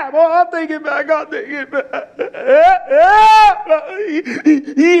 Bam! Oh, I'll take it back. I'll take it back.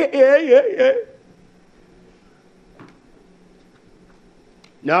 Yeah.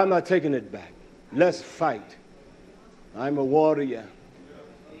 No, I'm not taking it back. Let's fight. I'm a warrior.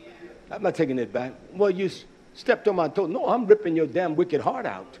 I'm not taking it back. Well, you stepped on my toe. No, I'm ripping your damn wicked heart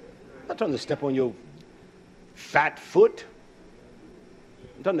out. I'm not trying to step on your fat foot.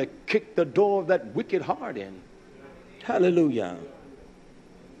 I'm trying to kick the door of that wicked heart in. Hallelujah.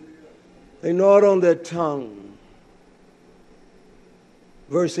 They gnawed on their tongue.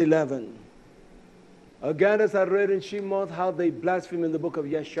 Verse 11. Again, as I read in Shemot, how they blaspheme in the book of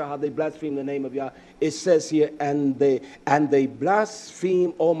Yeshua, how they blaspheme the name of Yah. It says here, and they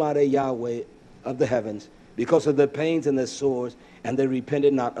blaspheme Almighty Yahweh of the heavens because of their pains and their sores, and they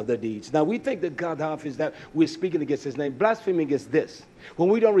repented not of their deeds. Now, we think that God is that we're speaking against his name. Blaspheming is this. When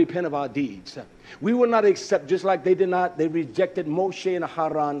we don't repent of our deeds, we will not accept, just like they did not, they rejected Moshe and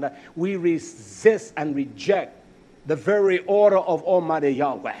Haran. We resist and reject the very order of Almighty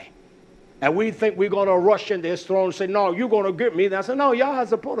Yahweh. And we think we're going to rush into his throne and say, no, you're going to get me. And I said, no, Yah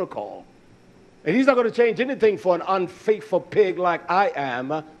has a protocol. And he's not going to change anything for an unfaithful pig like I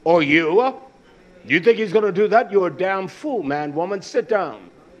am or you. You think he's going to do that? You're a damn fool, man, woman. Sit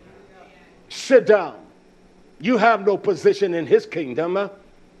down. Sit down. You have no position in his kingdom.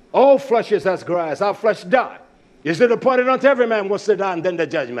 All flesh is as grass. Our flesh die. Is it appointed unto every man will sit down, then the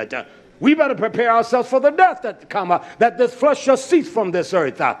judgment? We better prepare ourselves for the death that come, that this flesh shall cease from this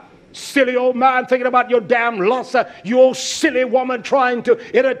earth. Silly old man thinking about your damn lust. You old silly woman trying to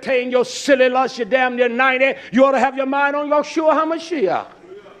entertain your silly lust. You're damn near 90. You ought to have your mind on Yeshua HaMashiach.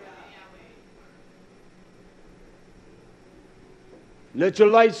 Let your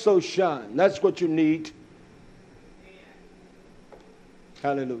light so shine. That's what you need.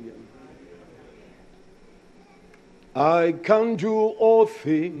 Hallelujah. I can do all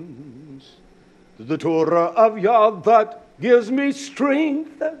things through the Torah of Yah that gives me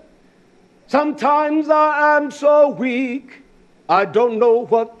strength. Sometimes I am so weak, I don't know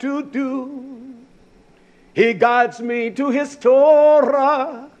what to do. He guides me to his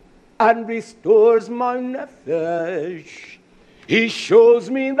Torah and restores my nefesh. He shows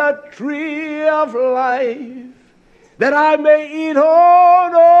me the tree of life that I may eat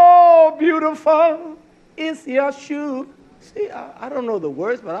on. Oh, beautiful is Yeshua. See, I don't know the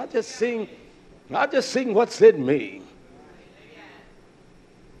words, but I just sing what's in me.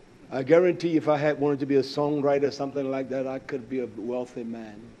 I guarantee if I had wanted to be a songwriter or something like that, I could be a wealthy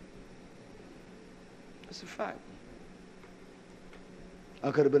man. That's a fact.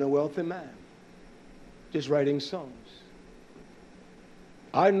 I could have been a wealthy man, just writing songs.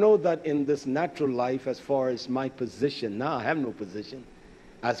 I know that in this natural life, as far as my position, now I have no position.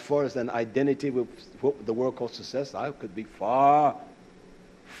 As far as an identity with what the world calls success, I could be far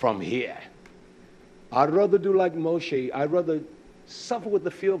from here. I'd rather do like Moshe. I'd rather suffer with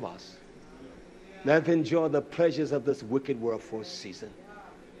the few of us than to enjoy the pleasures of this wicked world for a season.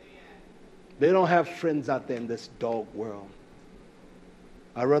 They don't have friends out there in this dog world.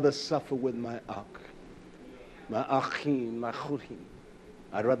 I'd rather suffer with my akh, my achim, my churim.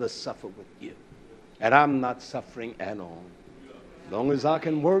 I'd rather suffer with you. And I'm not suffering at all. As long as I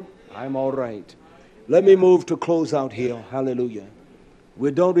can work, I'm all right. Let me move to close out here. Hallelujah. We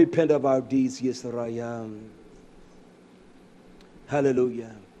don't repent of our deeds, Yisrael.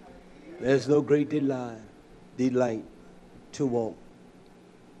 Hallelujah. There's no great delight to walk.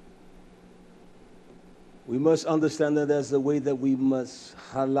 We must understand that there's a way that we must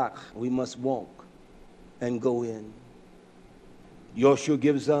halak, we must walk and go in. Joshua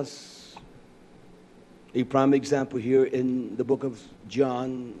gives us a prime example here in the book of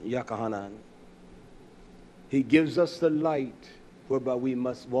John, Yakahanan. He gives us the light whereby we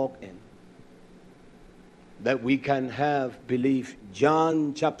must walk in, that we can have belief.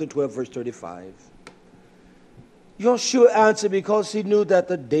 John chapter 12, verse 35. Joshua answered because he knew that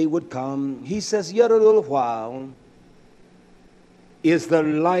the day would come. He says, yet a little while is the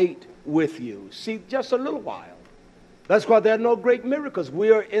light with you. See, just a little while. That's why there are no great miracles.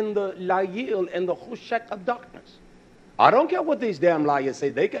 We are in the layil, in the hushek of darkness. I don't care what these damn liars say.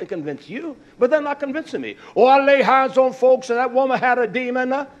 They can convince you, but they're not convincing me. Oh, I lay hands on folks and that woman had a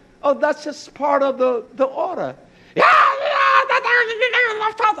demon. Oh, that's just part of the order.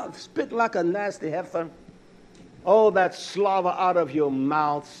 Spit like a nasty heifer. Oh, that slobber out of your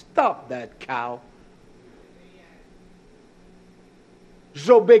mouth. Stop that cow.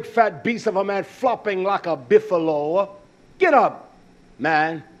 So big fat beast of a man flopping like a buffalo. Get up,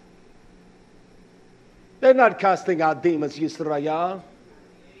 man. They're not casting out demons, Yisrael.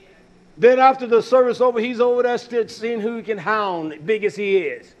 Then after the service over, he's over there still seeing who he can hound, big as he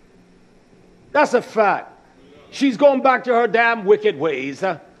is. That's a fact. She's going back to her damn wicked ways.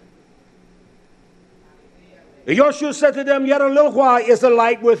 Joshua said to them, yet a little while is the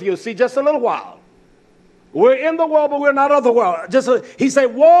light with you. See, just a little while. We're in the world, but we're not of the world. He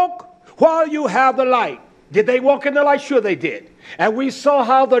said, walk while you have the light. Did they walk in the light? Sure they did. And we saw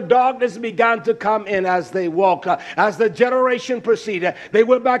how the darkness began to come in as they walked. As the generation proceeded, they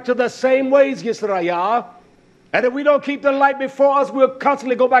went back to the same ways, Yisrael. And if we don't keep the light before us, we'll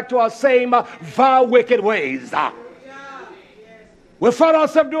constantly go back to our same vile, wicked ways. We'll find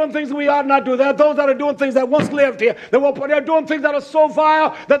ourselves doing things we ought not do. There are those that are doing things that once lived here. They're doing things that are so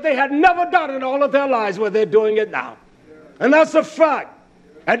vile that they had never done in all of their lives, where they're doing it now. And that's a fact.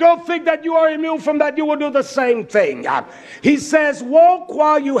 And don't think that you are immune from that. You will do the same thing. He says, walk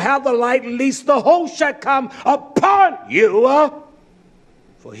while you have the light, lest the whole shall come upon you.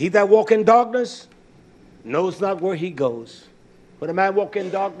 For he that walk in darkness knows not where he goes. When a man walk in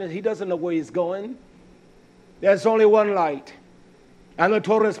darkness, he doesn't know where he's going. There's only one light. And the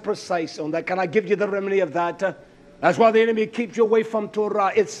Torah is precise on that. Can I give you the remedy of that? That's why the enemy keeps you away from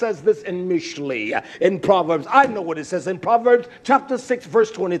Torah. It says this in Mishli, in Proverbs. I know what it says in Proverbs chapter 6, verse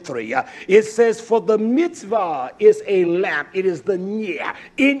 23. It says, for the mitzvah is a lamp. It is the near.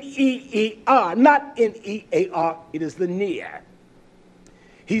 N-E-E-R, not N-E-A-R. It is the near.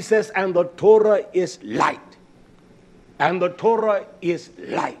 He says, and the Torah is light. And the Torah is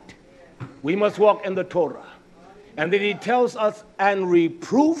light. We must walk in the Torah. And then he tells us, and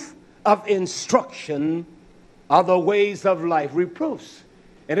reproof of instruction are the ways of life. Reproofs.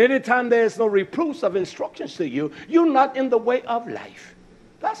 And anytime there's no reproofs of instructions to you, you're not in the way of life.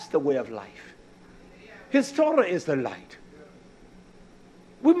 That's the way of life. His Torah is the light.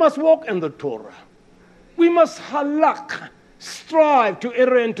 We must walk in the Torah. We must halak, strive to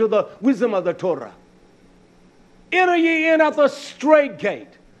enter into the wisdom of the Torah. Enter ye in at the straight gate.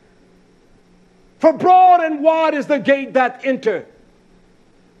 For broad and wide is the gate that enter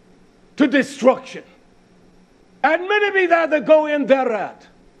to destruction. And many be there that go in thereat.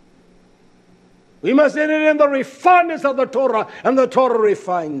 We must enter in the refinements of the Torah, and the Torah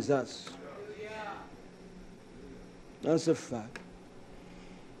refines us. That's a fact.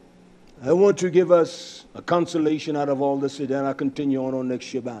 I want to give us a consolation out of all this, and then I'll continue on next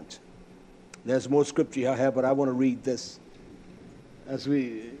Shabbat. There's more scripture I have, but I want to read this as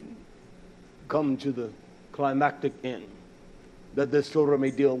we come to the climactic end, that this Torah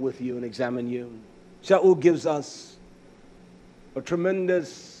may deal with you and examine you. Shaul gives us a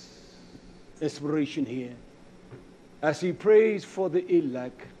tremendous inspiration here as he prays for the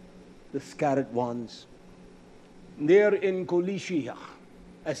elect, the scattered ones. There in Kolishiyah,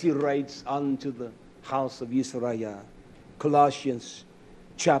 as he writes unto the house of Israel, Colossians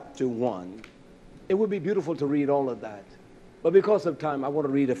chapter 1. It would be beautiful to read all of that. But because of time, I want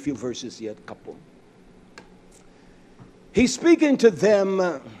to read a few verses yet, a couple. He's speaking to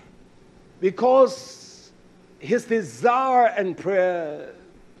them because his desire and prayer,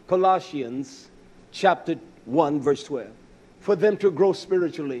 Colossians chapter 1, verse 12, for them to grow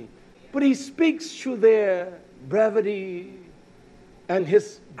spiritually. But he speaks to their brevity and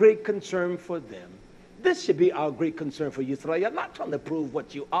his great concern for them. This should be our great concern for Israel. I'm not trying to prove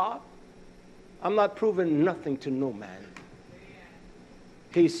what you are. I'm not proving nothing to no man.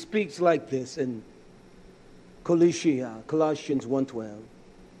 he speaks like this in Colossians 1:12.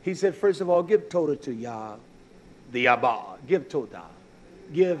 He said, first of all, give Todah to Yah, the Abba. Give Todah.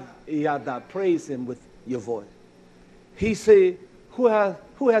 Give Yada. Praise him with your voice. He said, who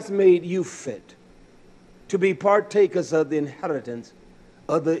has made you fit to be partakers of the inheritance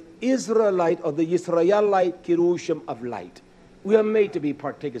of the Israelite or the Israelite Kirushim of light. We are made to be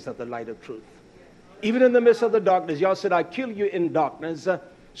partakers of the light of truth. Even in the midst of the darkness, y'all said, I kill you in darkness.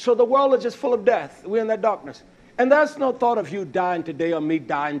 So the world is just full of death. We're in that darkness. And there's no thought of you dying today or me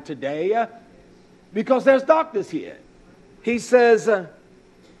dying today because there's darkness here. He says,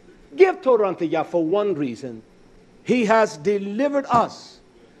 give Torah unto Yah for one reason. He has delivered us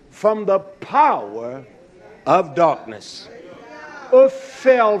from the power of darkness. Who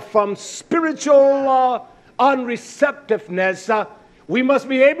fell from spiritual unreceptiveness. We must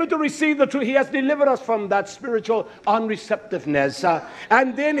be able to receive the truth. He has delivered us from that spiritual unreceptiveness.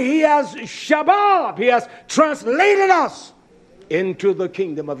 And then he has Shabbat. He has translated us into the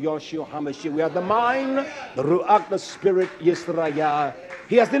kingdom of YHWH HaMashiach. We have the mind, the Ruach, the spirit, Yisrael.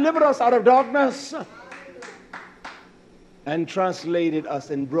 He has delivered us out of darkness and translated us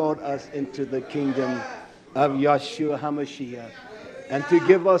and brought us into the kingdom of YHWH HaMashiach. And to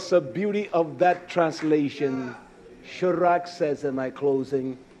give us a beauty of that translation, Sirach says in my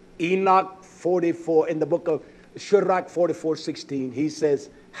closing, Enoch 44, in the book of Sirach 44:16, he says,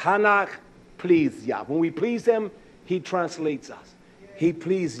 Hanach, please Yah. When we please him, he translates us. He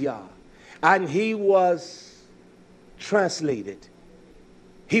pleased Yah. And he was translated.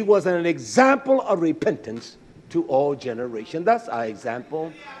 He was an example of repentance to all generations. That's our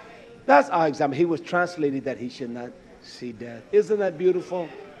example. That's our example. He was translated that he should not see death. Isn't that beautiful?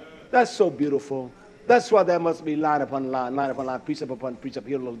 That's so beautiful. That's why there must be line upon line, precept upon precept,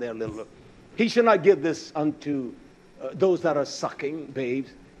 here a little, there a little. He should not give this unto those that are sucking babes.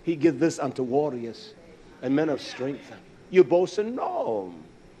 He give this unto warriors and men of strength. You boasting? No.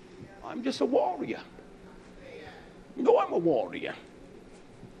 I'm just a warrior. No, I'm a warrior.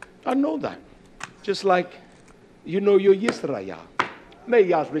 I know that. Just like you know you're Yisrael. May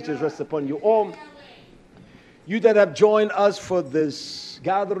Yah's riches rest upon you all. You that have joined us for this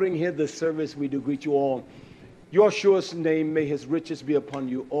gathering here, this service, we do greet you all. YHWH's name, may his riches be upon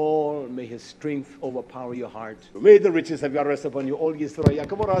you all. May his strength overpower your heart. May the riches of Yah rest upon you all,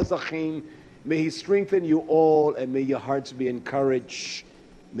 Yisrael. May he strengthen you all, and may your hearts be encouraged.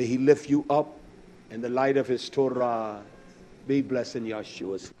 May he lift you up in the light of his Torah. Be blessed in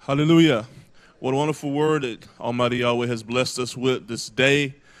YHWH. Hallelujah. What a wonderful word that Almighty Yahweh has blessed us with this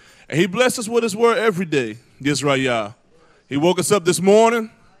day. And he blessed us with his word every day, Yisrael. He woke us up this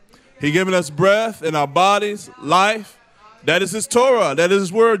morning. He given us breath in our bodies, life. That is his Torah. That is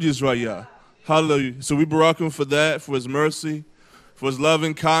his word, Yisrael. Hallelujah. So we barak him for that, for his mercy, for his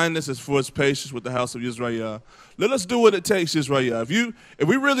loving kindness, and for his patience with the house of Yisrael. Let us do what it takes, Yisrael. If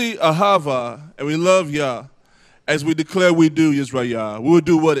we really ahava and we love Yah, as we declare we do, Yisrael, we will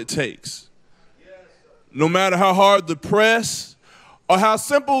do what it takes. No matter how hard the press or how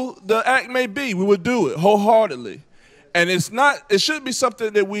simple the act may be, we would do it wholeheartedly. And it shouldn't be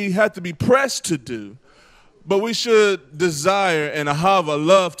something that we have to be pressed to do, but we should desire and have a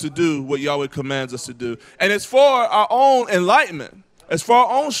love to do what Yahweh commands us to do. And it's for our own enlightenment. It's for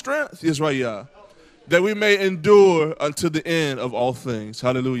our own strength, Yisrael, that we may endure unto the end of all things.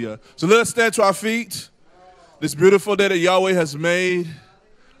 Hallelujah. So let us stand to our feet. This beautiful day that Yahweh has made.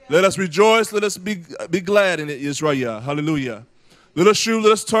 Let us rejoice. Let us be glad in it, Israel. Hallelujah. Let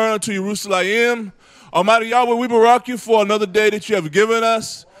us turn to Jerusalem. Almighty Yahweh, we barak you for another day that you have given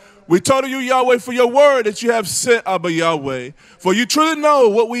us. We told you, Yahweh, for your word that you have sent, Abba Yahweh. For you truly know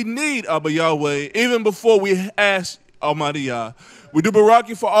what we need, Abba Yahweh, even before we ask, Almighty Yah. We do barak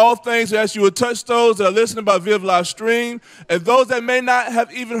you for all things. We ask you to touch those that are listening by via live stream, and those that may not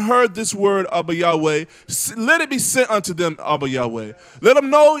have even heard this word, Abba Yahweh. Let it be sent unto them, Abba Yahweh. Let them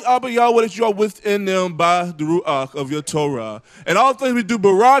know, Abba Yahweh, that you are within them by the Ruach of your Torah. And all things we do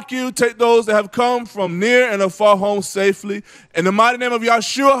barak you. Take those that have come from near and afar home safely. In the mighty name of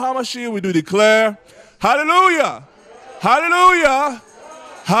YHWH HaMashiach, we do declare, hallelujah, hallelujah,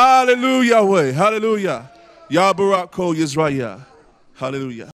 hallelujah, Yahweh, hallelujah. Yah Barak Kol Yisrael. Hallelujah.